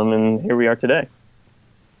 And here we are today.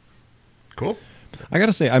 Cool. I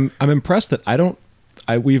gotta say, I'm impressed that I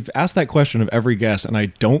we've asked that question of every guest, and I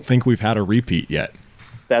don't think we've had a repeat yet.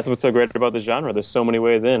 That's what's so great about the genre. There's so many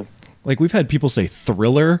ways in. Like, we've had people say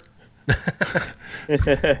thriller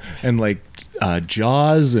and like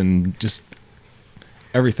Jaws and just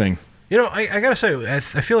everything. You know, I gotta say, I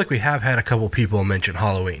feel like we have had a couple people mention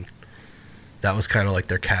Halloween. That was kind of like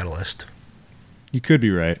their catalyst. You could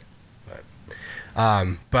be right.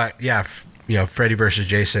 But yeah, Freddy versus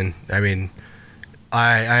Jason. I mean,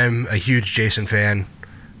 I'm a huge Jason fan.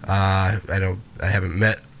 I haven't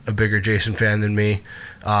met a bigger Jason fan than me.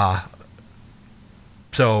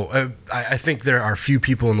 So I think there are few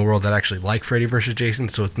people in the world that actually like Freddy versus Jason.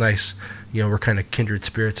 So it's nice, we're kind of kindred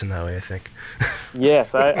spirits in that way, I think.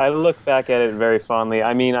 Yes, I look back at it very fondly.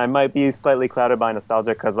 I mean, I might be slightly clouded by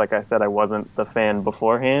nostalgia because, like I said, I wasn't the fan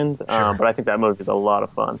beforehand. Sure. But I think that movie is a lot of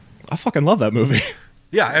fun. I fucking love that movie.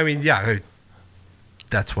 Yeah, I mean, yeah,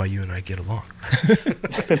 that's why you and I get along.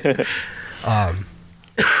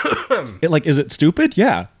 Is it stupid?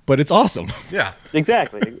 Yeah, but it's awesome. Yeah.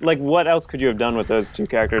 Exactly. Like, what else could you have done with those two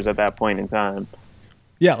characters at that point in time?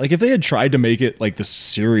 Yeah, like if they had tried to make it like the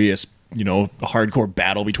serious, hardcore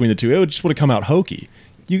battle between the two, it would just would have come out hokey.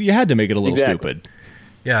 You had to make it a little stupid.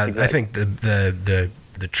 Yeah, Exactly. I think the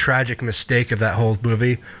tragic mistake of that whole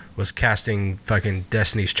movie was casting fucking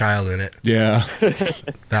Destiny's Child in it. Yeah.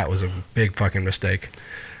 That was a big fucking mistake.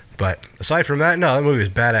 But aside from that, no, that movie was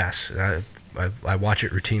badass. I watch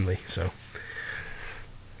it routinely, so.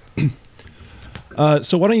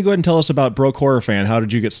 So why don't you go ahead and tell us about Broke Horror Fan? How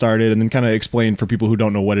did you get started? And then kind of explain for people who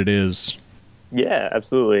don't know what it is. Yeah,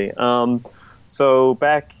 absolutely. So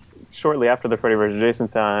back shortly after the Freddy vs. Jason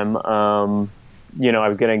time, I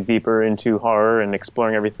was getting deeper into horror and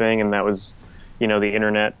exploring everything, and that was, the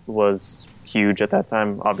internet was huge at that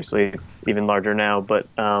time. Obviously, it's even larger now, but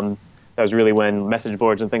that was really when message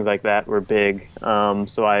boards and things like that were big.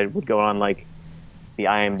 So I would go on like the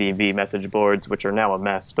IMDb message boards, which are now a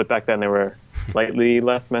mess, but back then they were slightly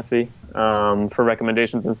less messy, for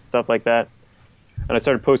recommendations and stuff like that. And I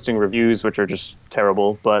started posting reviews, which are just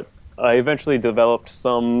terrible, but I eventually developed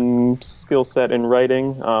some skill set in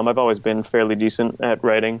writing. I've always been fairly decent at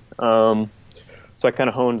writing. So I kind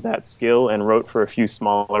of honed that skill and wrote for a few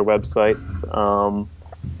smaller websites.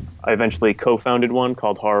 I eventually co-founded one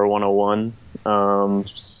called Horror 101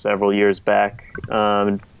 several years back.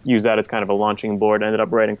 Used that as kind of a launching board. Ended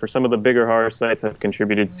up writing for some of the bigger horror sites. I've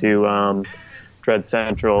contributed to Dread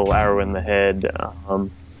Central, Arrow in the Head,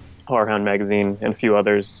 Horror Hound Magazine, and a few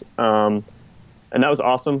others. And that was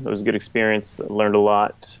awesome. It was a good experience. Learned a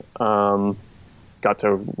lot. Got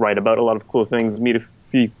to write about a lot of cool things, meet a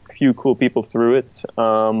few cool people through it.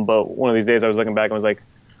 But one of these days I was looking back and was like,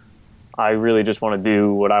 I really just want to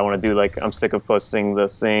do what I want to do. Like, I'm sick of posting the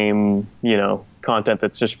same, content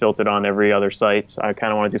that's just filtered on every other site. I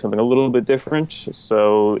kind of want to do something a little bit different.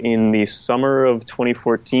 So in the summer of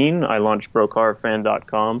 2014, I launched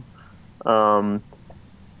BrokeHorrorFan.com.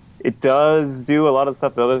 It does do a lot of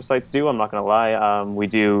stuff that other sites do. I'm not going to lie. We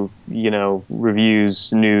do,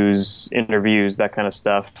 reviews, news, interviews, that kind of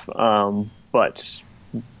stuff. But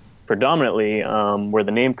predominantly, where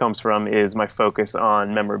the name comes from is my focus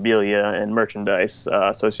on memorabilia and merchandise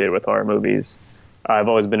associated with horror movies. I've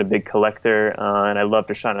always been a big collector, and I love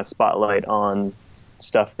to shine a spotlight on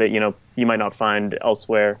stuff that, you might not find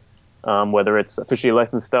elsewhere, whether it's officially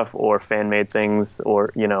licensed stuff or fan-made things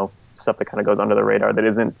or, stuff that kind of goes under the radar that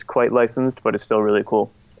isn't quite licensed, but it's still really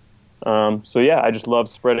cool. So yeah, I just love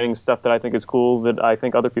spreading stuff that I think is cool that I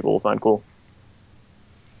think other people will find cool.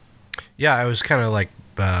 Yeah, I was kind of like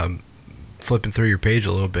flipping through your page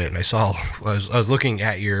a little bit, and I was looking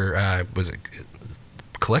at your was it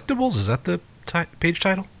collectibles? Is that the page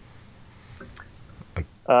title?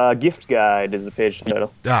 Gift guide is the page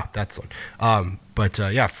title. Ah, that's the one. But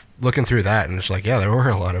yeah, looking through that, and it's like, yeah, there were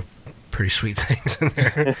a lot of pretty sweet things in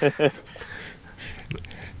there.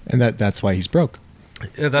 And that's why he's broke.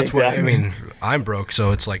 Yeah, that's what I mean. I'm broke,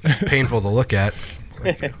 so it's like painful to look at.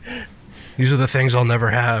 Like, these are the things I'll never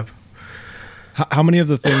have. How many of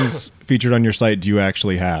the things featured on your site do you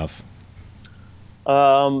actually have?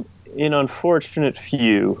 An unfortunate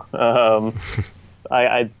few. There's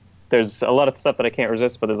a lot of stuff that I can't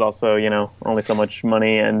resist, but there's also, only so much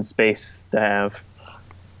money and space to have.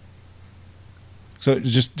 So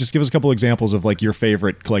just give us a couple examples of like your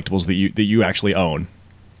favorite collectibles that you actually own.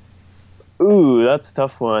 Ooh, that's a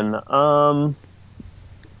tough one.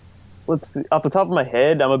 Let's see. Off the top of my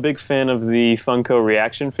head, I'm a big fan of the Funko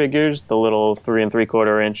reaction figures, the little 3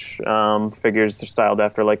 3/4 inch figures. They're styled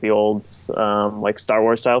after like the old like Star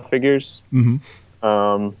Wars style figures. Mm-hmm.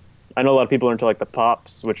 I know a lot of people are into like the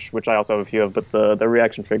pops, which I also have a few of, but the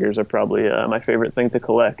reaction figures are probably my favorite thing to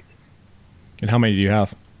collect. And how many do you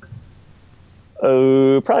have?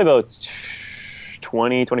 Probably about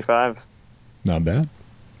 20, 25. Not bad.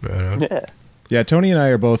 Yeah. Yeah, Tony and I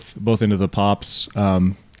are both into the pops.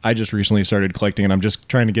 I just recently started collecting, and I'm just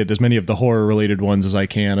trying to get as many of the horror-related ones as I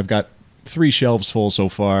can. I've got 3 shelves full so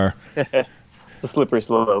far. It's a slippery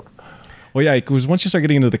slope. Well, yeah, because once you start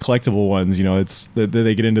getting into the collectible ones, it's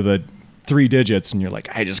they get into the 3 digits, and you're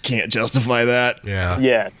like, I just can't justify that. Yeah.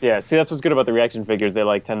 Yes. See, that's what's good about the reaction figures. They're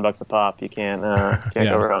like $10 a pop. You can't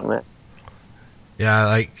go wrong with it. Yeah,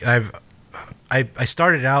 like I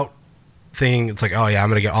started out thinking it's like, oh yeah, I'm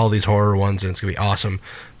gonna get all these horror ones and it's gonna be awesome.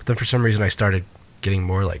 But then for some reason I started getting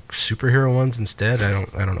more like superhero ones instead. I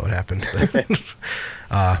don't know what happened.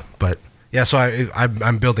 But yeah, so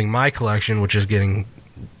I'm building my collection, which is getting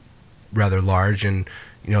rather large, and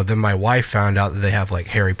then my wife found out that they have like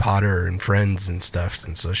Harry Potter and Friends and stuff,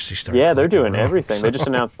 and so she started. Yeah, they're doing everything. So. They just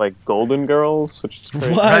announced like Golden Girls, which is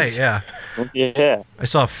crazy. What? Right? Yeah. Yeah. I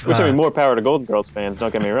saw. Which I mean, more power to Golden Girls fans.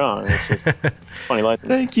 Don't get me wrong. It's just funny license.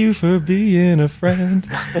 Thank you for being a friend.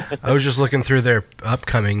 I was just looking through their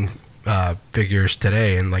upcoming figures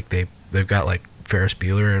today, and like they've got like Ferris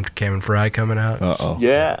Bueller and Cameron Fry coming out. Uh-oh.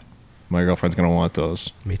 Yeah. My girlfriend's going to want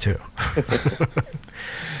those. Me too.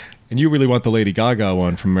 And you really want the Lady Gaga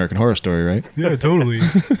one from American Horror Story, right? Yeah, totally.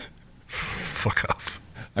 Fuck off.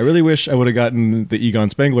 I really wish I would have gotten the Egon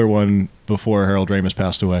Spengler one before Harold Ramis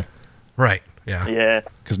passed away. Right. Yeah. Yeah.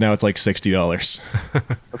 Because now it's like $60.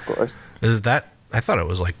 Of course. Is that? I thought it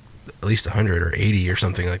was like at least 100 or 80 or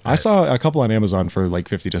something like that. I saw a couple on Amazon for like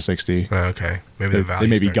 50 to 60. Oh, okay. Maybe the value. They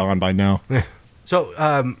may be gone by now. So,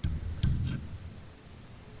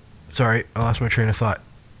 sorry, I lost my train of thought.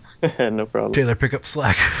 No problem. Taylor, pick up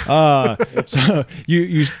slack. So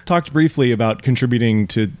you talked briefly about contributing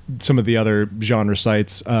to some of the other genre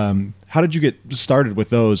sites. How did you get started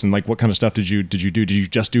with those, and like what kind of stuff did you do? Did you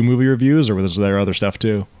just do movie reviews, or was there other stuff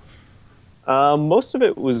too? Most of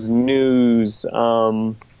it was news.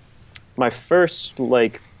 My first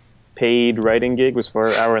like paid writing gig was for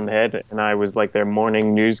Hour in the Head, and I was like their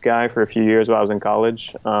morning news guy for a few years while I was in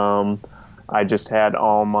college. I just had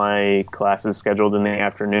all my classes scheduled in the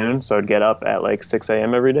afternoon, so I'd get up at like 6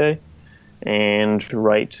 a.m. every day and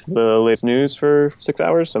write the latest news for 6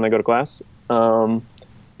 hours, and then go to class.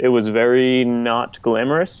 It was very not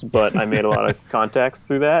glamorous, but I made a lot of contacts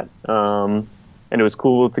through that, and it was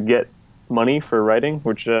cool to get money for writing,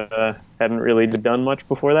 which hadn't really done much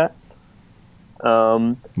before that.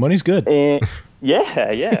 Money's good, and,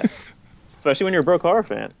 yeah, especially when you're a broke horror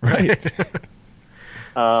fan. right?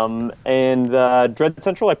 And Dread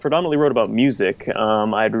Central, I predominantly wrote about music.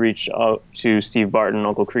 I'd reach out to Steve Barton,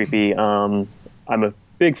 Uncle Creepy. I'm a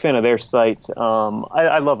big fan of their site.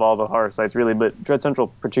 I love all the horror sites, really, but Dread Central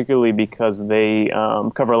particularly because they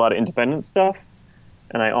cover a lot of independent stuff.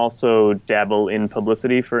 And I also dabble in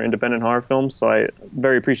publicity for independent horror films, so I'm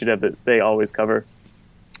very appreciative that they always cover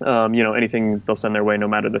anything they'll send their way, no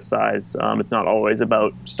matter the size. It's not always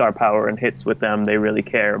about star power and hits with them. They really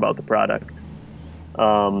care about the product.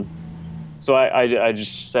 So I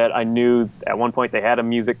just said I knew at one point they had a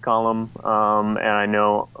music column, and I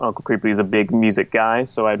know Uncle Creepy is a big music guy,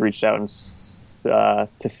 so I'd reached out and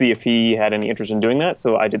to see if he had any interest in doing that.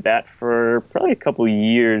 So I did that for probably a couple of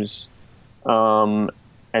years, and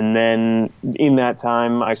then in that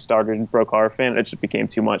time I started Broke Horror Fan. It just became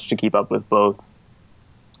too much to keep up with both.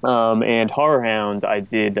 And Horror Hound, I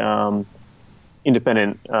did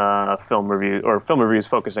independent film reviews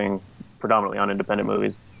focusing predominantly on independent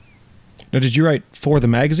movies. Now, did you write for the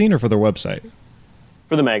magazine or for their website?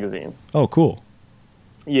 For the magazine. Oh, cool.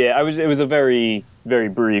 Yeah, it was a very, very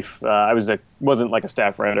brief. I wasn't like a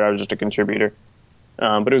staff writer. I was just a contributor.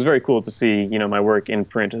 But it was very cool to see, my work in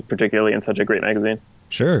print, particularly in such a great magazine.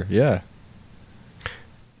 Sure, yeah.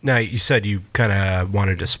 Now, you said you kind of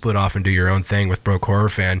wanted to split off and do your own thing with Broke Horror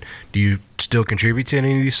Fan. Do you still contribute to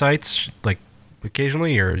any of these sites, like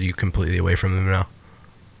occasionally, or are you completely away from them now?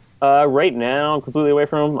 Right now, I'm completely away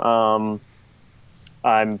from them.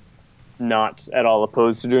 I'm not at all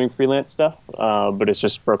opposed to doing freelance stuff, but it's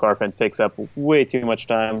just Broke Horror Fan takes up way too much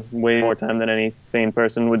time, way more time than any sane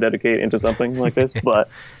person would dedicate into something like this. But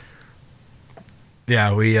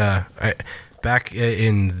yeah, we back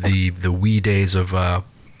in the wee days of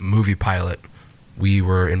Movie Pilot, we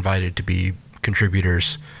were invited to be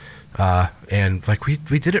contributors, and like we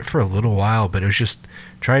did it for a little while, but it was just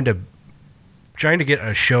trying to get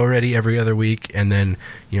a show ready every other week, and then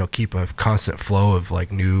keep a constant flow of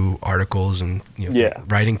like new articles and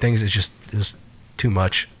writing things. It's too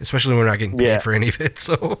much, especially when we're not getting paid for any of it.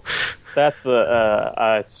 So that's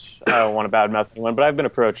I don't want to badmouth anyone, but I've been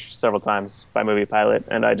approached several times by Movie Pilot,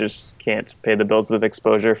 and I just can't pay the bills with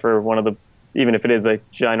exposure for one of the even if it is a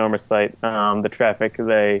ginormous site, the traffic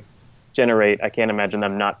they generate, I can't imagine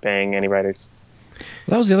them not paying any writers.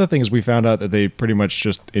 That was the other thing, is we found out that they pretty much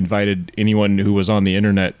just invited anyone who was on the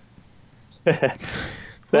internet.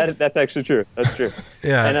 That's actually true. That's true.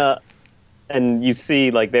 Yeah. And you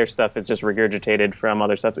see, like, their stuff is just regurgitated from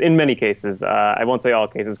other stuff. In many cases, I won't say all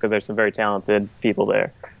cases because there's some very talented people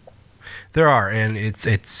there. There are, and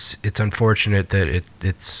it's unfortunate that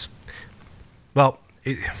it's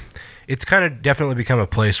kind of definitely become a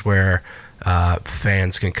place where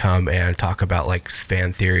fans can come and talk about like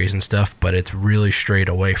fan theories and stuff, but it's really strayed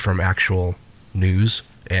away from actual news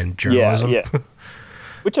and journalism. Yeah.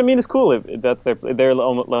 Which, I mean, is cool. That's they're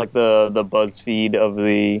almost like the BuzzFeed of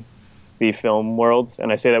the film world,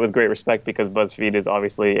 and I say that with great respect because BuzzFeed is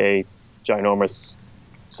obviously a ginormous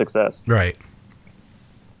success. Right.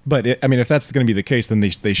 But if that's going to be the case, then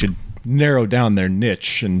they should narrow down their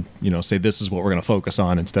niche and say this is what we're going to focus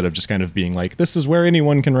on, instead of just kind of being like, this is where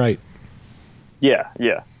anyone can write. Yeah,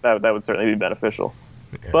 that would certainly be beneficial.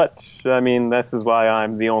 Yeah. But I mean, this is why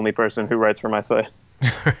I'm the only person who writes for my site.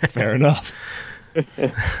 Fair enough.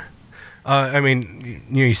 I mean,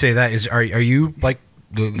 you say that are you like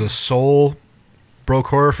the sole Broke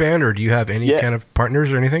Horror fan, or do you have any kind of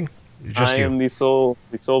partners or anything? Just I am the sole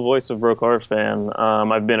voice of Broke Horror fan.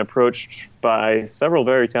 I've been approached by several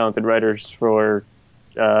very talented writers for,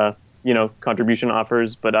 contribution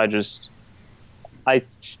offers, but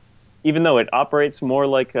even though it operates more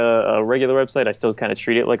like a regular website, I still kind of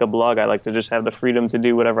treat it like a blog. I like to just have the freedom to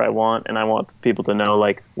do whatever I want, and I want people to know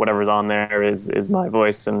like whatever's on there is my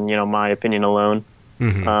voice and my opinion alone.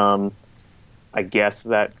 Mm-hmm. I guess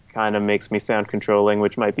that kind of makes me sound controlling,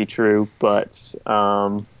 which might be true, but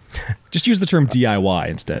just use the term DIY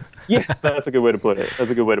instead. Yes, that's a good way to put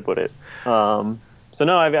it. So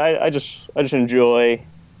no, I just enjoy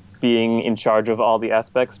being in charge of all the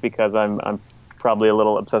aspects because I'm probably a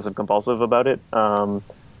little obsessive compulsive about it, and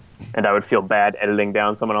I would feel bad editing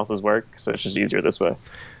down someone else's work, so it's just easier this way.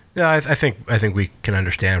 Yeah, I think we can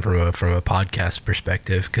understand from a podcast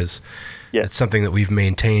perspective, because it's something that we've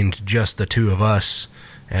maintained just the two of us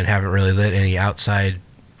and haven't really let any outside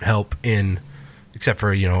help in, except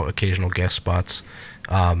for occasional guest spots.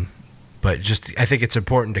 But just I think it's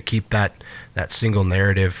important to keep that single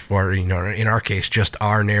narrative, or in our case, just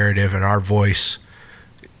our narrative and our voice.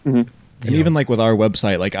 Mm-hmm. And even like with our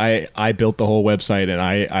website, like I built the whole website and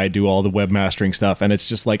I do all the webmastering stuff, and it's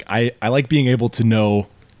just like I like being able to know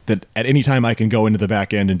that at any time I can go into the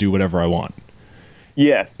back end and do whatever I want.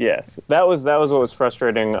 Yes. That was what was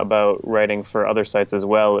frustrating about writing for other sites as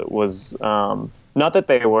well. It was not that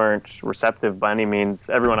they weren't receptive by any means.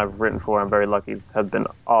 Everyone I've written for, I'm very lucky, has been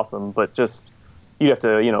awesome, but just you have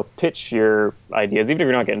to pitch your ideas. Even if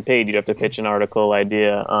you're not getting paid, you'd have to pitch an article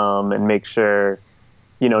idea and make sure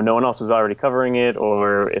no one else was already covering it,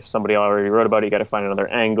 or if somebody already wrote about it, you got to find another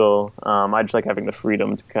angle. I just like having the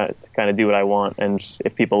freedom to kind of do what I want, and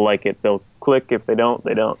if people like it, they'll click. If they don't,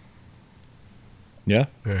 they don't. Yeah.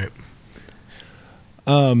 All right.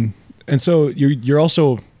 And so you're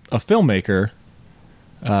also a filmmaker.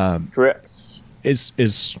 Correct.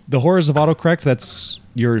 Is The Horrors of Autocorrect, that's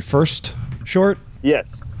your first short?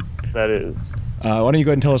 Yes, that is. Why don't you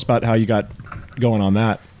go ahead and tell us about how you got going on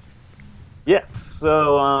that? Yes.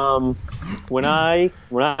 So when I'm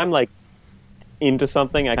like into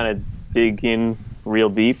something, I kind of dig in real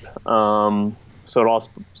deep. So it all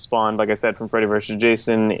spawned, like I said, from Freddy vs.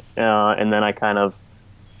 Jason, and then I kind of,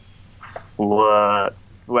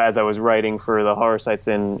 as I was writing for the horror sites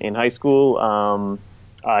in high school,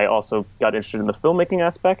 I also got interested in the filmmaking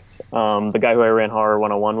aspect. The guy who I ran Horror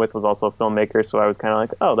 101 with was also a filmmaker, so I was kind of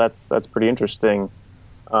like, oh, that's pretty interesting.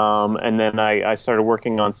 And then I started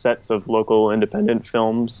working on sets of local independent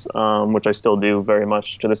films, which I still do very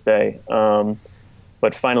much to this day.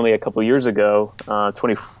 But finally, a couple of years ago,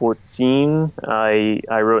 2014, I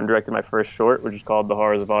wrote and directed my first short, which is called The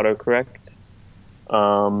Horrors of Autocorrect.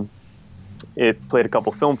 It played a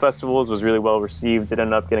couple film festivals, was really well received. It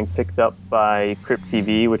ended up getting picked up by Crypt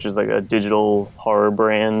TV, which is like a digital horror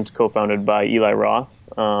brand co-founded by Eli Roth,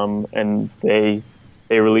 and they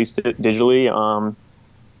released it digitally.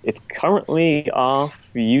 It's currently off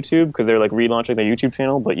YouTube because they're like relaunching their YouTube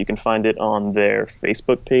channel, but you can find it on their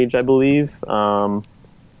Facebook page, I believe.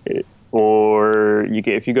 Or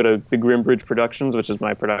if you go to the Grimbridge Productions, which is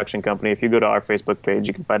my production company, if you go to our Facebook page,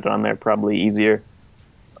 you can find it on there, probably easier.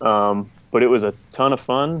 But it was a ton of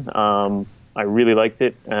fun. I really liked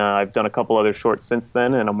it. I've done a couple other shorts since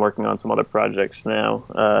then, and I'm working on some other projects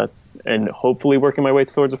now, and hopefully working my way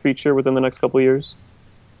towards a feature within the next couple of years.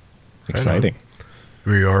 Exciting.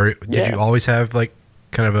 Did you always have like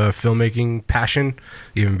kind of a filmmaking passion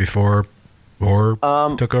even before or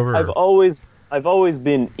took over? I've always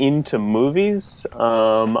been into movies.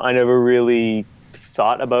 I never really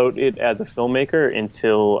thought about it as a filmmaker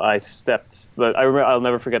until I stepped. I'll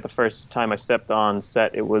never forget the first time I stepped on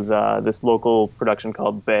set. It was this local production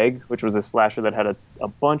called Beg, which was a slasher that had a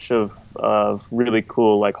bunch of really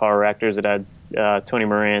cool like horror actors. It had Tony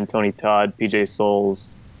Moran, Tony Todd, PJ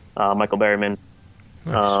Souls, Michael Berryman.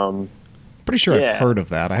 Nice. Pretty sure Yeah. I've heard of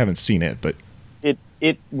that. I haven't seen it, but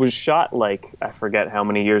It was shot like I forget how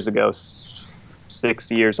many years ago,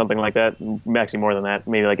 6 years, something like that. Actually, more than that,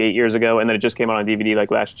 maybe like 8 years ago, and then it just came out on DVD like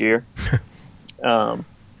last year.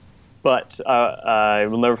 But I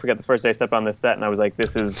will never forget the first day I stepped on this set, and I was like,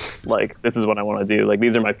 "This is what I want to do. Like,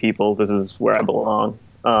 these are my people. This is where I belong."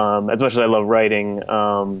 As much as I love writing,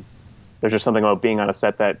 there's just something about being on a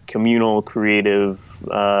set, that communal, creative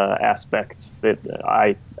aspect that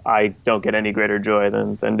I don't get any greater joy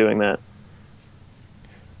than doing that.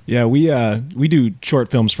 yeah, we do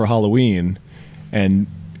short films for Halloween, and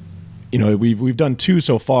we've done 2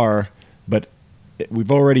 so far, but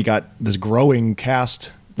we've already got this growing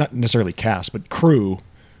cast, not necessarily cast, but crew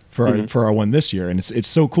for our one this year, and it's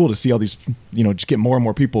so cool to see all these just get more and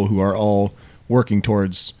more people who are all working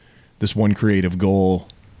towards this one creative goal.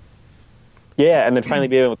 Yeah, and then finally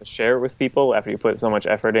be able to share it with people after you put so much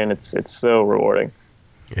effort in. It's so rewarding.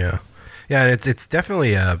 Yeah, and it's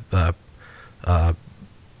definitely a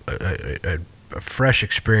fresh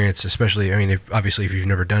experience, especially. I mean, obviously, if you've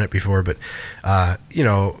never done it before, but I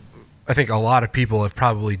think a lot of people have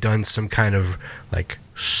probably done some kind of like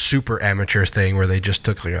super amateur thing where they just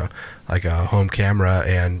took like a home camera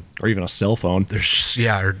Or even a cell phone. did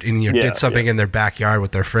something in their backyard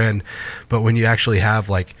with their friend. But when you actually have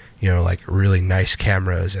like really nice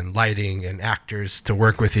cameras and lighting and actors to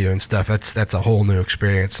work with you and stuff, that's a whole new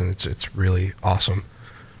experience, and it's really awesome.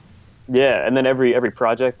 Yeah, and then every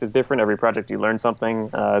project is different. Every project you learn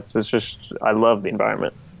something. It's just I love the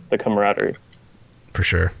environment, the camaraderie. For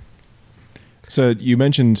sure. So you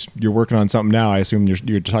mentioned you're working on something now. I assume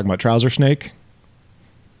you're talking about Trouser Snake.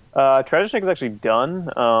 Treasure Snake is actually done.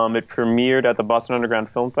 It premiered at the Boston Underground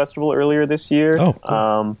Film Festival earlier this year. Oh,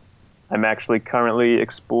 cool. I'm actually currently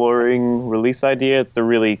exploring release idea. It's a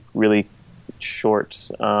really, really short,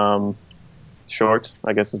 I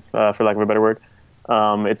guess, for lack of a better word.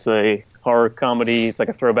 It's a horror comedy. It's like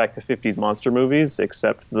a throwback to 50s monster movies,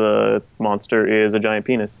 except the monster is a giant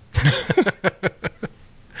penis.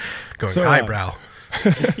 Going So, highbrow.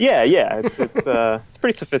 Yeah. It's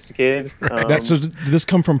pretty sophisticated. So did this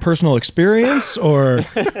come from personal experience, or?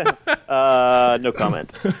 No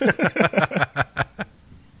comment.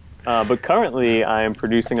 But currently, I am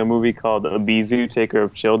producing a movie called Abizu, Taker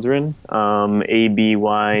of Children, Abyzou.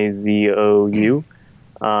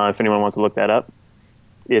 If anyone wants to look that up.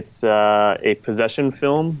 It's a possession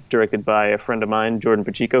film directed by a friend of mine, Jordan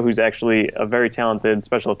Pacheco, who's actually a very talented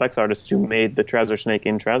special effects artist who made the Trouser Snake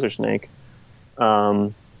in Trouser Snake.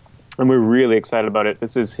 And we're really excited about it.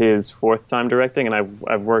 This is his 4th time directing, and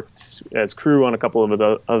I've worked as crew on a couple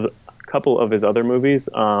of his other movies.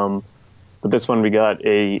 But this one we got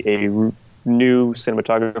a new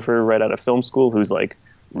cinematographer right out of film school who's like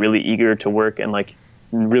really eager to work and like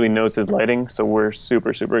really knows his lighting. So we're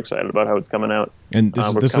super, super excited about how it's coming out. And this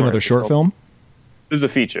is another short film? This is a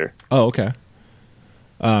feature. Oh, okay.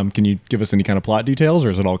 Can you give us any kind of plot details, or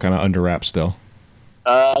is it all kind of under wraps still?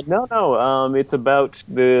 No. It's about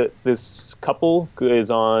this couple who is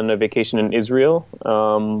on a vacation in Israel.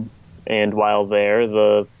 And while there,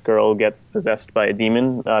 the girl gets possessed by a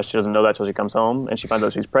demon. She doesn't know that till she comes home, and she finds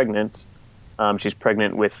out she's pregnant. She's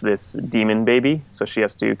pregnant with this demon baby, so she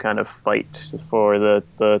has to kind of fight for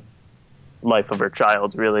the life of her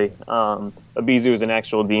child, really. Abizu is an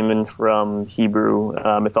actual demon from Hebrew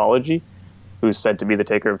mythology who's said to be the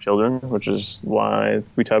taker of children, which is why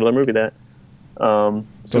we titled our movie that. So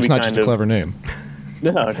it's not just a clever name.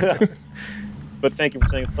 No. But thank you for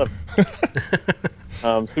saying it's clever.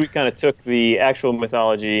 So we kind of took the actual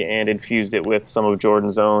mythology and infused it with some of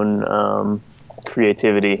Jordan's own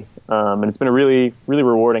creativity. And it's been a really, really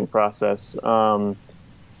rewarding process.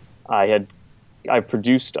 I've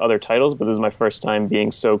produced other titles, but this is my first time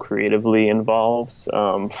being so creatively involved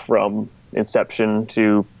from inception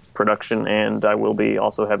to production, and I will be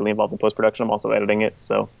also heavily involved in post-production. I'm also editing it,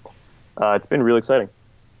 so it's been really exciting.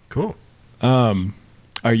 Cool.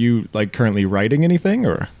 Are you like currently writing anything,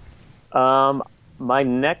 or? My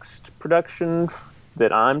next production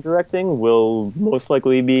that I'm directing will most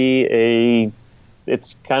likely be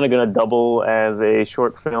it's kind of going to double as a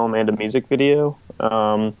short film and a music video.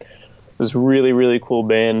 This really, really cool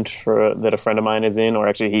band that a friend of mine is in, or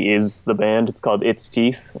actually he is the band. It's called It's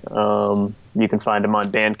Teeth. You can find him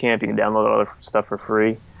on Bandcamp. You can download all the stuff for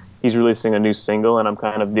free. He's releasing a new single, and I'm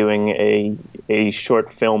kind of doing a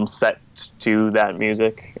short film set to that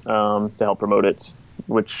music to help promote it,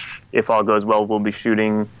 which, if all goes well, we'll be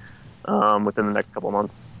shooting within the next couple of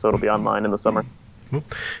months. So it'll be online in the summer.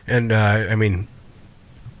 And, I mean,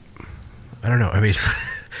 I don't know. I mean,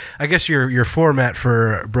 I guess your format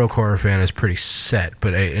for Broke Horror Fan is pretty set,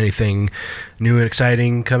 but anything new and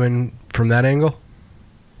exciting coming from that angle?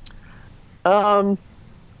 It's an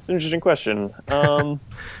interesting question.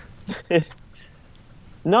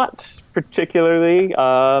 Not particularly.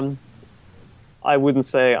 I wouldn't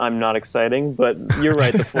say I'm not exciting, but you're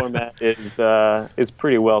right. The format is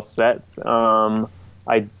pretty well set.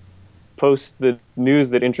 I post the news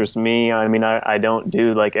that interests me. I mean, I don't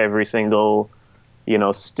do like every single,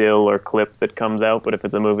 still or clip that comes out, but if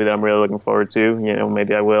it's a movie that I'm really looking forward to,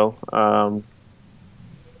 maybe I will.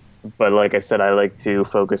 But like I said, I like to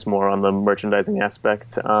focus more on the merchandising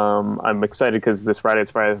aspect. I'm excited because this Friday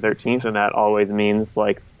is Friday the 13th, and that always means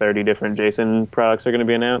like 30 different Jason products are going to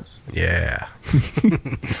be announced. Yeah.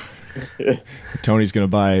 Tony's going to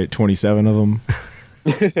buy 27 of them.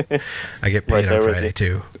 I get paid on Friday,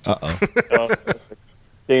 too. Uh-oh. Oh,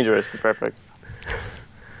 dangerous, but perfect.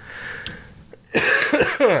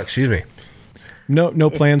 Excuse me.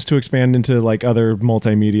 No plans to expand into like other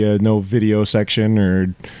multimedia, no video section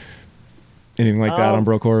or anything like that on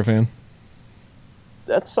Broke Horror Fan?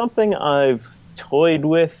 That's something I've toyed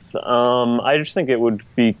with. I just think it would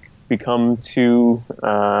become too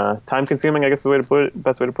time consuming, I guess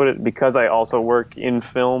best way to put it, because I also work in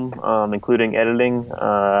film, including editing.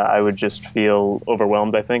 I would just feel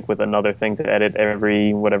overwhelmed, I think, with another thing to edit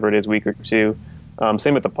every whatever it is week or two.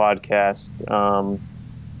 Same with the podcast.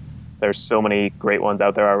 There's so many great ones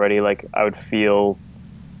out there already. Like, I would feel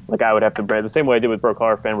like I would have to brand the same way I did with Broke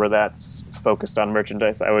Horror Fan, where that's focused on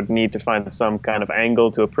merchandise. I would need to find some kind of angle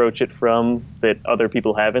to approach it from that other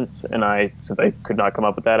people haven't. And since I could not come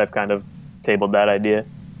up with that, I've kind of tabled that idea.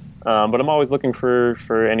 But I'm always looking for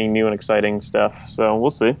any new and exciting stuff. So we'll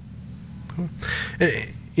see.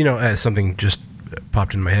 As something just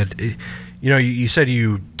popped in my head, you said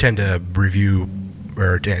you tend to review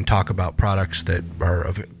and talk about products that are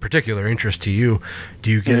of particular interest to you. Do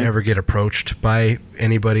you ever get approached by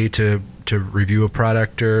anybody to review a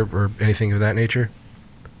product or anything of that nature?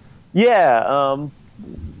 Yeah.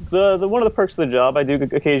 The one of the perks of the job, I do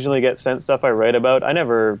occasionally get sent stuff I write about. I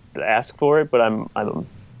never ask for it, but I'm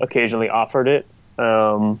occasionally offered it.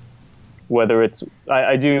 Whether it's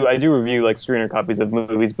I do review like screener copies of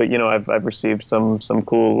movies, but I've received some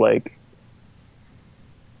cool like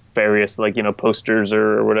various like posters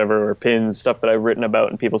or whatever, or pins, stuff that I've written about,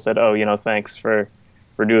 and people said, oh, thanks for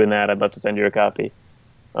doing that, I'd love to send you a copy.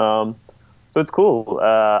 So it's cool.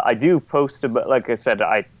 I do post about, like I said,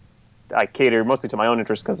 I cater mostly to my own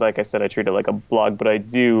interest because, like I said, I treat it like a blog, but I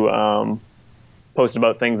do post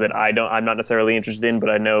about things that I'm not necessarily interested in, but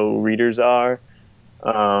I know readers are.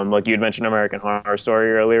 Like you had mentioned American Horror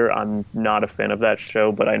Story earlier. I'm not a fan of that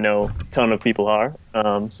show, but I know a ton of people are.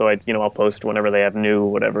 So I'll post whenever they have new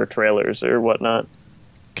whatever trailers or whatnot.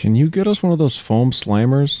 Can you get us one of those foam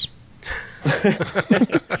slammers?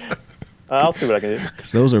 I'll see what I can do.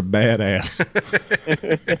 Because those are badass.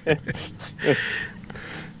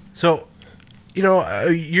 So,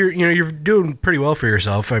 you're doing pretty well for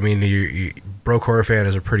yourself. I mean, you Broke Horror Fan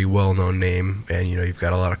is a pretty well-known name, and you've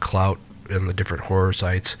got a lot of clout in the different horror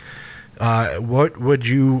sites. Do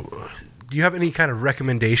you have any kind of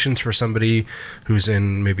recommendations for somebody who's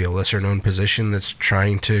in maybe a lesser known position that's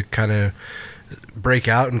trying to kind of break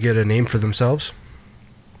out and get a name for themselves?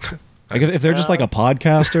 Like if they're just like a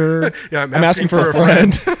podcaster, yeah, I'm asking for a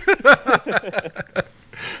friend.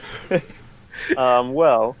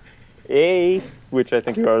 Which I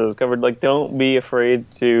think you already covered, like, don't be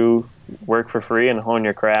afraid to work for free and hone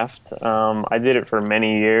your craft. I did it for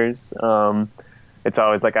many years. It's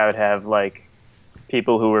always like I would have like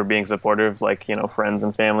people who were being supportive, like, friends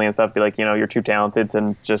and family and stuff, be like, you're too talented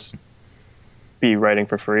to just be writing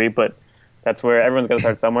for free. But that's where everyone's going to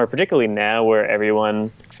start somewhere, particularly now where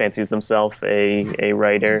everyone fancies themselves a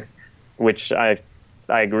writer, which I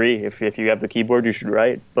agree. If you have the keyboard, you should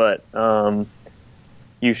write. But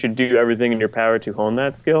you should do everything in your power to hone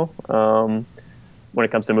that skill. When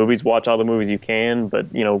it comes to movies, watch all the movies you can, but,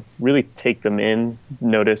 really take them in.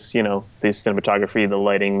 Notice, the cinematography, the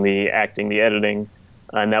lighting, the acting, the editing,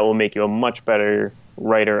 and that will make you a much better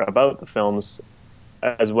writer about the films,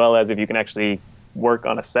 as well as if you can actually work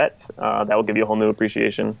on a set, that will give you a whole new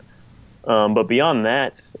appreciation. But beyond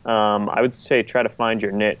that, I would say try to find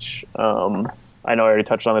your niche. I know I already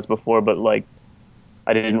touched on this before, but like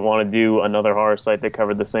I didn't want to do another horror site that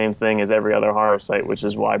covered the same thing as every other horror site, which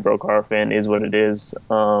is why Broke Horror Fan is what it is.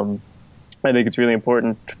 I think it's really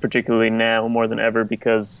important, particularly now more than ever,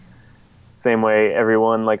 because same way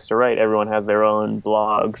everyone likes to write, everyone has their own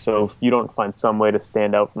blog. So if you don't find some way to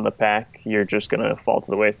stand out from the pack, you're just going to fall to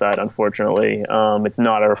the wayside, unfortunately. It's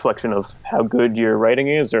not a reflection of how good your writing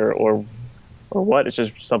is or what. It's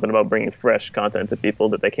just something about bringing fresh content to people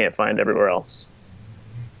that they can't find everywhere else.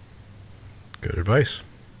 Good advice.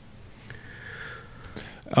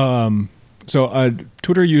 So a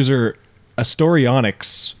Twitter user,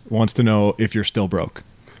 Astorionics, wants to know if you're still broke.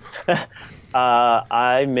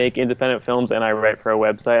 I make independent films and I write for a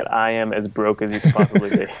website. I am as broke as you can possibly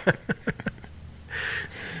be.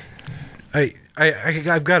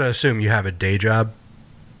 I've got to assume you have a day job.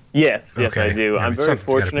 Yes, Okay. I do. Yeah, I'm very something's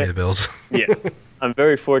gotta fortunate. pay the bills. Yeah, I'm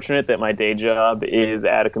very fortunate that my day job is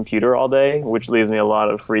at a computer all day, which leaves me a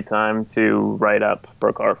lot of free time to write up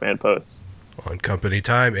Broke Horror Fan posts. On company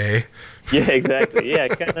time, eh? Yeah, exactly. Yeah,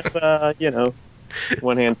 kind of,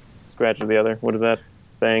 one hand scratches the other. What is that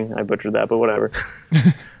saying? I butchered that, but whatever.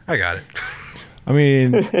 I got it. I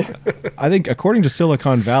mean, I think according to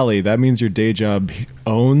Silicon Valley, that means your day job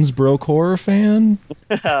owns Broke Horror Fan,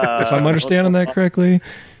 if I'm understanding that correctly.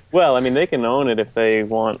 Well, I mean, they can own it if they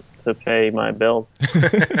want to pay my bills.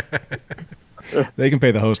 They can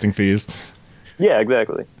pay the hosting fees. Yeah,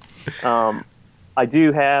 exactly. I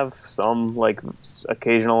do have some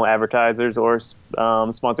occasional advertisers or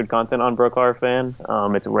sponsored content on Broke Horror Fan.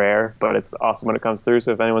 It's rare, but it's awesome when it comes through.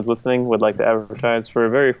 So if anyone's listening would like to advertise for a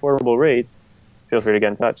very affordable rate, feel free to get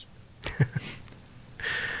in touch.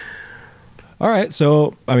 All right,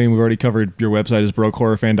 so I mean, we've already covered your website is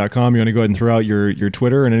brokehorrorfan.com. You want to go ahead and throw out your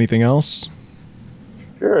Twitter and anything else?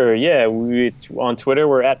 Sure, yeah. On Twitter,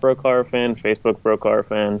 we're at Broke Horror Fan, Facebook, Broke Horror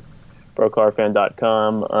Fan,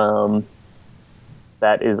 brokehorrorfan.com.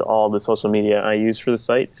 That is all the social media I use for the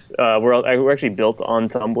site. We're actually built on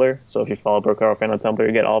Tumblr, so if you follow Broke Horror Fan on Tumblr,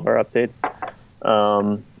 you get all of our updates.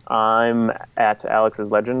 I'm at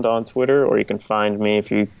Alex's Legend on Twitter, or you can find me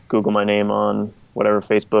if you Google my name on whatever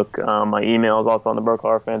Facebook. My email is also on the Broke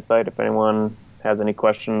Horror Fan site. If anyone has any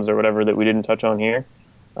questions or whatever that we didn't touch on here,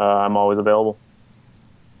 I'm always available.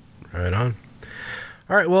 Right on.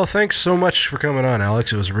 All right, well, thanks so much for coming on,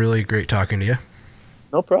 Alex. It was really great talking to you.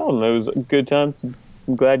 No problem. It was a good time.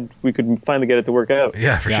 I'm glad we could finally get it to work out.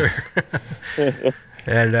 Yeah, for sure.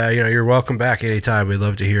 And you're welcome back anytime. We'd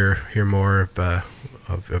love to hear more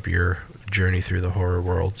of your journey through the horror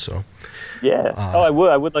world. So yeah. I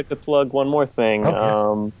would like to plug one more thing,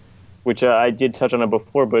 which I did touch on it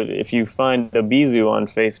before. But if you find Abizu on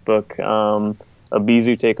Facebook,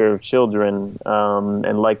 Abizu Taker of Children,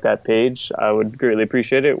 and like that page, I would greatly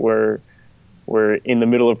appreciate it. We're in the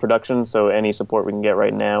middle of production, so any support we can get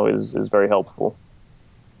right now is very helpful.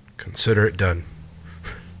 Consider it done.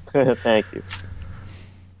 Thank you.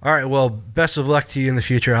 All right, well, best of luck to you in the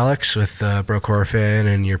future, Alex, with Broke Horror Fan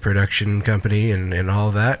and your production company and all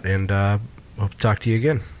of that, and we'll talk to you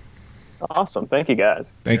again. Awesome. Thank you,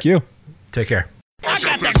 guys. Thank you. Take care. I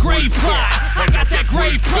got that great plot. I got that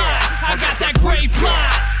great plot. I got that great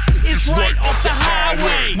plot. It's right off the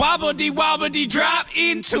highway. Wobbledy drop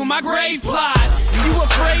into my grave plot. You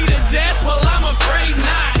afraid of death? Well, I'm afraid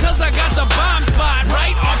not. Cause I got the bomb spot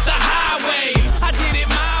right off the highway. I did it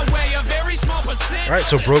my way, a very small percent. All right,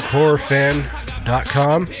 so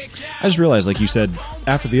brokehorrorfan.com. I just realized, like you said,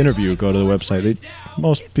 after the interview, go to the website.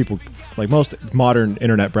 Most people, like most modern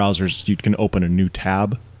internet browsers, you can open a new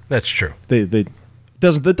tab. That's true. That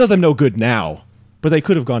does them no good now, but they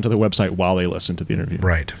could have gone to the website while they listened to the interview.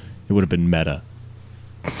 Right. It would have been meta.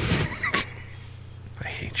 I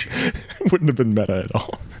hate you. It wouldn't have been meta at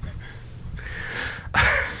all.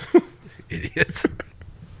 Idiots.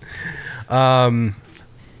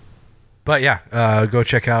 But yeah, go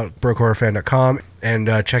check out brokehorrorfan.com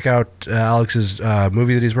and check out Alex's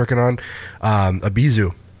movie that he's working on,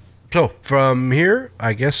 Abizu. So from here,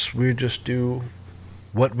 I guess we just do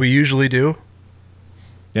what we usually do.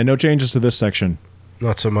 Yeah, no changes to this section.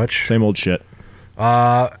 Not so much. Same old shit.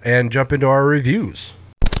 And jump into our reviews.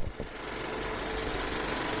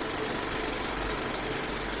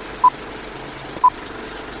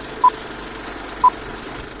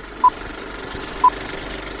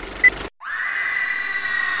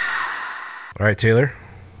 All right, Taylor,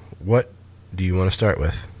 what do you want to start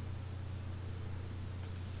with?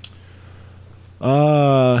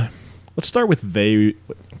 Let's start with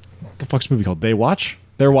What the fuck's the movie called? They Watch?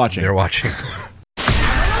 They're Watching. They're watching.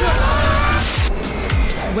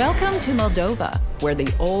 Welcome to Moldova. where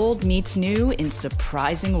the old meets new in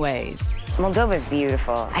surprising ways. Moldova's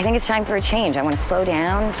beautiful. I think it's time for a change. I want to slow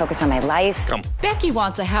down, focus on my life. Becky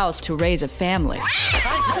wants a house to raise a family.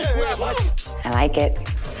 I like it.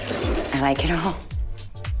 I like it all.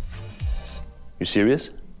 You serious?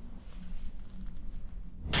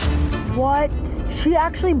 What? She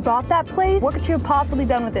actually bought that place? What could you have possibly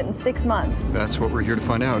done with it in 6 months? That's what we're here to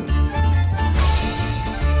find out.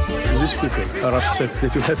 These people are upset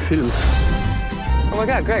that you have filmed. Oh my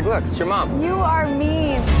God, Greg, look, it's your mom. You are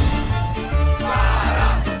mean.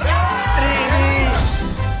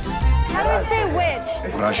 How do I say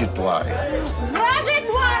which? Vrajitoare.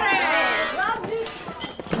 Vrajitoare!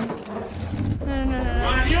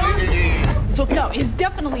 So, no, it's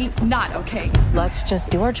definitely not okay. Let's just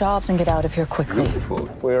do our jobs and get out of here quickly.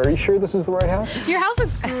 Wait, are you sure this is the right house? Your house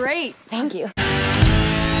looks great. Thank you.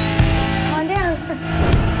 Come on down.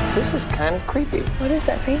 This is kind of creepy. What is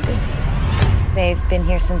that painting? They've been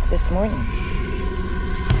here since this morning.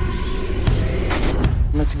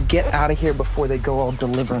 Let's get out of here before they go all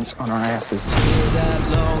deliverance on our asses.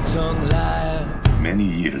 Many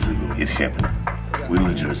years ago, it happened.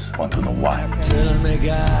 Villagers want to know why. It's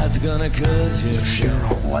a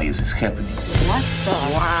funeral. Why is this happening? What the?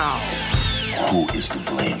 Wow. Who is to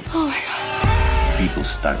blame? Oh my God. People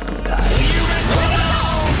start to die.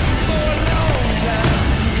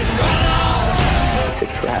 It's a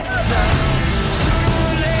trap.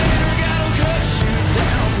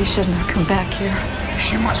 We shouldn't have come back here.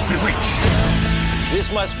 She must be rich. This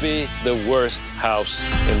must be the worst house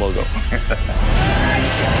in Moldova.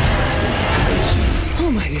 Oh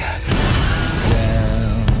my God.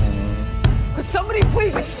 Could somebody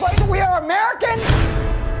please explain that we are Americans?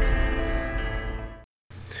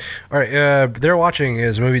 All right, They're Watching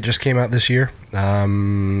is a movie that just came out this year,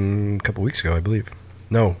 a couple weeks ago, I believe.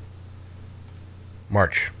 No,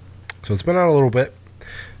 March. So it's been out a little bit.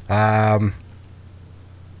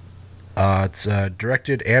 It's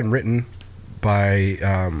directed and written by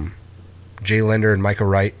Jay Lender and Micah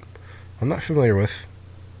Wright. I'm not familiar with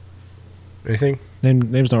anything.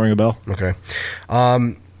 Names don't ring a bell. Okay.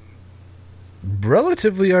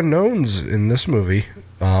 Relatively unknowns in this movie,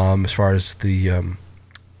 as far as the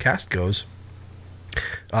cast goes.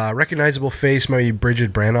 Recognizable face, maybe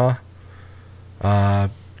Bridget Branagh.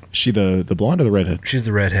 She the blonde or the redhead? She's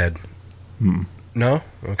the redhead. No?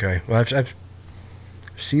 Okay. Well, I've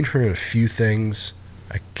seen her in a few things.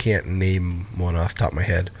 I can't name one off the top of my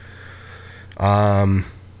head. One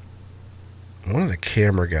of the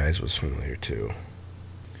camera guys was familiar too.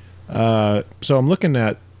 So I'm looking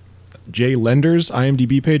at Jay Lender's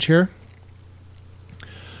IMDb page here.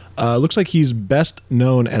 Looks like he's best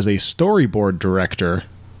known as a storyboard director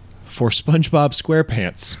for SpongeBob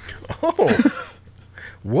SquarePants. Oh,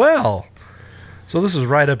 well, so this is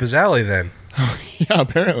right up his alley then. Yeah,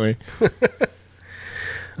 apparently.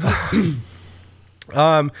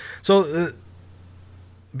 So the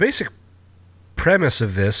basic premise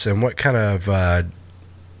of this and what kind of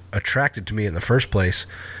attracted to me in the first place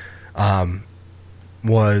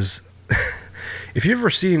was if you've ever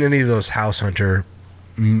seen any of those House Hunter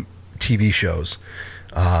TV shows,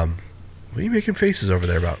 what are you making faces over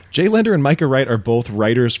there about? Jay Lender and Micah Wright are both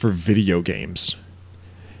writers for video games.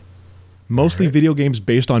 Mostly video games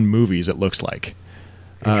based on movies, it looks like.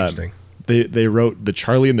 Interesting. They wrote the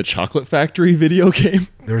Charlie and the Chocolate Factory video game.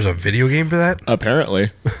 There was a video game for that?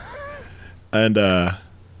 Apparently. And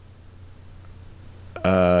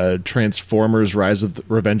Transformers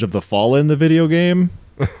Revenge of the Fallen, the video game.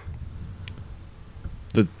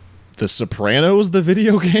 The Sopranos, the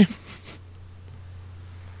video game.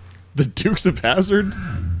 The Dukes of Hazzard.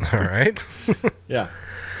 All right. Yeah.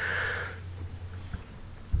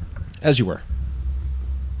 As you were.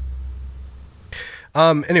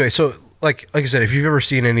 Anyway, so like I said, if you've ever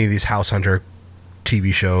seen any of these House Hunter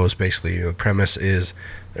TV shows, basically, the premise is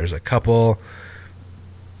there's a couple.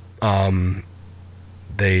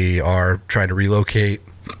 They are trying to relocate,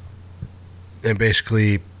 and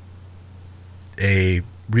basically, a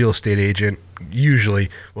real estate agent usually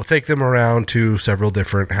will take them around to several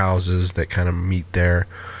different houses that kind of meet their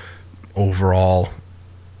overall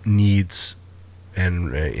needs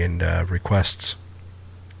and requests.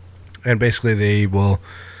 And basically the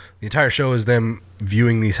entire show is them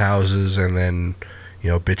viewing these houses and then,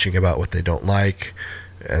 bitching about what they don't like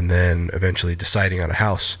and then eventually deciding on a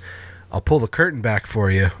house. I'll pull the curtain back for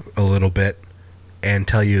you a little bit and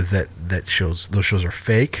tell you that those shows are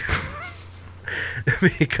fake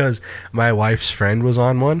because my wife's friend was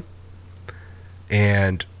on one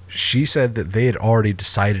and she said that they had already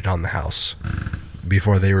decided on the house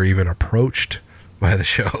before they were even approached by the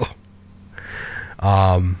show.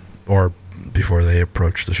 Or before they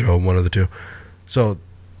approached the show, one of the two. So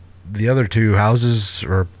the other two houses,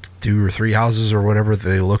 or 2 or 3 houses or whatever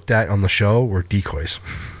they looked at on the show, were decoys.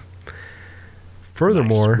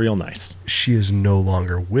 Furthermore, Nice, real nice. she is no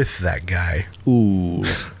longer with that guy. Ooh,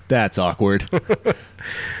 that's awkward.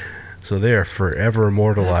 So they are forever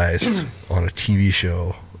immortalized on a TV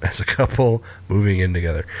show as a couple moving in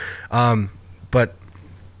together. But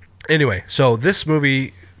anyway, so this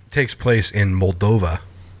movie takes place in Moldova,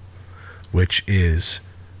 which is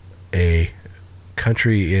a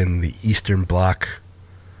country in the Eastern Bloc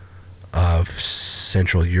of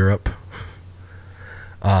Central Europe.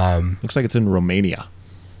 Looks like it's in Romania.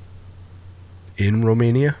 In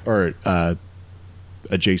Romania? Or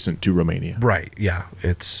adjacent to Romania. Right, yeah.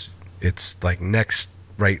 It's like next,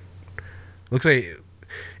 right. Looks like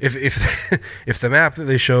if if the map that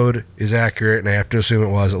they showed is accurate, and I have to assume it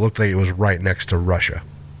looked like it was right next to Russia,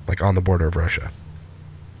 like on the border of Russia.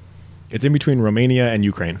 It's in between Romania and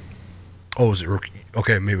Ukraine. Oh, is it?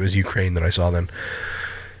 Okay, maybe it was Ukraine that I saw then.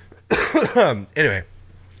 Anyway,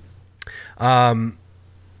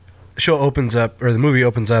 show opens up, or the movie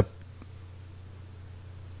opens up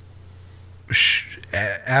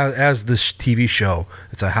as this TV show.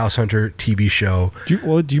 It's a house hunter TV show. Do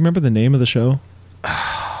you remember the name of the show?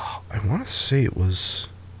 I want to say it was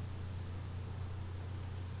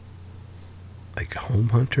like Home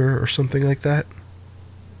Hunter or something like that.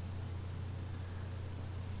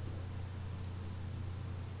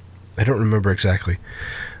 I don't remember exactly,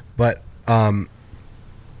 but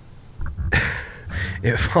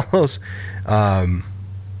it follows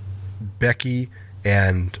Becky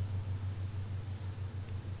and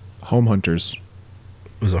Home Hunters.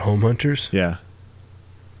 Was it Home Hunters? Yeah.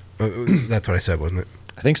 That's what I said, wasn't it?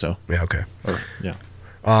 I think so. Yeah, okay. Yeah.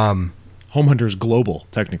 Home Hunters Global,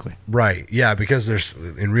 technically. Right, yeah, because there's,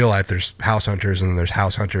 in real life, there's House Hunters and then there's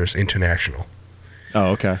House Hunters International.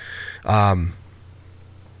 Oh, okay.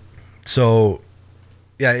 So,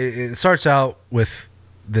 yeah, it starts out with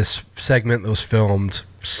this segment that was filmed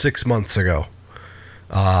 6 months ago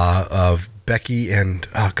of Becky and,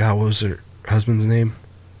 oh God, what was her husband's name?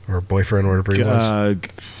 Or boyfriend, or whatever he was?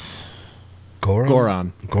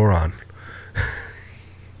 Goran. Goran.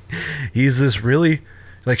 He's this really,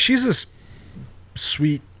 like, she's this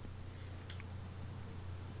sweet,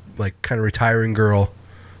 like, kind of retiring girl.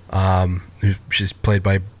 She's played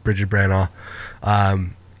by Bridget Branagh.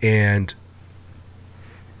 And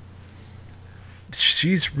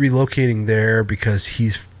she's relocating there because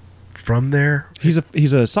he's from there. He's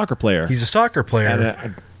a soccer player. He's a soccer player.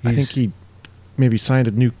 And I think he maybe signed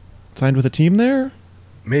with a team there.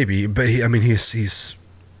 Maybe, but he's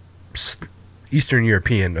Eastern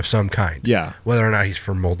European of some kind. Yeah. Whether or not he's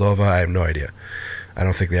from Moldova, I have no idea. I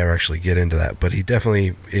don't think they ever actually get into that, but he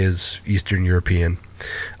definitely is Eastern European.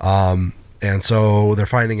 And so they're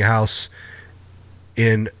finding a house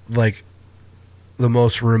in like the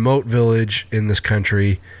most remote village in this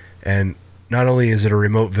country, and not only is it a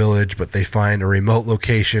remote village, but they find a remote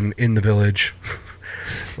location in the village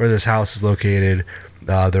where this house is located.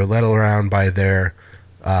 They're led around by their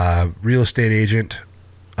real estate agent,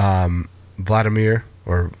 Vladimir,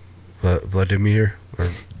 or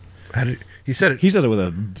how did he said it? He says it with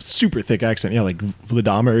a super thick accent. Yeah, like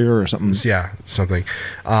Vladimir or something. Yeah, something.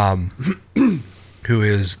 Who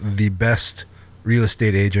is the best real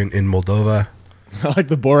estate agent in Moldova? I like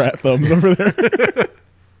the Borat thumbs over there.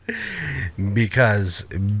 Because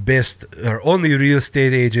best or only real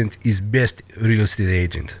estate agent is best real estate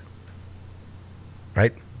agent.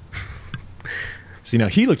 Right? See, now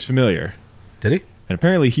he looks familiar. Did he? And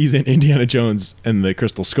apparently he's in Indiana Jones and the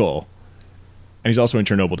Crystal Skull. And he's also in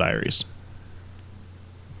Chernobyl Diaries.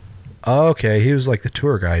 Oh, okay, he was like the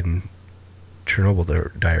tour guide in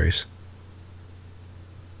Chernobyl Diaries.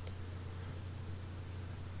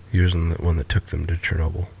 He was the one that took them to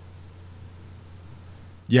Chernobyl.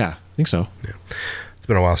 Yeah, I think so. Yeah. It's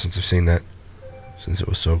been a while since I've seen that, since it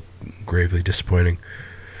was so gravely disappointing.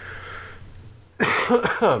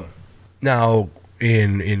 Now,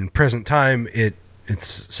 in present time,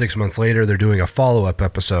 it's 6 months later. They're doing a follow-up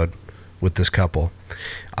episode with this couple,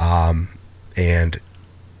 and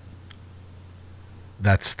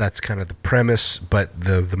that's kind of the premise. But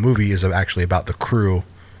the movie is actually about the crew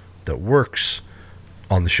that works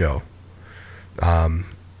on the show.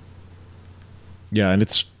 Yeah, and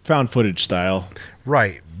it's found footage style.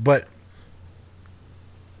 Right, but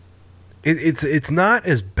it's not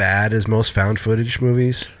as bad as most found footage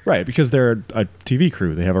movies. Right, because they're a TV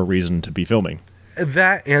crew. They have a reason to be filming.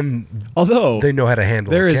 That, and although they know how to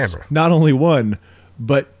handle there a is camera. Not only one,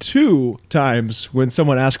 but 2 times when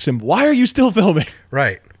someone asks him, "Why are you still filming?"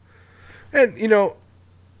 Right. And,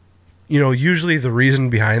 usually the reason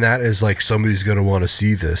behind that is like somebody's going to want to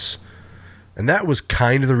see this. And that was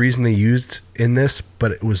kind of the reason they used in this,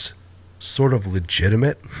 but it was sort of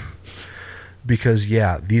legitimate. Because,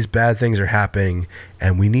 yeah, these bad things are happening,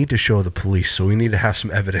 and we need to show the police, so we need to have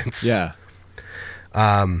some evidence. Yeah.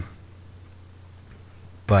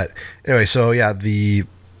 But anyway, so yeah, the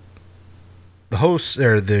host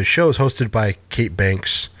or the show is hosted by Kate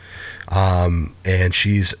Banks, and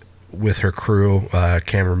she's with her crew,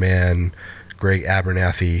 cameraman Greg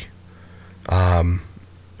Abernathy,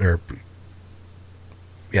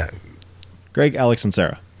 Greg, Alex, and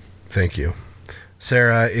Sarah. Thank you.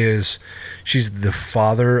 Sarah she's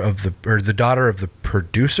the daughter of the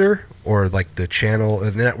producer, or like the channel,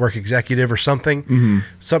 the network executive or something. Mm-hmm.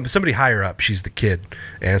 Somebody higher up. She's the kid.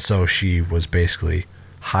 And so she was basically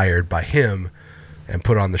hired by him and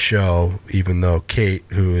put on the show, even though Kate,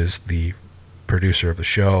 who is the producer of the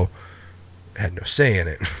show, had no say in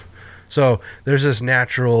it. So there's this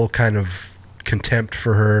natural kind of contempt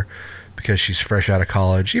for her because she's fresh out of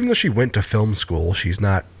college. Even though she went to film school, she's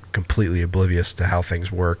not completely oblivious to how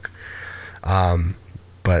things work.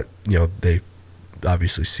 But, they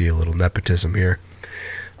obviously see a little nepotism here.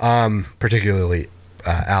 Particularly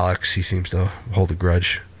Alex, he seems to hold a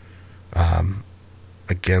grudge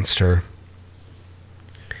against her.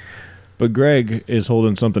 But Greg is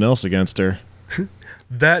holding something else against her.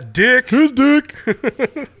 That dick. His dick.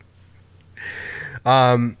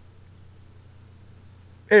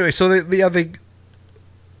 Anyway, so they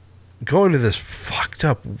go into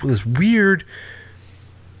this weird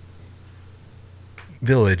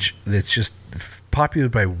village that's just populated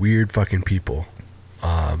by weird fucking people.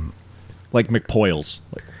 Like McPoyles.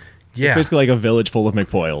 Yeah. It's basically like a village full of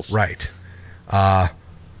McPoyles. Right.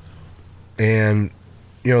 And,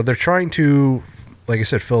 they're trying to, like I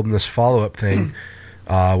said, film this follow-up thing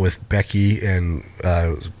with Becky and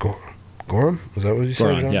Goran? Was that what you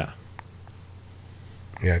said? Goran, yeah.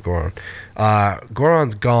 Yeah, Goran.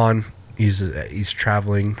 Goran's gone. He's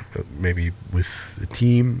traveling, maybe with the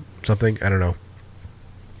team, something. I don't know.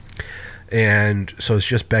 And so it's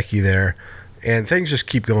just Becky there. And things just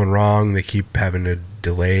keep going wrong. They keep having to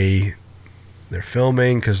delay their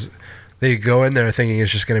filming because they go in there thinking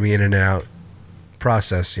it's just going to be in and out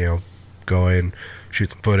process. Go in,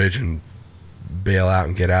 shoot some footage, and bail out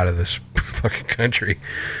and get out of this fucking country.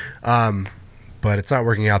 But it's not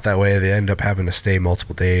working out that way. They end up having to stay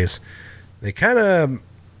multiple days. They kind of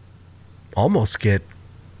almost get,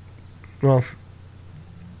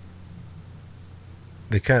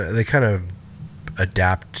 they kind of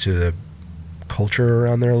adapt to the culture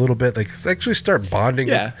around there a little bit. They actually start bonding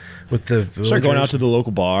with the villagers. Start going out to the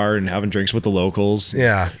local bar and having drinks with the locals.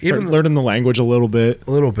 Yeah. Even learning the language a little bit.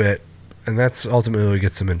 And that's ultimately what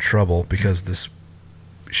gets them in trouble because this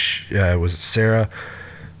was Sarah.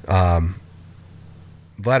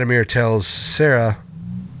 Vladimir tells Sarah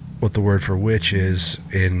what the word for witch is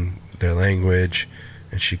in their language,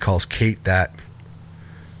 and she calls Kate that.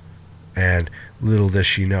 And little does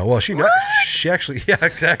she know. Well, she knows. She actually, yeah,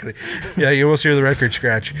 exactly. Yeah, you almost hear the record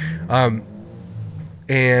scratch.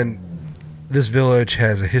 And this village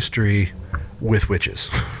has a history with witches,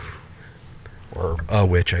 or a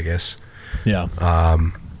witch, I guess. Yeah.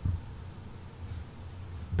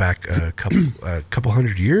 Back a couple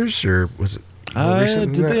hundred years, or was it more recent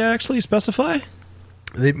than did that? they actually specify?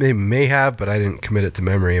 They may have, but I didn't commit it to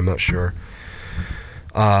memory. I'm not sure.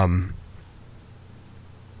 But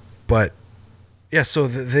yeah, so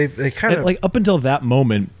they kind of like up until that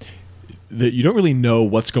moment, that you don't really know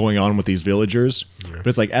what's going on with these villagers. Yeah. But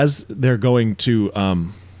it's like as they're going to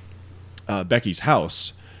Becky's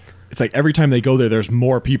house, it's like every time they go there, there's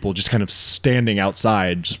more people just kind of standing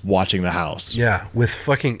outside, just watching the house. Yeah, with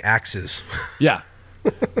fucking axes. Yeah.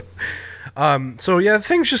 So yeah,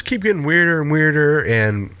 things just keep getting weirder and weirder,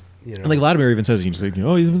 and and like Vladimir even says, he's like,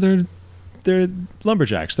 they're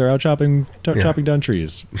lumberjacks. They're out chopping down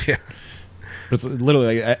trees. Yeah. But it's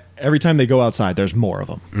literally like every time they go outside, there's more of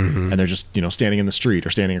them, and they're just standing in the street or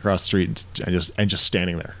standing across the street and just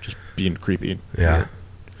standing there, just being creepy. Yeah.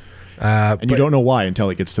 And you don't know why until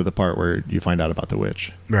it gets to the part where you find out about the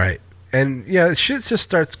witch. Right. And yeah, shit just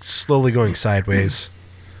starts slowly going sideways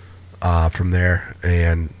from there.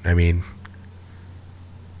 And I mean,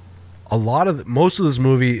 most of this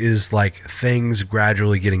movie is like things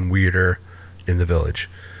gradually getting weirder in the village.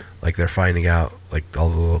 Like they're finding out like all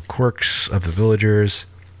the little quirks of the villagers.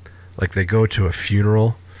 Like they go to a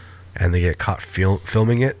funeral and they get caught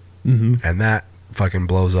filming it, and that fucking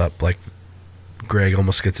blows up. Like Greg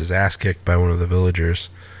almost gets his ass kicked by one of the villagers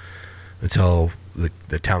until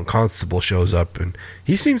the town constable shows up, and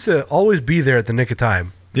he seems to always be there at the nick of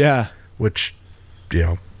time. Yeah. Which,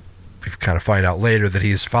 we kind of find out later that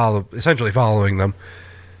he's essentially following them,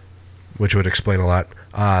 which would explain a lot.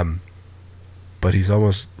 But he's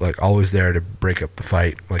almost like always there to break up the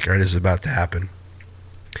fight, like right as it's about to happen.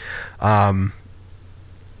 And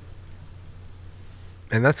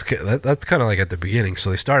that's kind of like at the beginning. So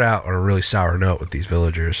they start out on a really sour note with these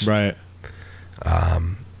villagers, right?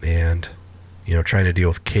 And trying to deal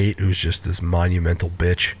with Kate, who's just this monumental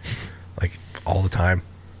bitch, like all the time.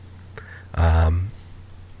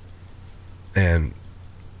 And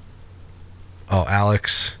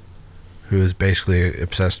Alex, who is basically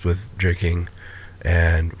obsessed with drinking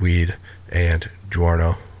and weed and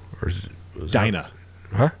Giorno, or Dinah.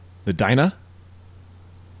 Huh? The Dinah? Is that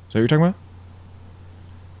what you're talking about?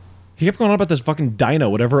 He kept going on about this fucking Dinah,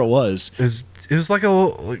 whatever it was. It was like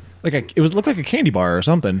a it looked like a candy bar or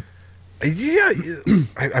something. Yeah,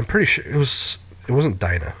 I'm pretty sure it wasn't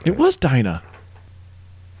Dinah. It was Dinah.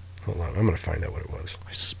 Hold on, I'm gonna find out what it was.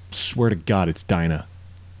 I swear to God, it's Dinah.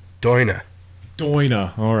 Doina.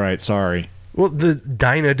 All right, sorry. Well, the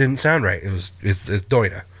Dinah didn't sound right. It's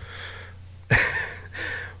Doina.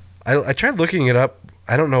 I tried looking it up.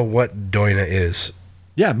 I don't know what Doina is.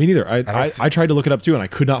 Yeah, me neither. I tried to look it up too, and I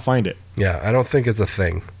could not find it. Yeah, I don't think it's a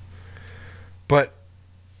thing. But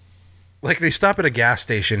like they stop at a gas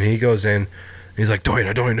station, and he goes in. And he's like,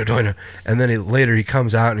 Doina. And then later he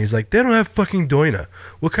comes out and he's like, they don't have fucking Doina.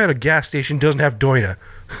 What kind of gas station doesn't have Doina?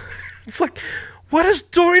 It's like, what is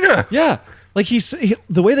Doina? Yeah. Like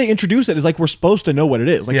the way they introduce it is like we're supposed to know what it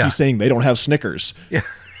is. Like he's saying they don't have Snickers. Yeah.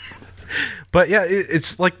 But yeah,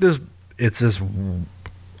 it's like this. It's this.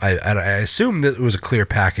 I assume that it was a clear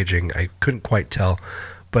packaging. I couldn't quite tell,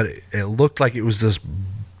 but it looked like it was this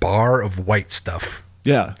bar of white stuff.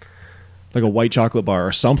 Yeah. Like a white chocolate bar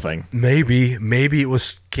or something. Maybe it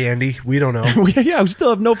was candy. We don't know. Yeah, we still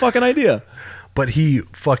have no fucking idea. But he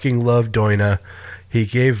fucking loved Doina. He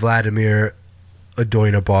gave Vladimir a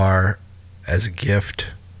Doina bar as a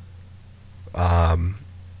gift.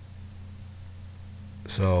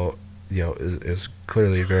 So, is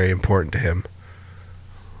clearly very important to him.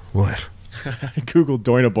 What? I Googled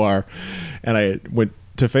Doina bar, and I went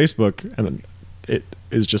to Facebook, and then it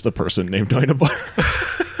is just a person named Doina bar.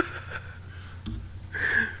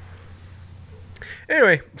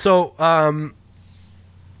 Anyway, so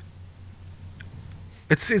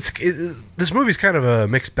this movie's kind of a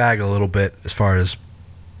mixed bag a little bit as far as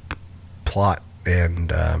plot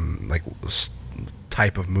and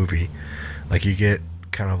type of movie. Like you get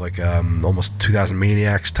kind of like almost 2000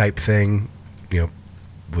 Maniacs type thing,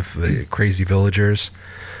 with the crazy villagers.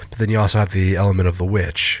 But then you also have the element of the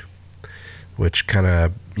witch, which kind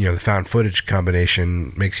of the found footage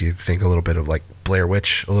combination makes you think a little bit of like Blair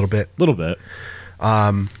Witch a little bit.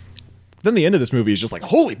 Then the end of this movie is just like,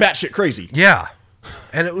 holy batshit crazy. Yeah.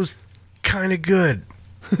 And it was kind of good.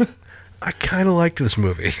 I kind of liked this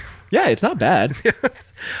movie. Yeah, it's not bad.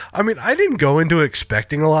 I mean, I didn't go into it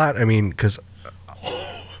expecting a lot. I mean, because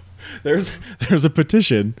there's a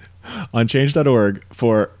petition on change.org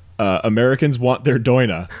for Americans want their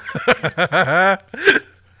Doina.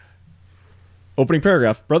 Opening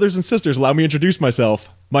paragraph. Brothers and sisters, allow me to introduce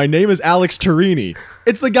myself. My name is Alex Turini.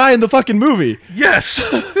 It's the guy in the fucking movie. Yes.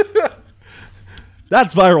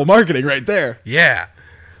 That's viral marketing right there. Yeah.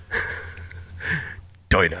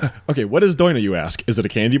 Doina. Okay, what is Doina, you ask? Is it a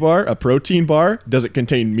candy bar? A protein bar? Does it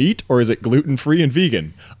contain meat? Or is it gluten-free and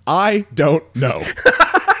vegan? I don't know.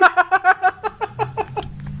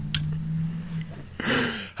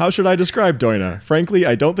 How should I describe Doina? Frankly,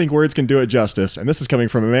 I don't think words can do it justice, and this is coming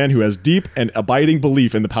from a man who has deep and abiding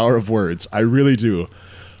belief in the power of words. I really do.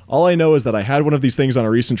 All I know is that I had one of these things on a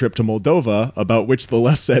recent trip to Moldova, about which the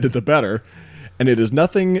less said the better, and it is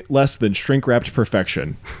nothing less than shrink-wrapped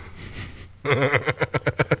perfection.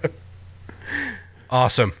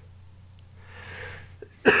 Awesome.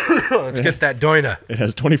 Let's get that Doina. It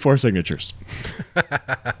has 24 signatures.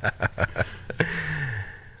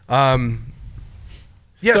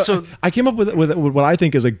 Yeah, so I came up with what I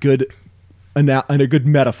think is a good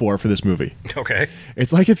metaphor for this movie. Okay.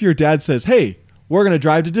 It's like if your dad says, "Hey, we're going to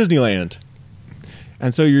drive to Disneyland."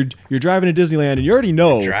 And so you're driving to Disneyland and you already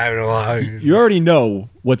know driving along. You already know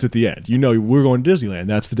what's at the end. You know we're going to Disneyland.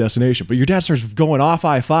 That's the destination. But your dad starts going off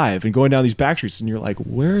I-5 and going down these back streets and you're like,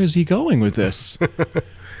 "Where is he going with this?"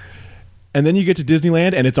 And then you get to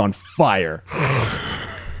Disneyland and it's on fire.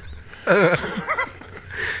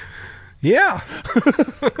 Yeah.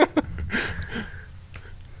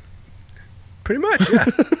 Pretty much, yeah.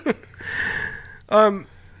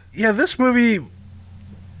 Yeah, this movie,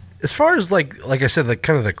 as far as like I said, like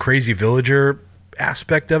kind of the crazy villager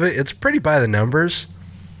aspect of it, it's pretty by the numbers.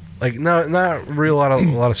 Like not really a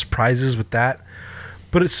lot of surprises with that.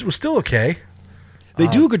 but it was still okay. They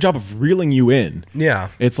do a good job of reeling you in. Yeah.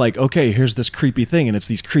 It's like, okay, here's this creepy thing, and it's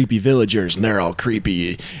these creepy villagers, and they're all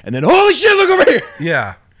creepy. And then, holy shit, look over here!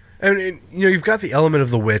 Yeah. And you know, you've got the element of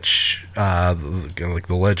the witch, like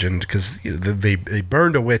the legend, because they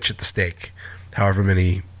burned a witch at the stake, however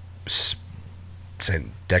many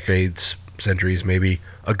decades, centuries maybe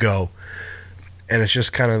ago. And it's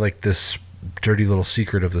just kind of like this dirty little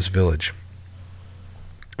secret of this village.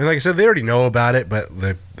 And like I said, they already know about it, but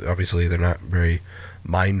obviously they're not very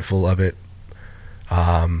mindful of it.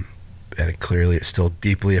 And it still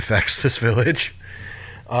deeply affects this village.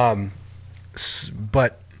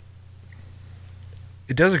 But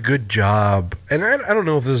it does a good job, and I don't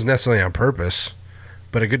know if this is necessarily on purpose,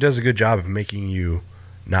 but it does a good job of making you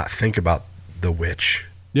not think about the witch.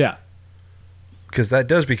 Yeah. Because that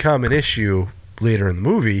does become an issue later in the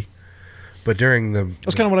movie, but during the...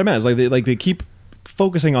 That's kind of what I meant. It's like they keep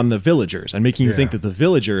focusing on the villagers and making you think that the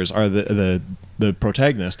villagers are the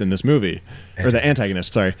protagonist in this movie, or the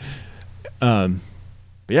antagonist, sorry. But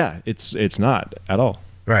yeah, it's not at all.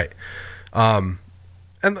 Right. And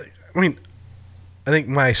I mean, I think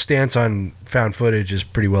my stance on found footage is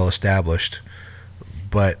pretty well established,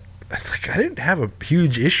 but I didn't have a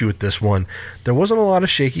huge issue with this one. There wasn't a lot of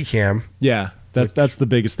shaky cam. Yeah, that's the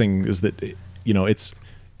biggest thing, is that, you know, it's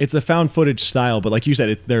a found footage style, but like you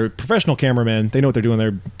said, they're professional cameramen. They know what they're doing.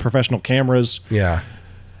 They're professional cameras. Yeah.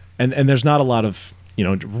 And there's not a lot of, you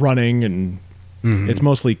know, running, and it's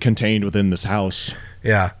mostly contained within this house.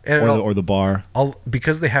 Yeah. And or the bar.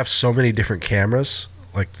 Because they have so many different cameras,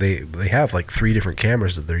 like they have like 3 different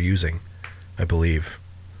cameras that they're using, I believe.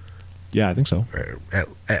 Yeah, I think so.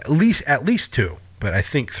 At least 2, but I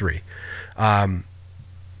think 3. And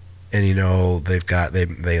you know,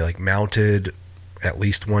 they like mounted at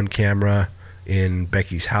least 1 camera in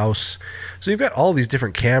Becky's house. So you've got all these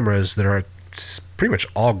different cameras that are pretty much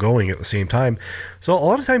all going at the same time. So a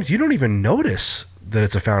lot of times you don't even notice that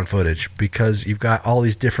it's a found footage because you've got all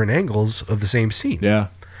these different angles of the same scene. Yeah.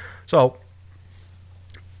 So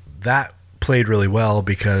that played really well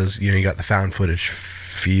because, you know, you got the found footage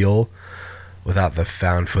feel without the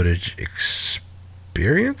found footage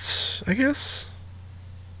experience, I guess.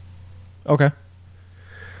 Okay.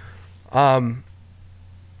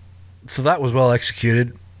 So that was well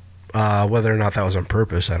executed. Whether or not that was on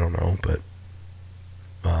purpose, I don't know, but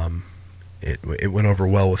it went over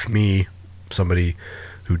well with me, somebody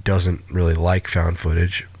who doesn't really like found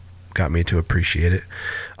footage. Got me to appreciate it.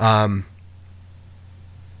 And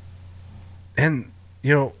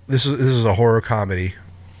you know, this is a horror comedy.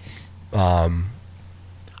 I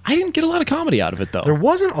didn't get a lot of comedy out of it, though. There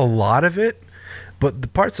wasn't a lot of it, but the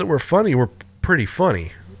parts that were funny were pretty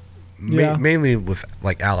funny. Yeah. Mainly with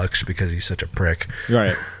like Alex, because he's such a prick.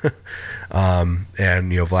 Right.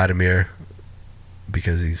 And you know, Vladimir,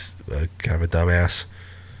 because he's kind of a dumbass.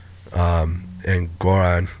 And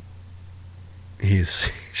Goran,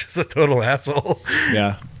 he's just a total asshole.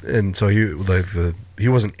 Yeah. And so he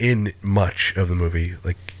wasn't in much of the movie.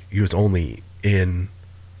 Like, he was only in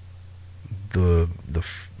the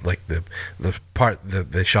part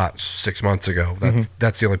that they shot 6 months ago.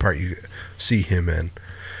 That's the only part you see him in.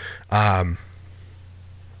 Yeah,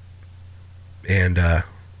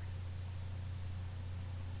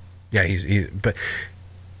 but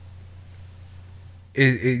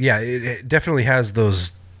it definitely has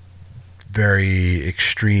those very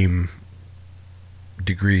extreme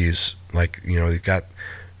degrees. Like, you know, you've got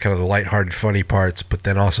kind of the lighthearted funny parts, but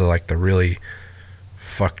then also like the really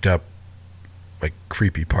fucked up, like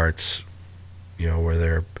creepy parts, you know, where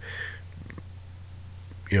they're,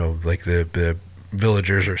 you know, like the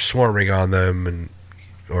villagers are swarming on them,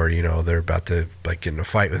 or you know, they're about to like get in a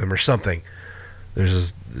fight with them or something. There's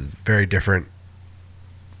this very different,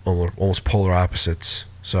 almost polar opposites.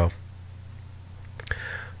 So,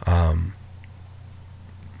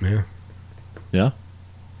 yeah.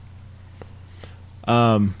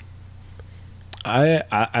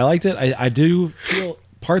 I liked it. I do feel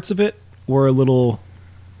parts of it were a little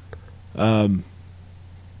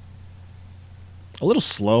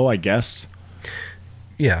slow, I guess.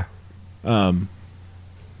 Yeah. But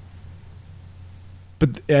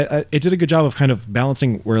it did a good job of kind of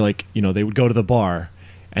balancing where, like, you know, they would go to the bar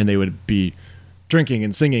and they would be drinking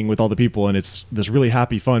and singing with all the people, and it's this really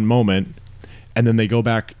happy, fun moment. And then they go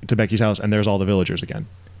back to Becky's house and there's all the villagers again.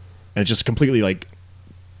 And it just completely, like,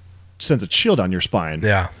 sends a chill down your spine.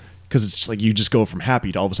 Yeah. Because it's like you just go from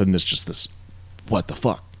happy to all of a sudden there's just this, what the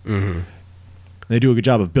fuck? Mm-hmm. They do a good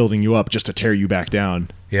job of building you up just to tear you back down.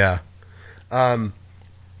 Yeah. But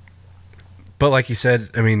like you said,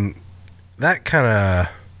 I mean, that kind of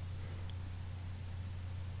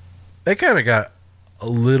got a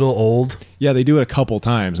little old. Yeah, they do it a couple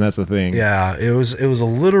times, and that's the thing. Yeah, it was a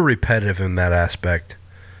little repetitive in that aspect.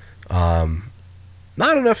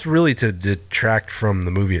 Not enough really to detract from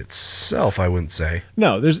the movie itself, I wouldn't say.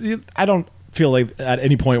 No, I don't feel like at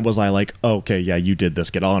any point was I like, oh, okay, yeah, you did this,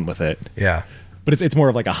 get on with it. Yeah. But it's more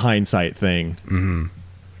of like a hindsight thing.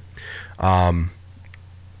 Mm-hmm.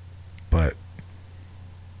 But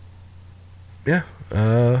yeah,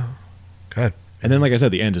 God. And then, like I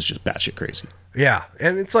said, the end is just batshit crazy. Yeah,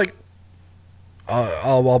 and it's like,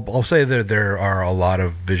 I'll say that there are a lot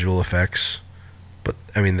of visual effects, but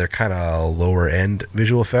I mean they're kind of lower end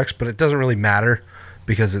visual effects, but it doesn't really matter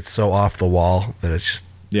because it's so off the wall that it's just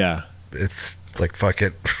it's like fuck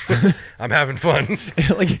it, I'm having fun.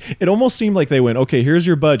 Like it almost seemed like they went, okay, here's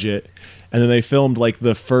your budget, and then they filmed like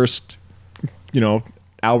the first,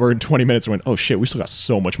 hour and 20 minutes and went, oh shit, we still got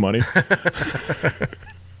so much money.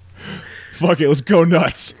 Fuck it, let's go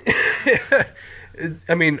nuts.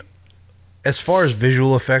 I mean, as far as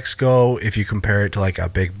visual effects go, if you compare it to like a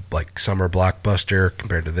big like summer blockbuster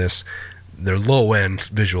compared to this, they're low end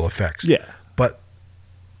visual effects. Yeah. But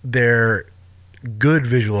they're good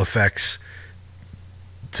visual effects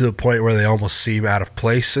to the point where they almost seem out of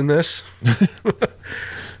place in this.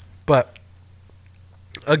 But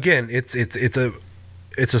again, it's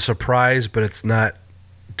a surprise, but it's not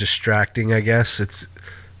distracting, I guess. It's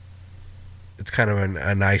kind of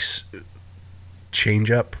a nice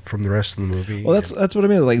change up from the rest of the movie. Well, that's what I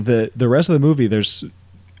mean. Like the rest of the movie, there's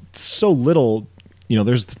so little,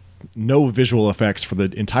 there's no visual effects for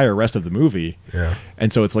the entire rest of the movie. Yeah.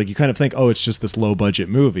 And so it's like you kind of think, oh, it's just this low budget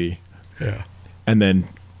movie. Yeah. And then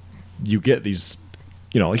you get these,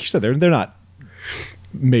 like you said, they're not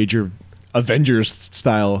major Avengers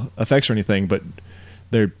style effects or anything, but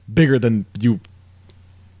they're bigger than you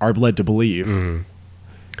are led to believe. Mm-hmm.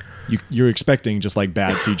 You're expecting just like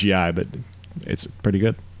bad CGI, but it's pretty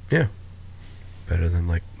good. Yeah. Better than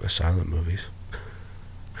like Asylum movies.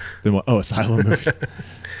 Then what? Oh, Asylum movies.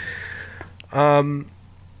 I don't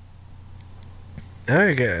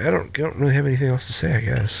really have anything else to say, I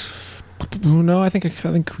guess. No, I think we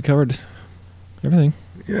covered everything.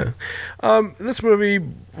 Yeah. This movie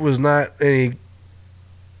was not any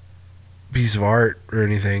piece of art or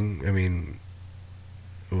anything. I mean,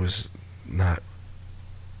 it was not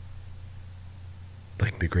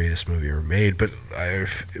like the greatest movie ever made, but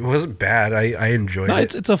it wasn't bad. I enjoyed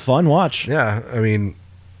it. It's a fun watch. Yeah, I mean,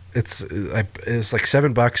 it's like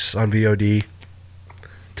 $7 on VOD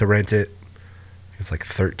to rent it. It's like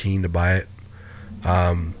 $13 to buy it.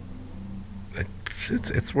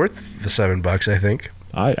 It's worth the $7, I think.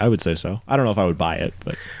 I would say so. I don't know if I would buy it,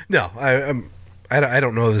 but no, I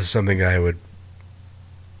don't know. This is something I would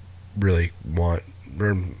really want.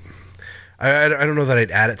 I don't know that I'd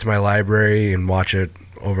add it to my library and watch it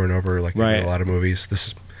over and over like I do a lot of movies. This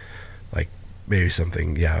is like maybe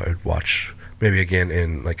something I would watch maybe again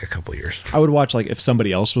in like a couple of years. I would watch like if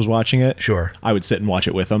somebody else was watching it. Sure. I would sit and watch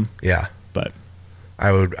it with them. Yeah. But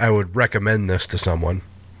I would recommend this to someone.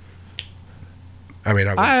 I mean,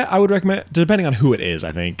 I would recommend, depending on who it is,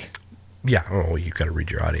 I think. Yeah. Oh, you got to read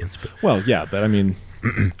your audience. But. Well, yeah, but I mean,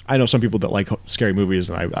 I know some people that like scary movies,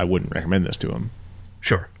 and I wouldn't recommend this to them.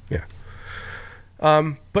 Sure. Yeah.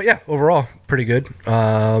 But yeah, overall, pretty good.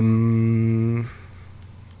 I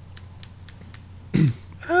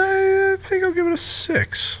think I'll give it a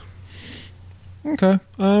 6. Okay.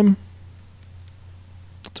 That's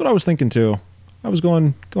what I was thinking too. I was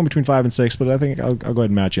going between 5 and 6, but I think I'll go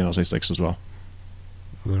ahead and match you, and I'll say 6 as well.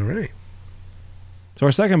 All right. So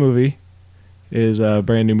our second movie is a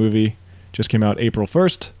brand new movie, just came out April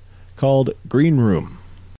 1st, called Green Room.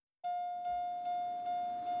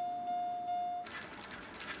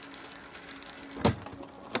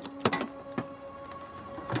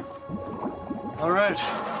 All right.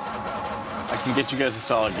 I can get you guys a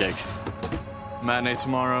solid gig. Matinee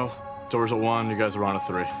tomorrow, doors at 1, you guys are on at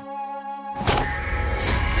 3.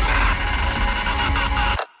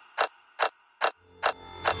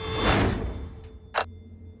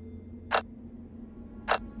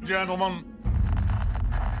 Gentlemen,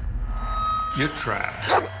 you're trapped.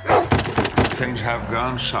 Things have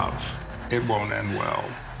gone south. It won't end well.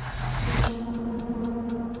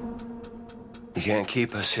 You can't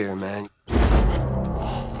keep us here, man.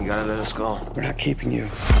 You gotta let us go. We're not keeping you.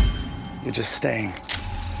 You're just staying.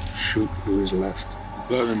 Shoot who is left.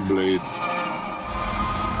 Let him bleed.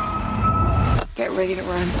 Get ready to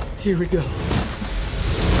run. Here we go.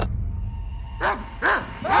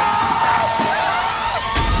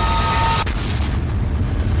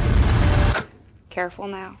 Careful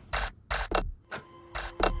now.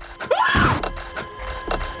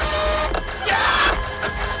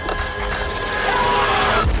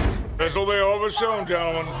 This'll be over soon,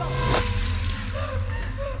 gentlemen.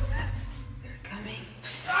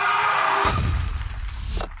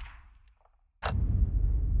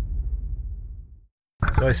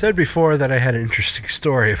 So I said before that I had an interesting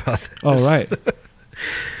story about this. Oh, right.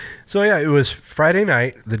 So yeah, it was Friday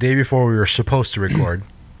night, the day before we were supposed to record.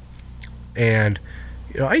 And,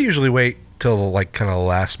 I usually wait till like kind of the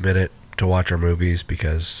last minute to watch our movies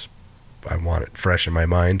because I want it fresh in my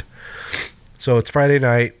mind. So it's Friday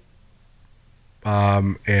night,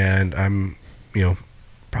 and I'm,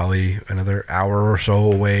 probably another hour or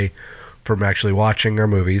so away from actually watching our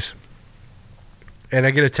movies. And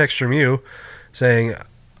I get a text from you saying,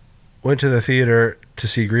 went to the theater to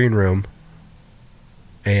see Green Room,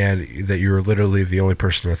 and that you were literally the only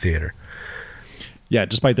person in the theater. Yeah,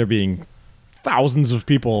 despite there being thousands of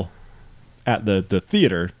people at the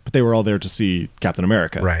theater, but they were all there to see Captain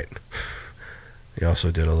America. Right. You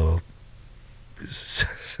also did a little...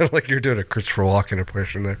 sounded like you're doing a Christopher Walken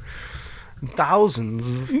impression there.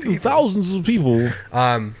 Thousands of people. Thousands of people.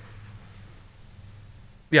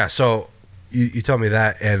 Yeah, so you tell me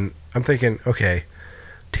that, and I'm thinking, okay,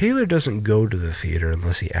 Taylor doesn't go to the theater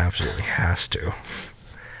unless he absolutely has to.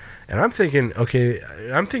 And I'm thinking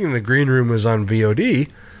the Green Room is on VOD.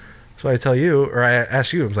 So I tell you, or I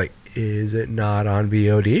ask you, I was like, is it not on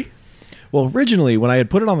VOD? Well, originally, when I had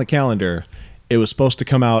put it on the calendar, it was supposed to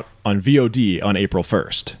come out on VOD on April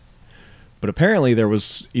 1st. But apparently there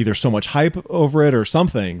was either so much hype over it or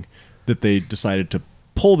something that they decided to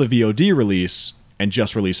pull the VOD release and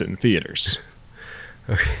just release it in theaters.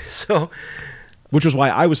 Okay, so... Which was why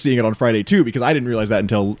I was seeing it on Friday, too, because I didn't realize that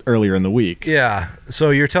until earlier in the week. Yeah, so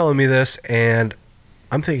you're telling me this, and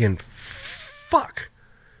I'm thinking, fuck.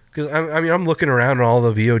 Because, I'm looking around at all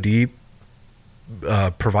the VOD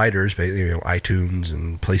providers, iTunes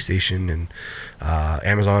and PlayStation and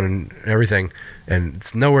Amazon and everything, and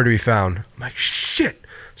it's nowhere to be found. I'm like, shit.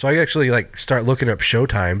 So I actually start looking up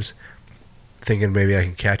showtimes, thinking maybe I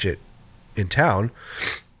can catch it in town.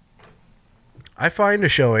 I find a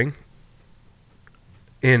showing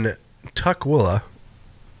in Tukwila,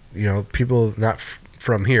 people not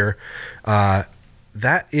from here,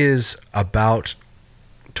 that is about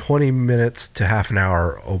 20 minutes to half an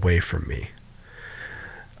hour away from me.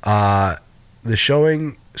 The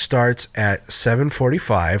showing starts at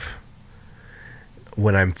 7:45.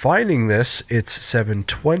 When I'm finding this, it's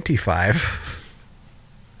 7:25.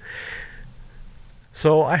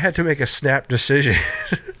 So I had to make a snap decision.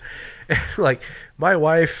 My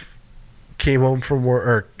wife came home from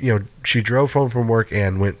work, or she drove home from work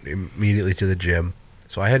and went immediately to the gym.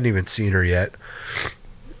 So I hadn't even seen her yet.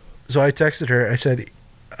 So I texted her. I said,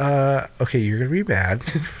 okay, you're going to be mad,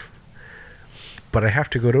 but I have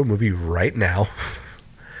to go to a movie right now,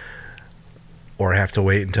 or I have to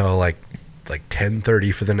wait until like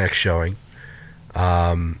 10:30 for the next showing.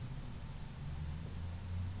 I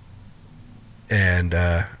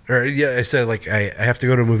said I have to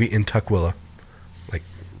go to a movie in Tukwila,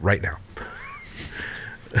 right now.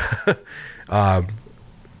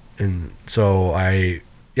 And so I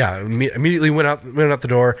immediately went out the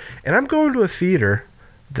door, and I'm going to a theater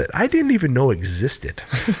that I didn't even know existed.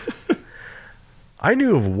 I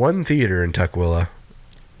knew of one theater in Tukwila,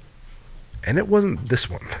 and it wasn't this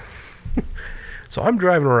one. So I'm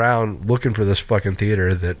driving around looking for this fucking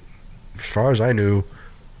theater that, as far as I knew,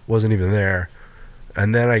 wasn't even there.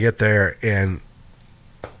 And then I get there, and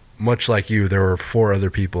much like you, there were 4 other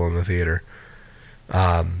people in the theater.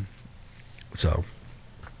 So,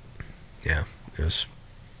 yeah, it was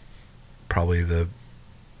probably the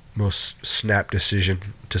most snap decision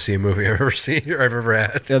to see a movie I've ever seen or I've ever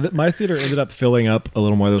had. Yeah, my theater ended up filling up a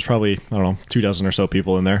little more. There was probably, 24 or so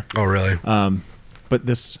people in there. Oh, really? But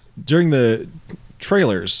during the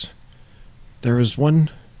trailers, there was one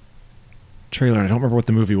trailer, I don't remember what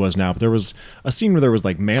the movie was now, but there was a scene where there was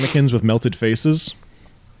mannequins with melted faces.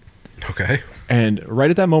 Okay. And right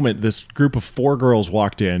at that moment, this group of 4 girls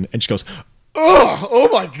walked in, and she goes, oh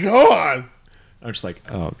my God. I'm just like,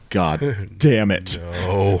 oh God damn it.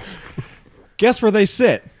 No. Guess where they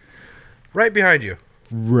sit? Right behind you.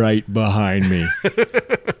 Right behind me.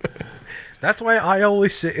 That's why I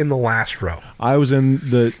always sit in the last row. I was in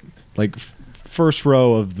the first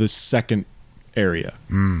row of the second area,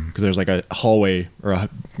 because there's a hallway or a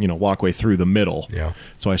walkway through the middle. Yeah.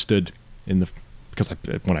 So I stood in because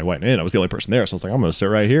when I went in, I was the only person there. So I was like, I'm going to sit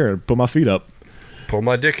right here and put my feet up. Pull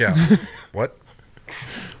my dick out. What?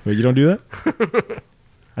 Wait, you don't do that?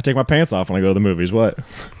 I take my pants off when I go to the movies. What?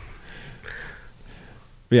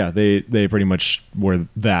 But yeah, they pretty much were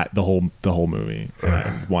the whole movie.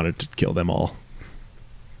 And wanted to kill them all.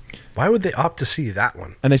 Why would they opt to see that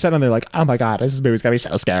one? And they sat on there like, oh my God, this movie's gonna be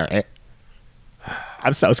so scary.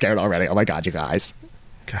 I'm so scared already. Oh my God, you guys.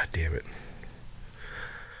 God damn it.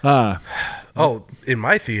 In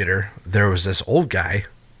my theater, there was this old guy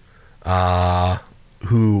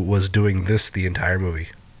who was doing this the entire movie.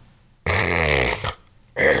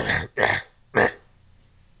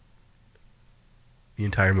 The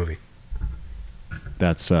entire movie.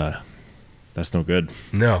 That's no good.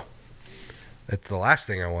 No. That's the last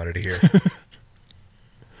thing I wanted to hear.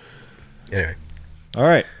 Anyway. All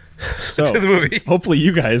right. So to the movie. Hopefully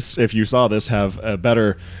you guys, if you saw this, have a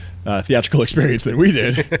better theatrical experience than we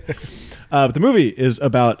did. But the movie is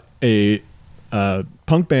about a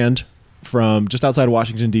punk band from just outside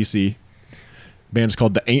Washington, D.C. The band is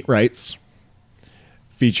called The Ain't Rights.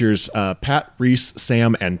 Features Pat, Reese,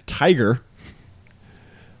 Sam, and Tiger.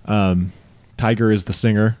 Tiger is the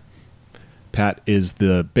singer. Pat is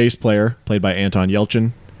the bass player, played by Anton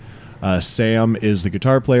Yelchin. Sam is the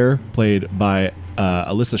guitar player, played by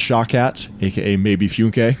Alyssa Shawkat, a.k.a. Maybe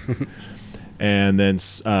Funke. And then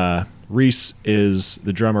Reese is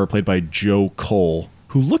the drummer, played by Joe Cole,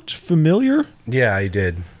 who looked familiar. Yeah, I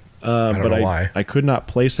did. I don't know why. I could not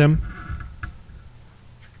place him.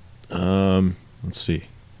 Let's see.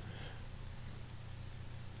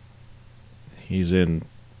 He's in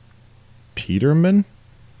Peterman?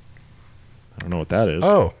 I don't know what that is.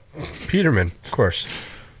 Oh, Peterman, of course.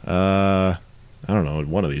 I don't know,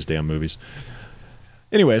 one of these damn movies.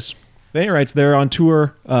 Anyways, The Ain't Rights, they're on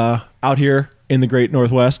tour out here in the Great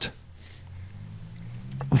Northwest.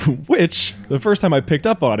 Which, the first time I picked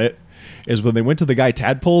up on it is when they went to the guy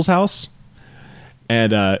Tadpole's house,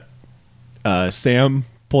 and Sam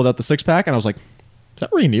pulled out the six-pack, and I was like, is that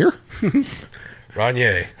Rainier?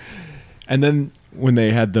 Rainier. And then when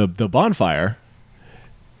they had the bonfire,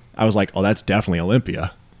 I was like, oh, that's definitely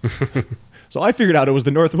Olympia. So I figured out it was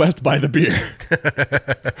the Northwest by the beer.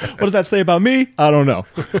 What does that say about me? I don't know.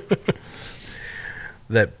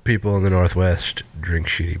 That people in the Northwest drink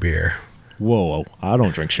shitty beer. Whoa, I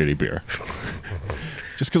don't drink shitty beer.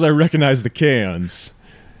 Just because I recognize the cans,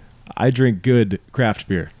 I drink good craft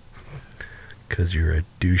beer. Because you're a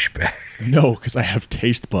douchebag. No, because I have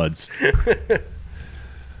taste buds.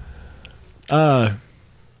 But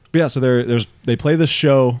yeah, so they play this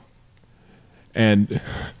show, and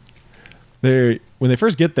when they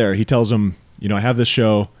first get there, he tells them, I have this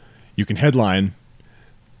show, you can headline,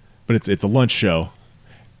 but it's a lunch show,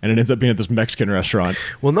 and it ends up being at this Mexican restaurant.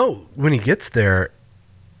 Well, no, when he gets there,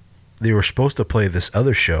 they were supposed to play this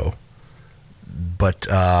other show, but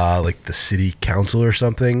like the city council or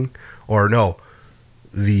something, or no,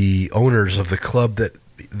 the owners of the club that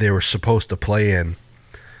they were supposed to play in,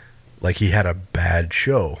 like he had a bad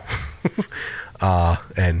show,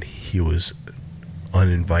 and he was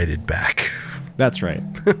uninvited back. That's right.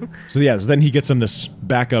 So yeah, so then he gets them this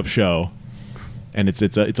backup show, and it's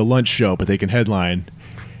a lunch show, but they can headline,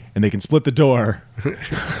 and they can split the door, and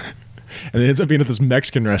it ends up being at this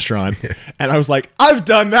Mexican restaurant. And I was like, I've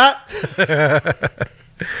done that.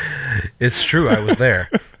 It's true, I was there.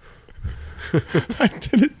 I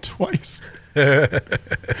did it twice. And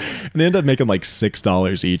they end up making like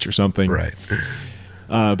 $6 each or something. Right.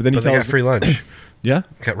 But then he tells they got free lunch. Yeah.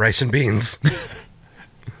 Got rice and beans.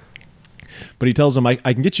 But he tells them, I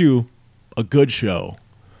can get you a good show,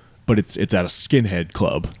 but it's at a skinhead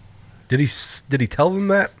club. Did he tell them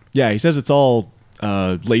that? Yeah, he says it's all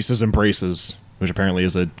laces and braces, which apparently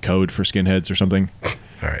is a code for skinheads or something.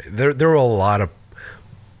 All right. There were a lot of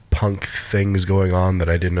punk things going on that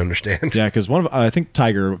I didn't understand. Yeah, because I think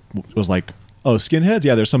Tiger was like, oh, skinheads?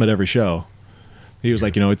 Yeah, there's some at every show. He was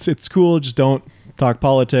like, it's cool, just don't talk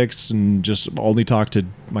politics and just only talk to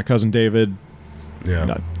my cousin David.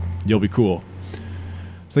 Yeah. You'll be cool.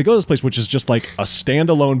 So they go to this place, which is just like a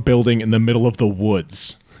standalone building in the middle of the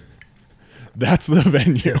woods. That's the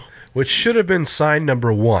venue. Which should have been sign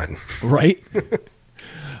number 1. Right?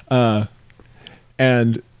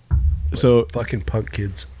 And so... Fucking punk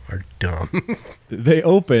kids are dumb. They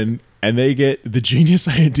open, and they get the genius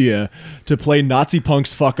idea to play Nazi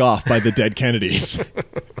Punks Fuck Off by the Dead Kennedys.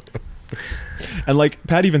 And like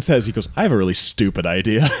Pat even says, he goes, I have a really stupid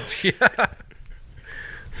idea. Yeah.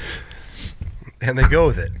 And they go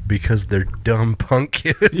with it because they're dumb punk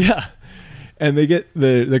kids. Yeah. And they get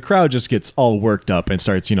the crowd just gets all worked up and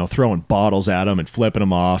starts, throwing bottles at them and flipping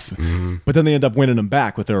them off. Mm-hmm. But then they end up winning them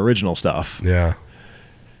back with their original stuff. Yeah.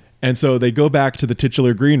 And so they go back to the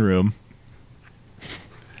titular green room.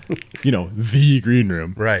 The green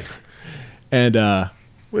room. Right. And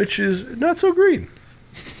which is not so green.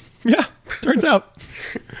 Yeah, turns out.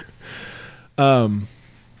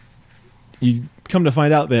 You come to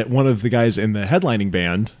find out that one of the guys in the headlining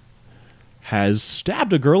band has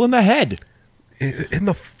stabbed a girl in the head. In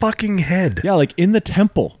the fucking head. Yeah, like in the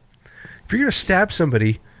temple. If you're going to stab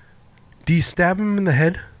somebody, do you stab them in the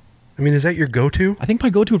head? I mean, is that your go-to? I think my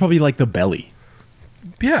go-to would probably be like the belly.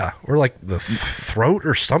 Yeah, or like the throat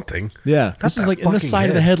or something. Yeah, this is like in the side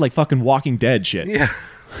of the head, like fucking Walking Dead shit. Yeah.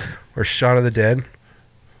 Or Shaun of the Dead.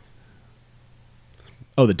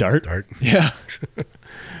 Oh, the dart? Dart. Yeah.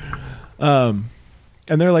 And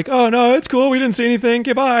they're like, oh, no, it's cool. We didn't see anything.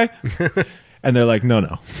 Okay, bye. And they're like,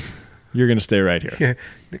 no. You're going to stay right here.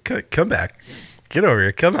 Yeah. Come back. Get over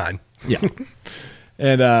here. Come on. Yeah.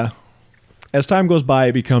 And as time goes by,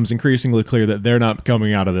 it becomes increasingly clear that they're not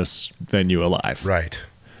coming out of this venue alive. Right.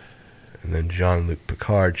 And then Jean-Luc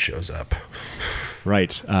Picard shows up.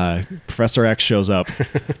 Right. Professor X shows up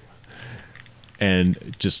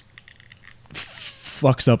and just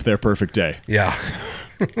fucks up their perfect day. Yeah.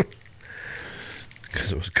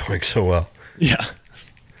 Because it was going so well. Yeah.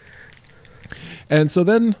 And so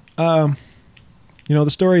then, the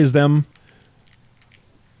story is them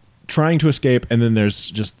trying to escape, and then there's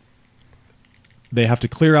just, they have to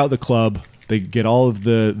clear out the club. They get all of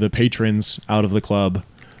the patrons out of the club,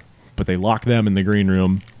 but they lock them in the green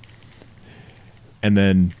room. And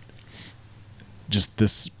then just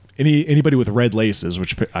this, anybody with red laces,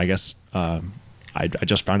 which I guess I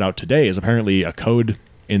just found out today is apparently a code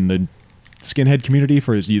in the skinhead community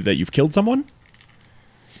for that you've killed someone.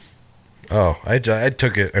 Oh, I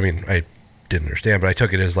took it. I mean, I didn't understand, but I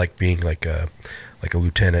took it as like being like a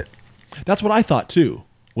lieutenant. That's what I thought too.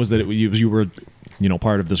 Was that you were,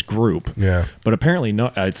 part of this group? Yeah. But apparently,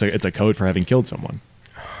 no. It's a code for having killed someone.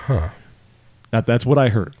 Huh. That's what I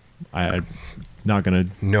heard. I'm not gonna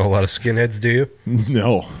know a lot of skinheads, do you?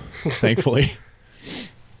 No, thankfully.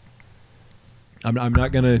 I'm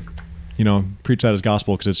not gonna, preach that as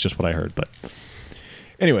gospel because it's just what I heard. But,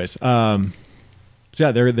 anyways, so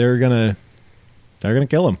yeah, they're gonna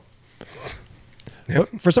kill him. Yep.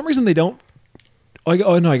 But for some reason they don't.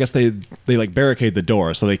 Oh no, I guess they like barricade the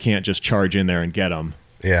door so they can't just charge in there and get him.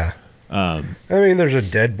 Yeah. I mean, there's a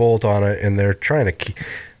deadbolt on it, and they're trying to keep,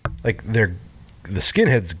 like, the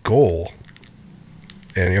skinhead's goal.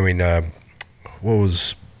 And I mean, what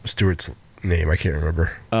was Stewart's name? I can't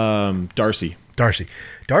remember. Darcy.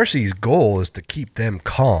 Darcy's goal is to keep them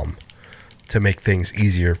calm, to make things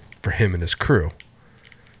easier for him and his crew.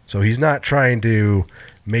 So he's not trying to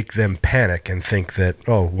make them panic and think that,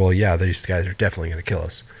 oh, well, yeah, these guys are definitely going to kill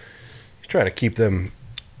us. He's trying to keep them,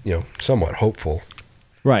 somewhat hopeful.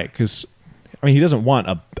 Right, because, I mean, he doesn't want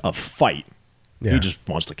a fight. Yeah. He just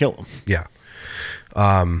wants to kill him. Yeah.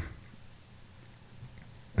 I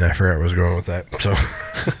forgot where I was going with that.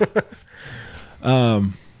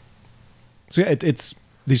 So yeah, it's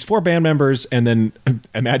these 4 band members, and then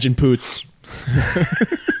Imagine Poots,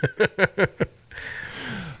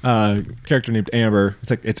 character named Amber.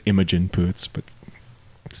 It's Imogen Poots, but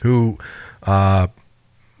who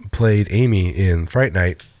played Amy in Fright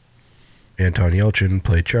Night. Anton Yelchin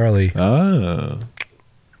played Charlie. Oh,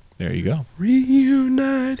 there you go.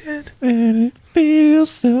 Reunited, and it feels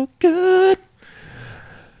so good.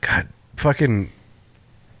 God, fucking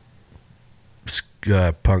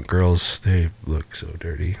punk girls, they look so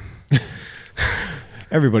dirty.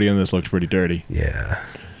 Everybody in this looks pretty dirty. Yeah.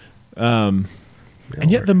 And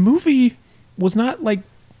yet the movie was not like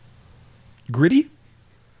gritty.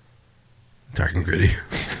 Dark and gritty.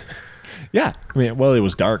 Yeah. I mean, well, it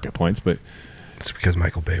was dark at points, but it's because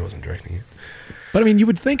Michael Bay wasn't directing it. But I mean, you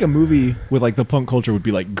would think a movie with like the punk culture would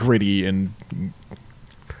be like gritty and.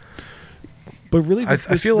 But really, I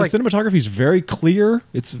feel like the cinematography is very clear.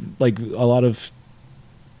 It's like a lot of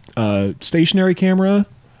stationary camera.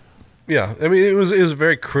 Yeah, I mean, it was a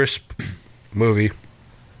very crisp movie.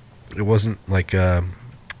 It wasn't like, it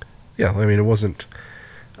wasn't.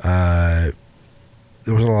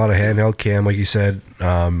 There wasn't a lot of handheld cam, like you said,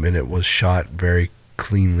 and it was shot very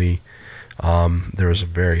cleanly. There was a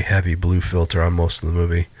very heavy blue filter on most of the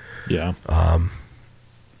movie. Yeah.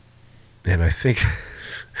 And I think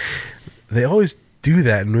they always do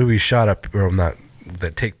that in movies shot up, or not,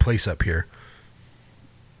 that take place up here.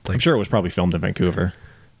 Like, I'm sure it was probably filmed in Vancouver.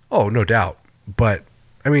 Oh, no doubt. But,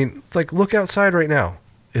 I mean, it's like, look outside right now.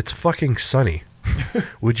 It's fucking sunny.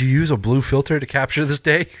 Would you use a blue filter to capture this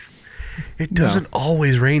day? It doesn't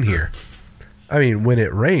always rain here. I mean, when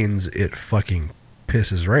it rains, it fucking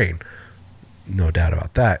pisses rain. No doubt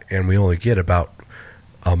about that. And we only get about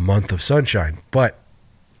a month of sunshine. But...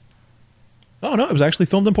 Oh, no, it was actually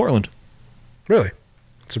filmed in Portland. Really?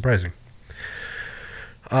 It's surprising.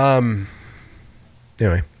 Anyway.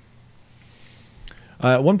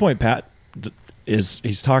 At one point, Pat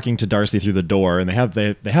he's talking to Darcy through the door, and they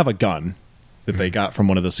have a gun that they got from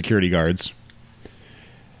one of the security guards,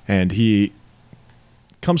 and he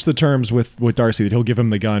comes to terms with Darcy that he'll give him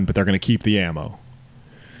the gun, but they're going to keep the ammo.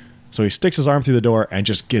 So he sticks his arm through the door and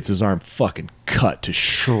just gets his arm fucking cut to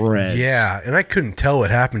shreds. Yeah, and I couldn't tell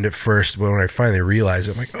what happened at first, but when I finally realized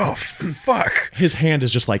it, I'm like, oh, fuck. His hand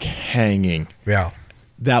is just like hanging. Yeah.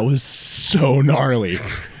 That was so gnarly.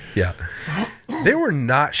 Yeah. They were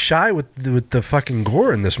not shy with the fucking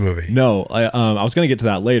gore in this movie. No, I was going to get to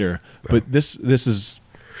that later, but this is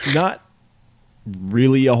not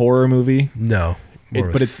really a horror movie. No.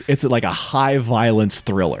 But it's like a high violence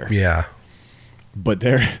thriller. Yeah. But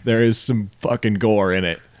there is some fucking gore in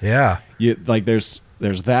it. Yeah. There's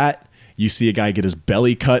that. You see a guy get his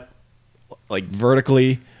belly cut like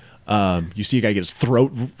vertically. You see a guy get his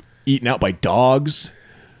throat eaten out by dogs.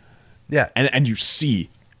 Yeah. And you see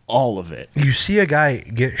all of it. You see a guy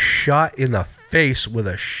get shot in the face with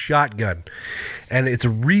a shotgun. And it's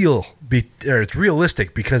it's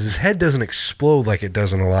realistic because his head doesn't explode like it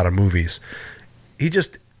does in a lot of movies. He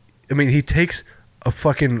takes a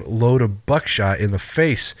fucking load of buckshot in the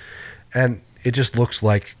face, and it just looks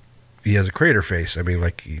like he has a crater face.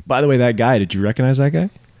 By the way, that guy, did you recognize that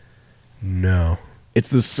guy? No. It's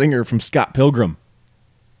the singer from Scott Pilgrim.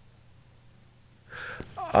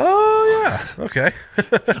 Oh, yeah. Okay.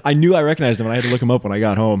 I knew I recognized him, and I had to look him up when I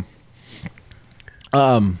got home.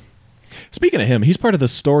 Speaking of him, he's part of the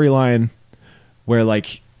storyline where,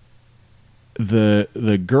 like,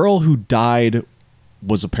 the girl who died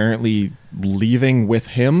was apparently leaving with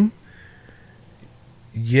him.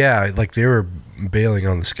 Yeah, like they were bailing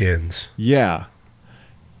on the skins. Yeah.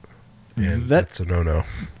 And that's a no-no.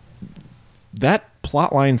 That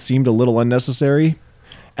plot line seemed a little unnecessary,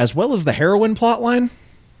 as well as the heroin plot line.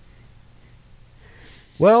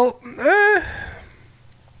 Well, I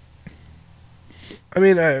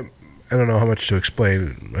don't know how much to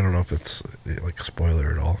explain. I don't know if it's like a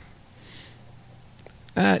spoiler at all.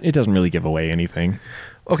 It doesn't really give away anything.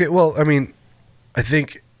 Okay, well, I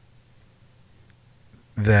think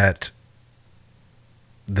that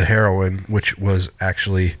the heroin, which was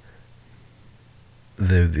actually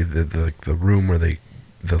the room where the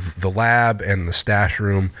lab and the stash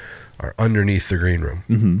room are underneath the green room.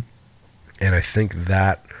 Mm-hmm. And I think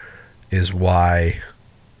that is why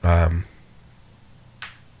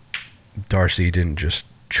Darcy didn't just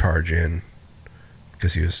charge in,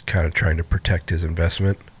 because he was kind of trying to protect his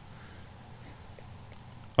investment.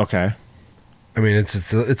 Okay.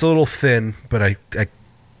 It's a little thin, but I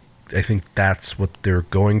think that's what they're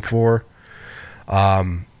going for.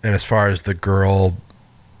 And as far as the girl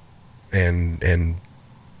and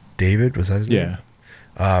David, was that his name?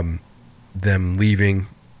 Yeah. Them leaving,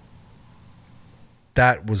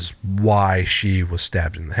 that was why she was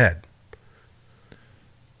stabbed in the head.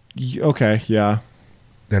 Okay, yeah.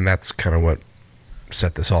 And that's kind of what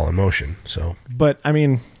set this all in motion. So, but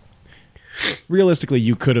realistically,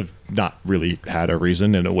 you could have not really had a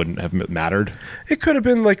reason, and it wouldn't have mattered. It could have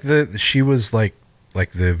been like she was like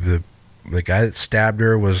the guy that stabbed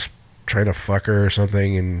her was trying to fuck her or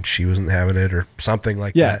something, and she wasn't having it, or something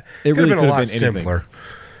like that. It really could have been a lot been simpler.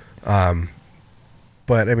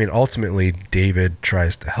 But ultimately, David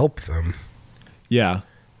tries to help them. Yeah,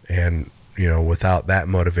 and without that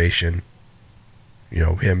motivation,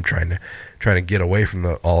 him trying to get away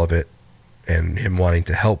from all of it, and him wanting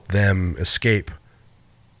to help them escape.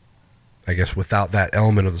 I guess without that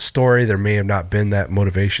element of the story, there may have not been that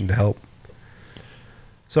motivation to help.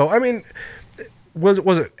 So,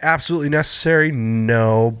 was it absolutely necessary?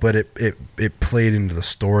 No, but it played into the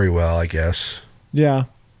story well, I guess. Yeah.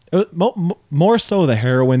 More so the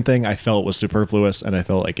heroin thing I felt was superfluous, and I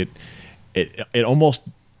felt like it almost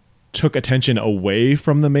took attention away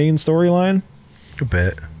from the main storyline. A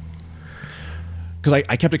bit. Because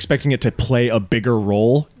I kept expecting it to play a bigger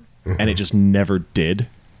role, and it just never did.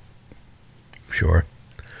 Sure.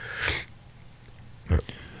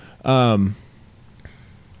 Do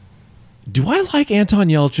I like Anton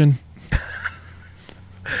Yelchin?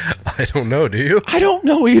 I don't know. Do you? I don't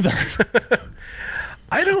know either.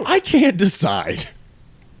 I can't decide.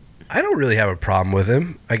 I don't really have a problem with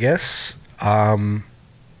him, I guess. I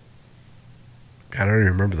don't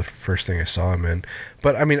even remember the first thing I saw him in.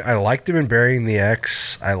 But, I liked him in Burying the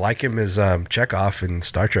X. I like him as Chekhov in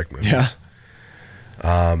Star Trek movies. Yeah.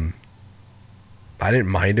 I didn't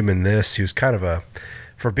mind him in this. He was kind of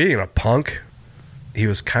for being a punk, he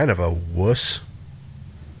was kind of a wuss.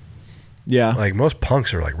 Yeah. Like, most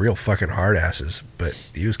punks are, like, real fucking hard asses,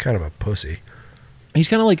 but he was kind of a pussy. He's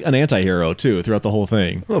kind of like an anti-hero, too, throughout the whole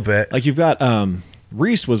thing. A little bit. Like, you've got...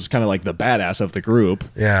 Reese was kind of like the badass of the group.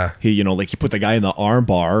 Yeah. He, he put the guy in the arm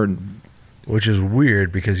bar. Which is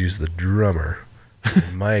weird because he's the drummer.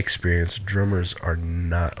 In my experience, drummers are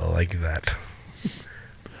not like that.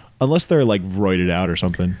 unless they're like roided out or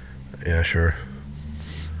something. Yeah, sure.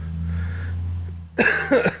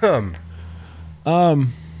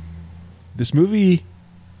 This movie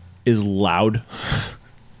is loud.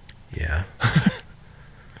 Yeah.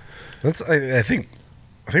 I think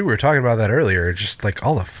we were talking about that earlier. Just like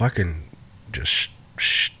all the fucking just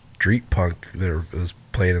street punk that was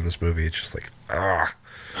playing in this movie. It's just like, ah.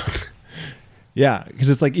 Yeah, because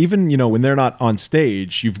it's like even when they're not on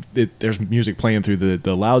stage, there's music playing through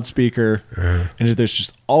the loudspeaker, and there's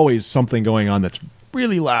just always something going on that's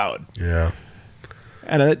really loud. Yeah.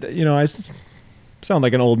 And I sound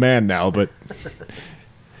like an old man now, but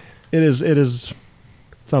it is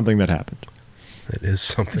something that happened. It is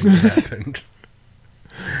something that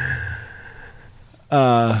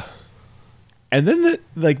happened. And then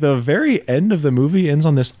the very end of the movie ends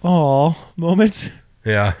on this "aw" moment.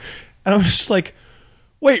 Yeah. And I was just like,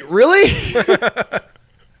 wait, really?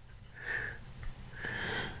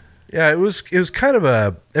 Yeah, it was kind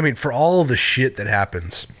of for all the shit that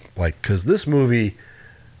happens, like, because this movie,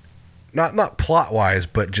 not plot-wise,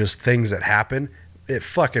 but just things that happen, it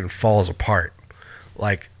fucking falls apart.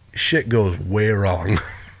 Like, shit goes way wrong.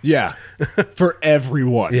 Yeah. For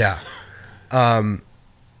everyone. Yeah.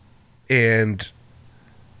 And,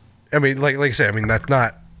 like I said, that's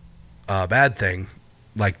not a bad thing.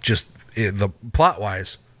 Like, just the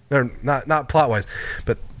plot-wise. Or not plot-wise,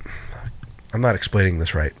 but I'm not explaining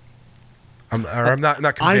this right. I'm not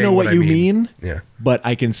conveying I know what you mean. Yeah. But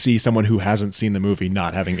I can see someone who hasn't seen the movie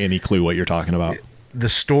not having any clue what you're talking about. The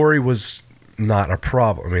story was not a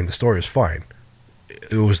problem. The story was fine.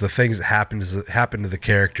 It was the things that happened to the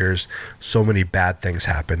characters. So many bad things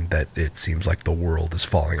happened that it seems like the world is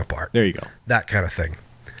falling apart. There you go. That kind of thing.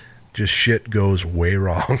 Just shit goes way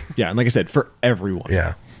wrong. Yeah, and like I said, for everyone.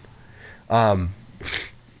 Yeah.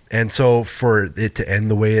 And so for it to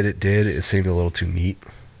end the way it did, it seemed a little too neat.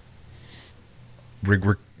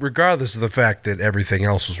 Regardless of the fact that everything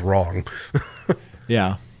else was wrong.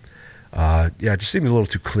 Yeah. Yeah, it just seemed a little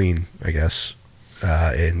too clean, I guess.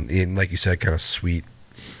 And like you said, kind of sweet.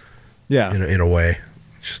 Yeah. In a way.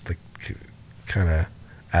 Just like kind of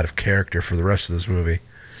out of character for the rest of this movie.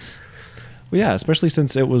 Well, yeah, especially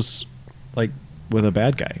since it was like with a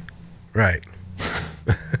bad guy. Right.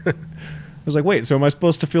 I was like, wait, so am I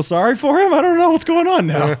supposed to feel sorry for him? I don't know what's going on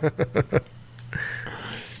now.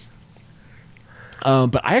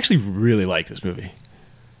 But I actually really liked this movie.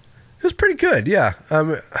 It was pretty good, yeah.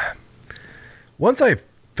 Once I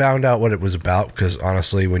found out what it was about, because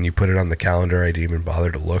honestly, when you put it on the calendar, I didn't even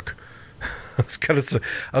bother to look. I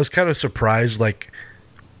was kind of surprised. Like,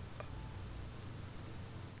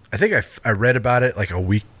 I think I read about it like a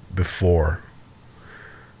week before,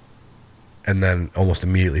 and then almost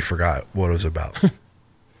immediately forgot what it was about.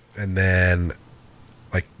 And then,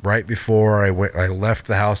 like right before I left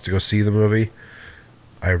the house to go see the movie,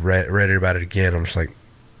 I read about it again. I'm just like,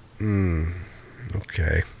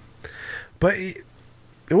 okay, but it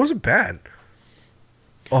wasn't bad.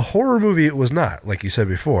 A horror movie, it was not, like you said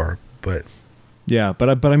before, but yeah, but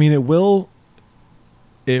it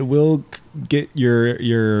will get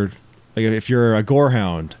your like if you're a gore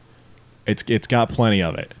hound, it's got plenty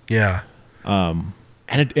of it. Yeah. And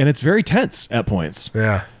it's very tense at points.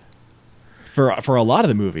 Yeah. For a lot of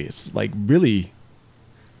the movie, it's like really,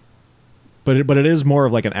 but it is more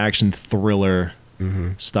of like an action thriller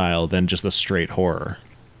style than just a straight horror.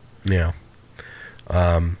 Yeah.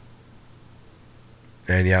 And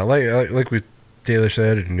yeah, like we Taylor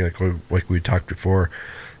said, and like we talked before,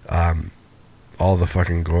 all the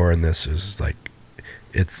fucking gore in this is like,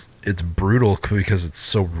 it's brutal because it's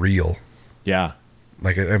so real. Yeah.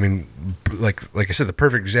 Like like I said, the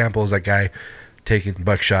perfect example is that guy taking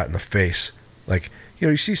buckshot in the face. Like,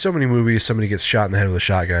 you see so many movies, somebody gets shot in the head with a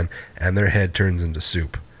shotgun and their head turns into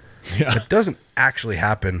soup. Yeah. It doesn't actually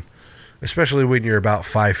happen, especially when you're about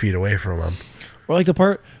 5 feet away from them. Or like the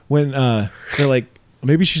part when they're like,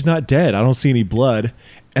 maybe she's not dead. I don't see any blood.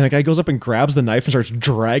 And the guy goes up and grabs the knife and starts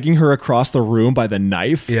dragging her across the room by the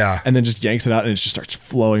knife. Yeah. And then just yanks it out and it just starts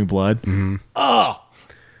flowing blood. Mm-hmm. Oh,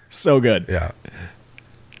 so good. Yeah.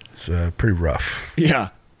 It's pretty rough. Yeah.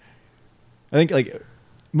 I think like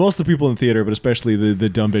most of the people in the theater, but especially the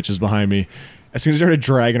dumb bitches behind me, as soon as they started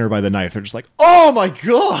dragging her by the knife, they're just like, oh my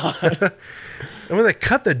God. And when they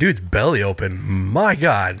cut the dude's belly open, my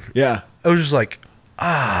God. Yeah. I was just like,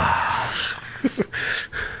 ah.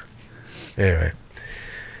 Anyway.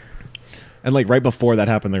 And like right before that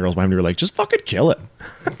happened, the girls behind me were like, just fucking kill him.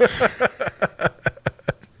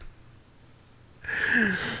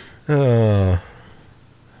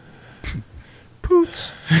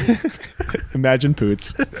 Poots. Imagine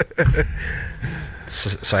Poots.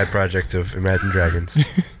 Side project of Imagine Dragons.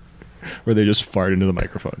 where they just fart into the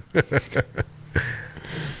microphone.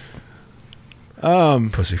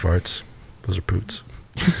 Pussy farts. Those are poots.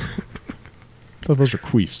 I thought those were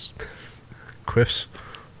queefs. Quiffs?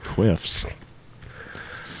 Quiffs.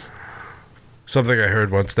 Something I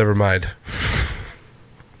heard once. Never mind.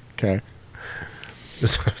 Okay.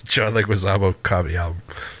 It's a John Leguizamo comedy album.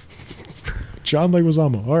 John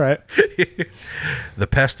Leguizamo. All right. The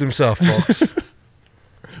pest himself, folks.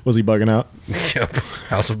 Was he bugging out? Yep.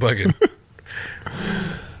 House of Bugging.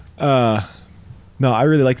 No, I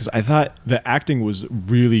really like this. I thought the acting was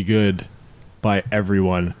really good by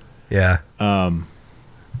everyone. Yeah.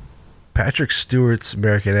 Patrick Stewart's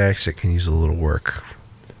American accent can use a little work.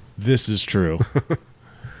 This is true.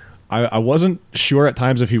 I wasn't sure at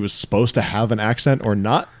times if he was supposed to have an accent or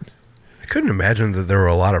not. I couldn't imagine that there were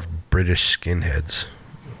a lot of British skinheads.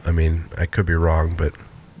 I mean, I could be wrong, but...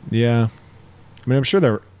 Yeah. I mean, I'm sure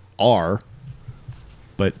there are,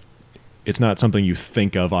 but it's not something you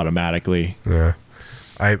think of automatically. Yeah.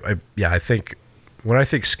 I think... When I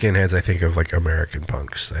think skinheads, I think of, like, American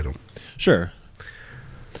punks. I don't... Sure.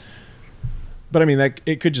 But, I mean,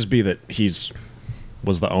 it could just be that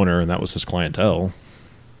was the owner and that was his clientele.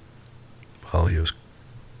 Well, he was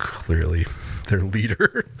clearly their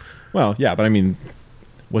leader. Well, yeah, but I mean,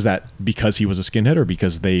 was that because he was a skinhead or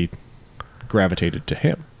because they gravitated to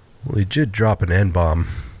him? Well, he did drop an N-bomb.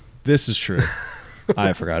 This is true.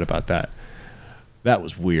 I forgot about that. That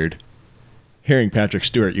was weird. Hearing Patrick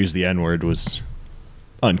Stewart use the N-word was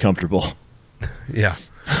uncomfortable. Yeah.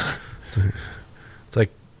 It's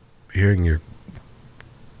like hearing your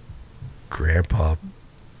grandpa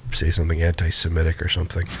say something anti-Semitic or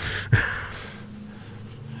something.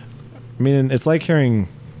 I mean, it's like hearing,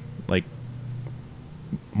 like,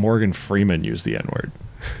 Morgan Freeman use the N-word.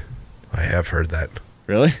 I have heard that.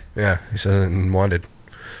 Really? Yeah, he says it in Wanted.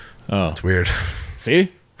 Oh. It's weird.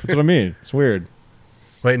 See? That's what I mean. It's weird.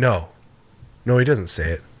 Wait, no. No, he doesn't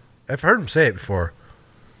say it. I've heard him say it before,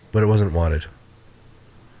 but it wasn't Wanted.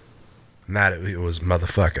 And that, it was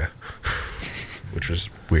motherfucker, which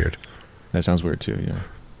was weird. That sounds weird, too,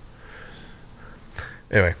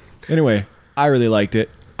 yeah. Anyway, I really liked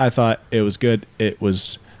it. I thought it was good. It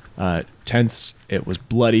was tense. It was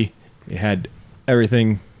bloody. It had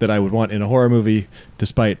everything that I would want in a horror movie,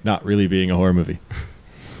 despite not really being a horror movie.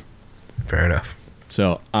 Fair enough.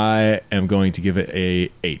 So I am going to give it a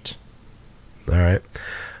 8. All right.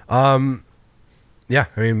 Yeah,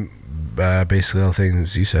 I mean, basically all the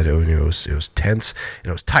things you said. It was tense and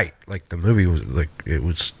it was tight. Like the movie was it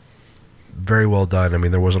was very well done. I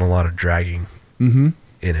mean, there wasn't a lot of dragging in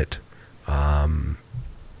it.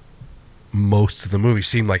 Most of the movie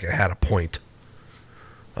seemed like it had a point.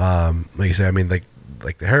 Like you said, I mean, like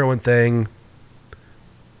the heroin thing,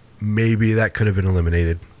 maybe that could have been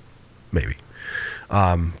eliminated, maybe.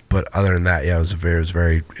 But other than that, yeah, it was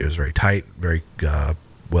very tight, very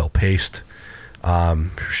well paced,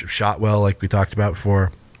 shot well, like we talked about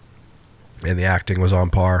before, and the acting was on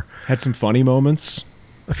par. Had some funny moments.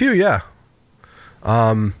 A few, yeah.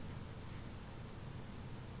 And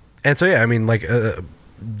so yeah, I mean, like,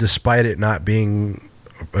 despite it not being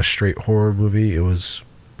a straight horror movie, it was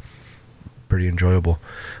pretty enjoyable.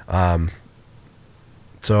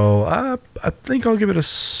 So I think I'll give it a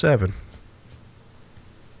 7.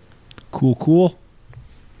 Cool.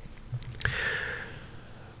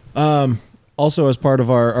 Also, as part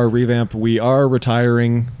of our revamp, we are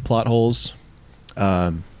retiring plot holes.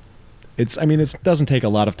 It doesn't take a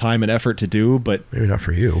lot of time and effort to do, but maybe not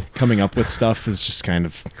for you. Coming up with stuff is just kind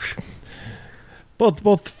of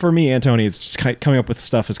both for me and Tony. It's just coming up with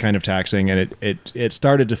stuff is kind of taxing, and it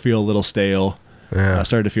started to feel a little stale. Yeah.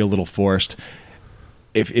 Started to feel a little forced.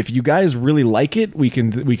 If you guys really like it, we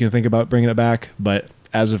can think about bringing it back. But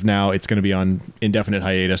as of now, it's going to be on indefinite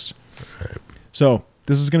hiatus. Right. So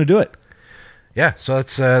this is going to do it. Yeah. So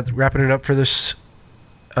that's wrapping it up for this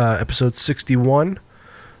episode 61.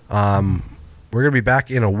 We're going to be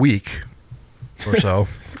back in a week or so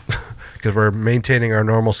because we're maintaining our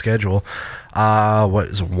normal schedule. What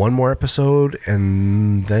is one more episode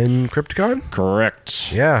and then Crypticon?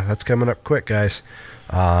 Correct. Yeah, that's coming up quick, guys.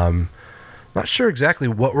 Not sure exactly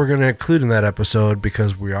what we're going to include in that episode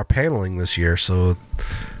because we are paneling this year. So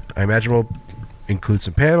I imagine we'll include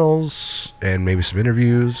some panels and maybe some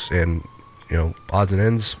interviews and, odds and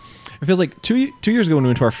ends. It feels like two years ago when we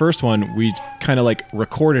went to our first one, we kind of like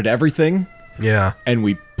recorded everything. Yeah. And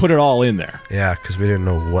we put it all in there. Yeah, because we didn't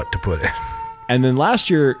know what to put in. And then last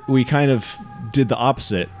year, we kind of did the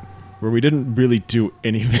opposite, where we didn't really do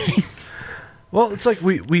anything. Well, it's like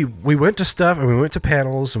we went to stuff, and we went to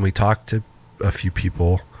panels, and we talked to a few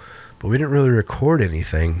people, but we didn't really record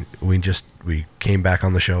anything. We came back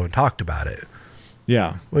on the show and talked about it.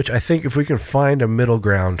 Yeah. Which I think if we can find a middle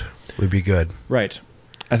ground, would be good. Right.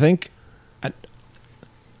 I think I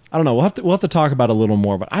don't know. We'll have to talk about it a little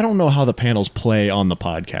more, but I don't know how the panels play on the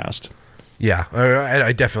podcast. Yeah,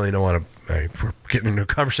 I definitely don't want to. We're getting into a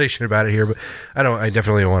conversation about it here, but I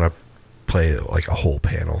definitely want to play like a whole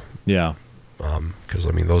panel. Yeah. Because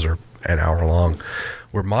I mean, those are an hour long.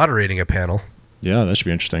 We're moderating a panel. Yeah, that should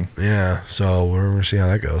be interesting. Yeah, so we're gonna see how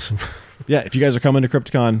that goes. Yeah, if you guys are coming to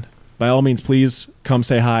Crypticon, by all means, please come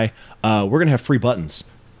say hi. We're gonna have free buttons,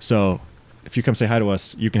 so if you come say hi to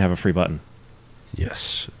us, you can have a free button.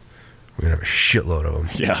 Yes, we're gonna have a shitload of them.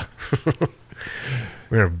 Yeah.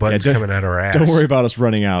 We're gonna have buttons coming out of our ass. Don't worry about us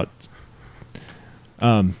running out.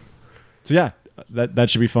 So yeah, that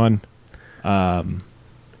should be fun.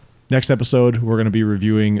 Next episode, we're going to be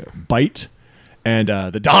reviewing Bite and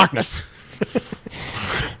The Darkness.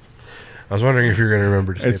 I was wondering if you were going to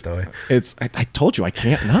remember to say it that way. I told you I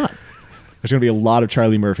can't not. There's going to be a lot of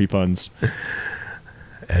Charlie Murphy puns.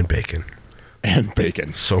 And bacon. And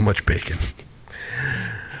bacon. So much bacon.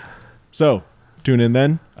 So tune in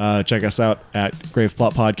then. Check us out at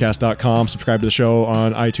graveplotpodcast.com. Subscribe to the show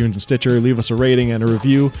on iTunes and Stitcher. Leave us a rating and a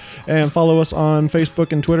review. And follow us on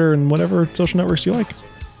Facebook and Twitter and whatever social networks you like.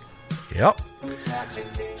 Yep.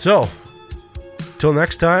 So, till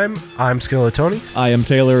next time, I'm Skeletoni. I am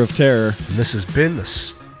Taylor of Terror. And this has been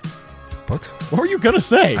What? What were you going to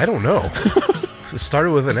say? I don't know. It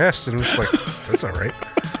started with an S and it was like, that's all right.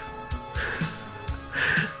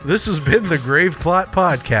 This has been the Grave Plot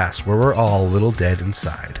Podcast, where we're all a little dead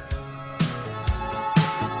inside.